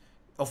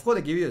 of course,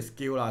 they give you a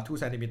scale, 2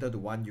 centimeter to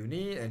 1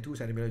 unit and 2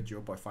 centimeter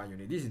to 0.5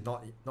 unit. This is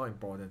not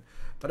important.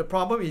 But the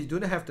problem is you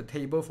don't have the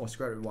table for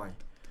square root y.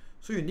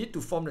 So you need to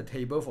form the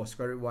table for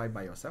square root y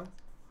by yourself.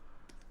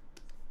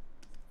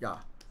 Yeah.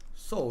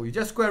 So you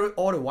just square root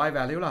all the y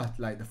value lah.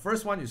 Like the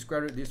first one, you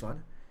square root this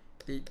one,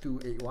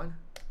 8281.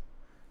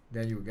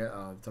 Then you get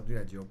something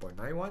like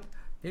 0.91.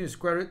 Then you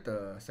square root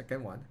the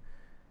second one.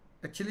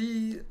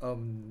 Actually,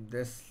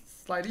 there's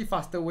slightly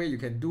faster way. You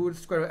can do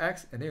square root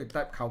x and then you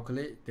type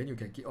calculate. Then you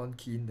can keep on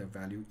keying the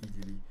value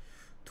easily.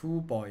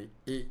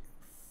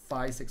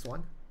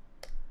 2.8561.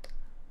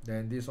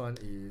 Then this one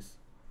is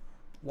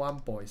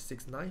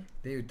 1.69.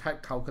 Then you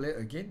type calculate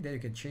again. Then you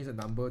can change the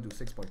number to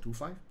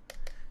 6.25.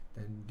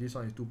 Then this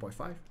one is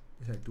 2.5.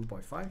 This one is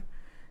 2.5.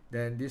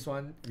 Then this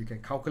one you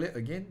can calculate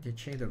again. You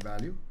change the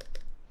value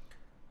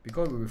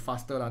because it will be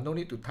faster lah. No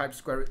need to type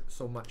square root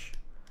so much.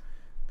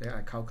 Then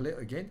I calculate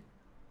again.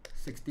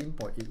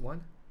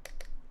 16.81,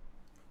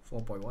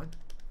 4.1.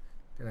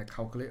 Then I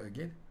calculate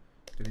again.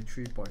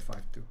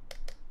 23.52.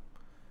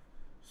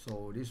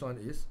 So this one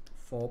is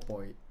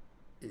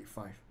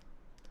 4.85.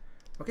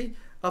 Okay.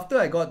 After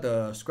I got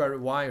the square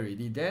root y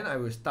already, then I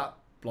will start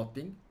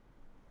plotting.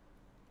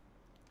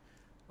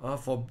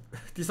 For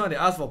this one, they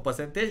ask for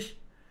percentage.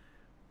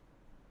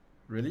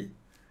 Really?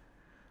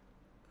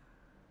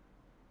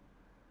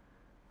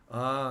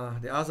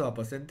 They ask about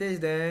percentage,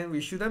 then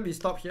we shouldn't be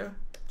stopped here.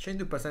 Change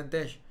to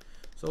percentage.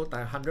 So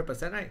times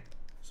 100%, right?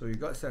 So you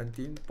got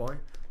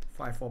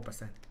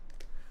 17.54%.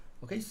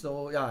 Okay,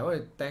 so yeah, I want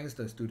to thank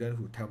the student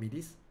who tell me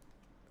this.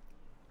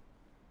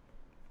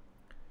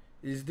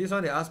 Is this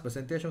one they ask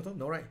percentage also?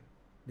 No, right?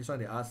 This one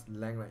they ask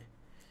length, right?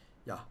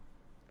 Yeah.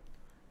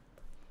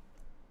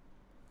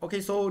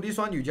 Okay, so this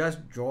one you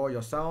just draw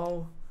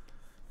yourself.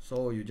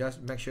 So you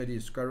just make sure this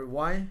is square root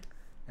y,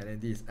 and then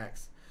this is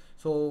x.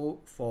 So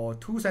for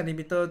 2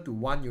 centimeter to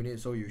 1 unit,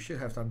 so you should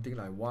have something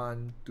like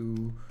 1,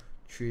 2,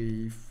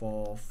 3,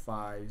 4,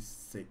 5,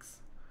 6.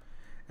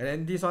 And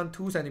then this one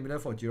 2 centimeter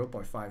for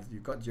 0.5. You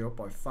got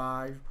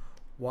 0.5,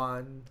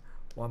 1,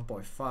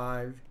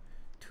 1.5,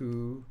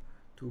 2,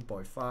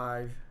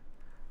 2.5,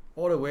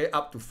 all the way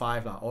up to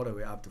 5 lah, all the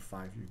way up to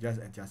 5. You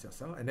just adjust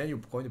yourself, and then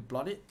you're going to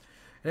plot it.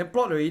 And then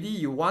plot already,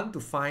 you want to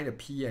find the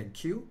P and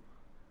Q.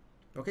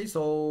 Okay,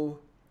 so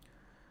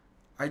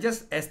I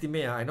just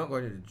estimate, I'm not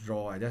going to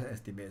draw, I just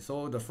estimate.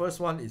 So the first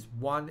one is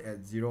 1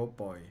 at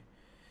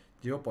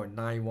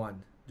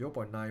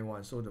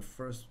 0.91. So the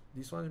first,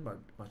 this one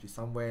must be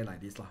somewhere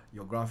like this lah.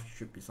 Your graph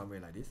should be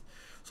somewhere like this.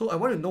 So I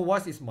want to know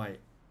what is my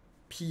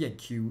P and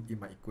Q in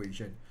my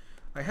equation.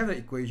 I have the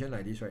equation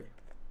like this, right?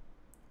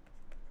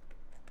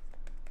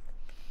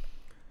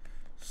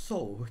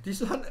 So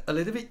this one a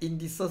little bit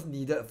indices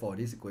needed for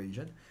this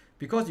equation,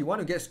 because you want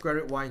to get square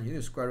root y, you need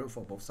to square root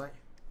for both sides.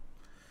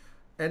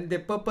 And they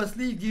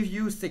purposely give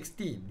you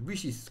 16,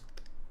 which is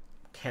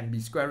can be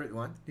square root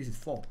 1. This is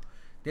 4.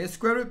 Then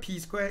square root p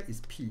squared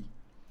is p.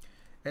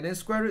 And then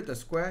square root the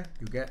square,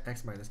 you get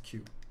x minus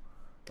q.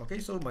 Okay,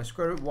 so my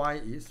square root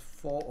y is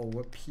 4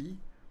 over p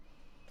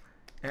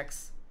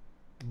x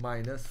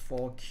minus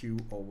 4q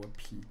over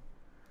p.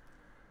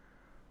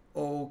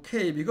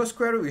 Okay, because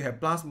square root we have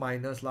plus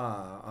minus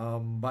lah.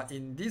 But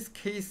in this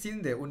case,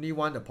 since they only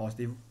want the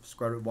positive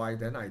square root y,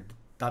 then I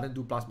didn't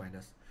do plus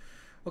minus.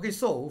 Okay,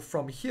 so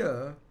from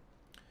here,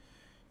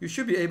 you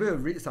should be able to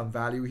read some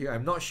value here.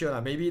 I'm not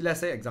sure. Maybe let's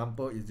say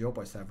example is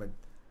 0.7.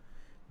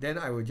 Then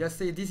I will just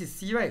say this is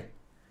C, right?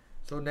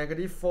 So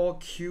negative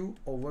 4q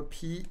over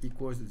p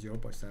equals to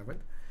 0.7.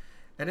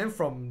 And then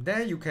from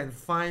there, you can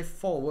find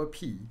 4 over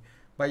p.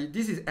 But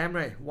this is m,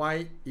 right?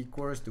 Y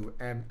equals to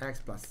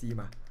mx plus c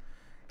ma.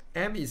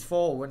 M is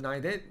 4 over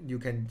 9. Then you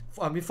can,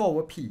 4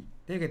 over p.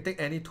 Then you can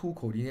take any two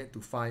coordinate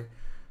to find.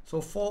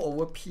 So 4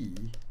 over p,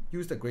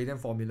 use the gradient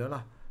formula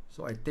lah.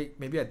 So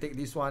maybe I take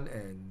this one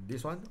and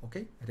this one.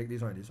 Okay, I take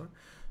this one and this one.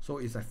 So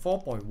it's like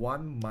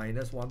 4.1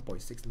 minus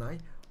 1.69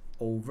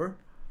 over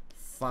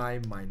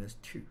 5 minus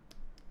 2.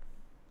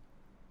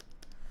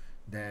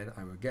 Then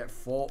I will get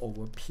 4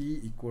 over p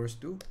equals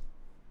to,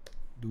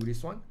 do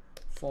this one,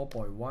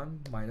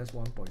 4.1 minus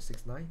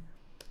 1.69.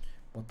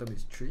 Bottom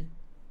is 3.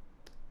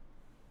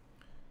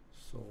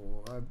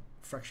 So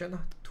fraction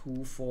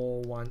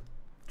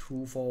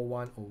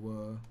 241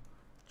 over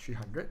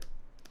 300.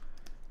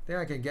 Then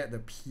I can get the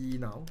P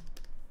now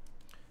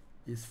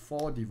is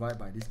 4 divided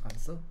by this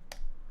answer.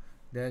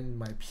 Then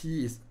my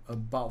P is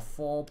about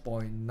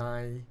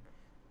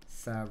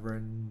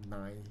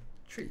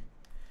 4.9793.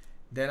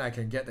 Then I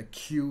can get the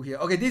Q here.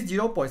 Okay, this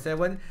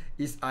 0.7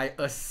 is, I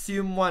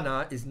assume one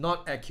is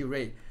not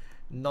accurate.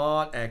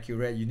 Not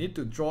accurate. You need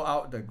to draw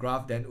out the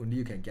graph, then only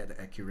you can get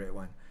the accurate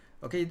one.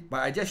 Okay,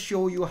 but I just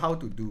show you how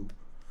to do.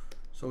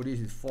 So this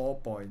is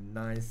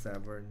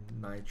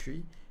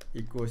 4.9793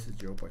 equals to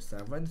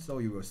 0.7. So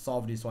you will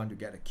solve this one to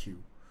get a Q.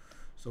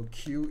 So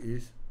Q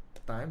is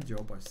times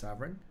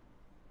 0.7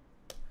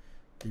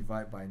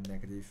 divided by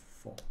negative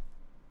 4.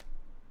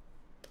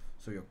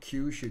 So your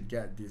Q should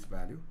get this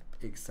value,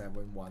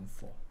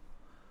 8714.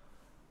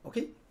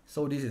 Okay,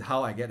 so this is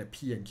how I get a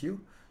P and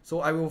Q.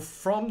 So I will,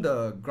 from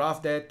the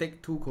graph there,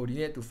 take two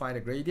coordinates to find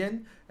the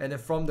gradient. And then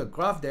from the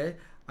graph there,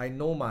 I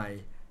know my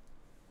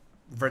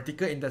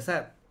vertical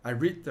intercept. I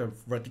read the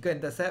vertical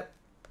intercept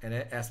and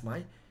then as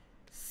my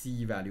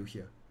C value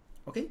here.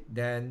 Okay,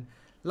 then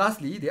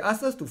lastly, they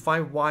ask us to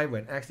find y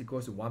when x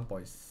equals to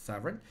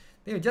 1.7.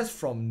 Then you just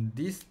from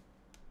this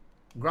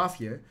graph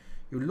here,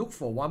 you look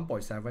for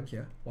 1.7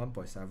 here,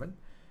 1.7.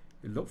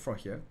 You look for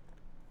here,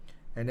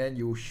 and then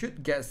you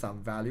should get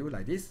some value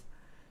like this.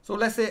 So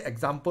let's say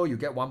example, you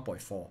get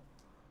 1.4.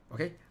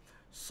 Okay,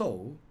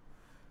 so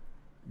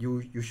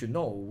you should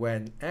know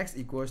when x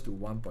equals to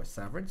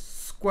 1.7,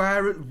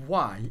 square root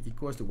y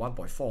equals to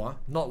 1.4,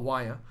 not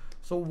y.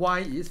 So y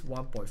is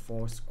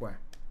 1.4 square.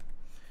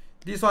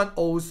 This one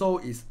also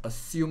is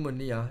assumed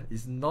only,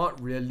 is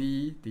not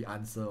really the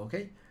answer.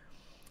 Okay,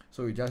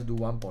 so you just do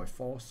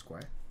 1.4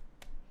 square,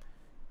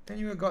 then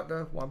you got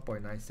the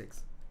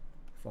 1.96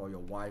 for your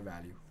y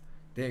value.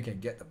 Then you can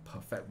get the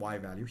perfect y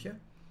value here.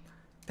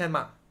 10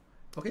 mark.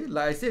 Okay,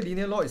 like I said,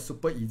 linear law is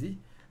super easy,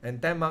 and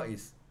 10 mark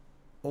is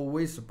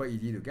always super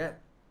easy to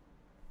get.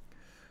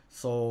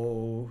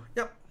 So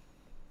yep,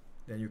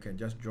 then you can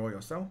just draw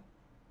yourself.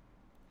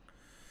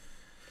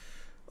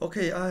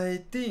 Okay,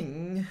 I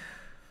think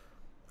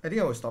I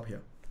will stop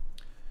here.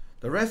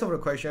 The rest of the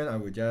question I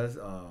will just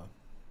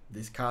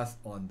discuss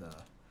on the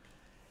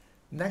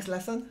next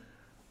lesson.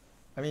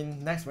 I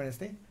mean next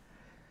Wednesday.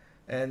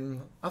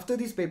 And after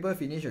this paper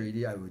finish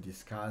already, I will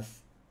discuss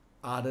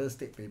other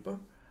state paper.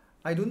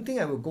 I don't think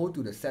I will go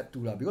to the set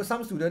 2 lah, because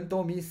some student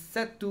told me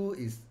set 2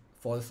 is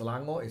for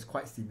Selangor is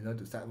quite similar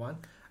to set 1.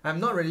 I'm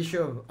not really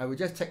sure. I will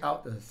just check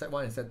out the set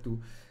 1 and set 2.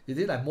 Is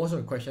it like most of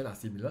the questions are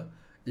similar?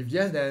 If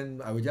yes,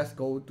 then I will just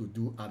go to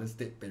do other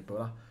state paper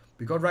lah.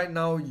 Because right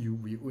now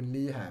we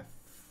only have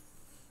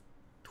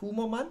 2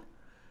 more months,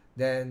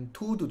 then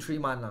 2 to 3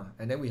 months lah,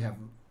 and then we have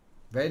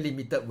very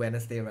limited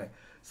Wednesday, right?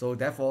 So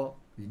therefore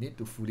we need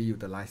to fully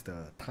utilize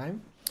the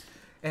time.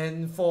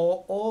 And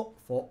for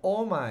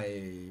all my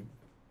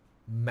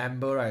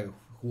member, right,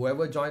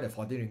 whoever joined the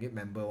 14 ringgit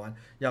member one,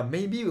 yeah,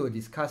 maybe we'll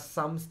discuss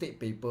some state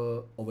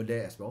paper over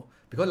there as well,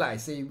 because like I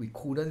say, we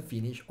couldn't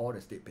finish all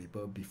the state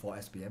paper before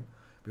SPM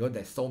because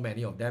there's so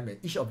many of them and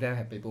each of them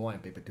have paper 1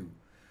 and paper 2.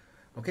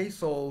 Okay,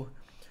 so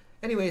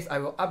anyways, I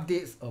will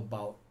updates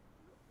about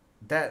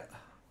that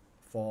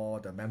for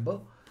the member.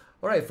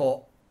 Alright,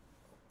 for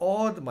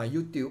all my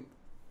YouTube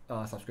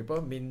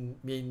subscriber,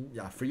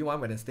 yeah, free one,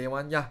 Wednesday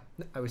one, yeah,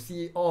 I will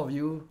see all of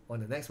you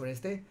on the next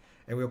Wednesday,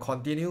 and we'll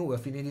continue, we'll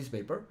finish this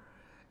paper,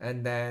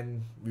 and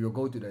then we will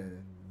go to the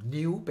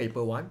new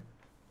paper 1.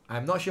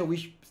 I'm not sure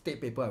which state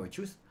paper I will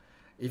choose.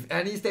 If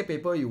any state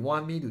paper you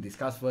want me to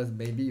discuss first,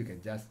 maybe you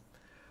can just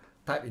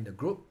type in the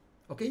group.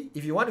 Okay,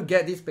 if you want to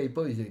get this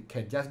paper, you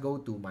can just go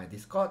to my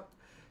Discord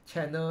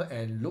channel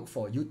and look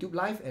for YouTube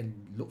Live and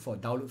look for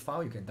download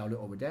file. You can download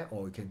over there,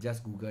 or you can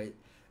just Google it,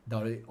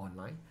 download it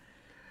online.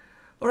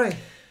 Alright,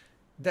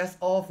 that's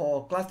all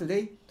for class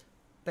today.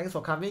 Thanks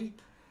for coming,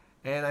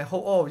 and I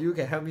hope all of you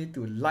can help me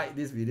to like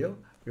this video,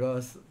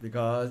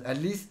 because at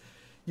least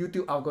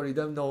YouTube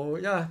algorithm know,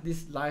 yeah,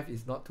 this live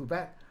is not too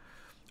bad.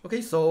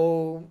 Okay,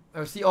 so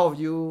I'll see all of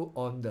you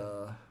on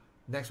the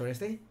next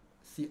Wednesday.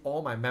 See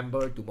all my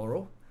members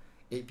tomorrow,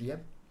 8 PM.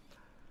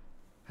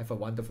 Have a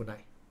wonderful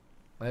night.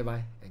 Bye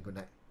bye and good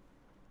night.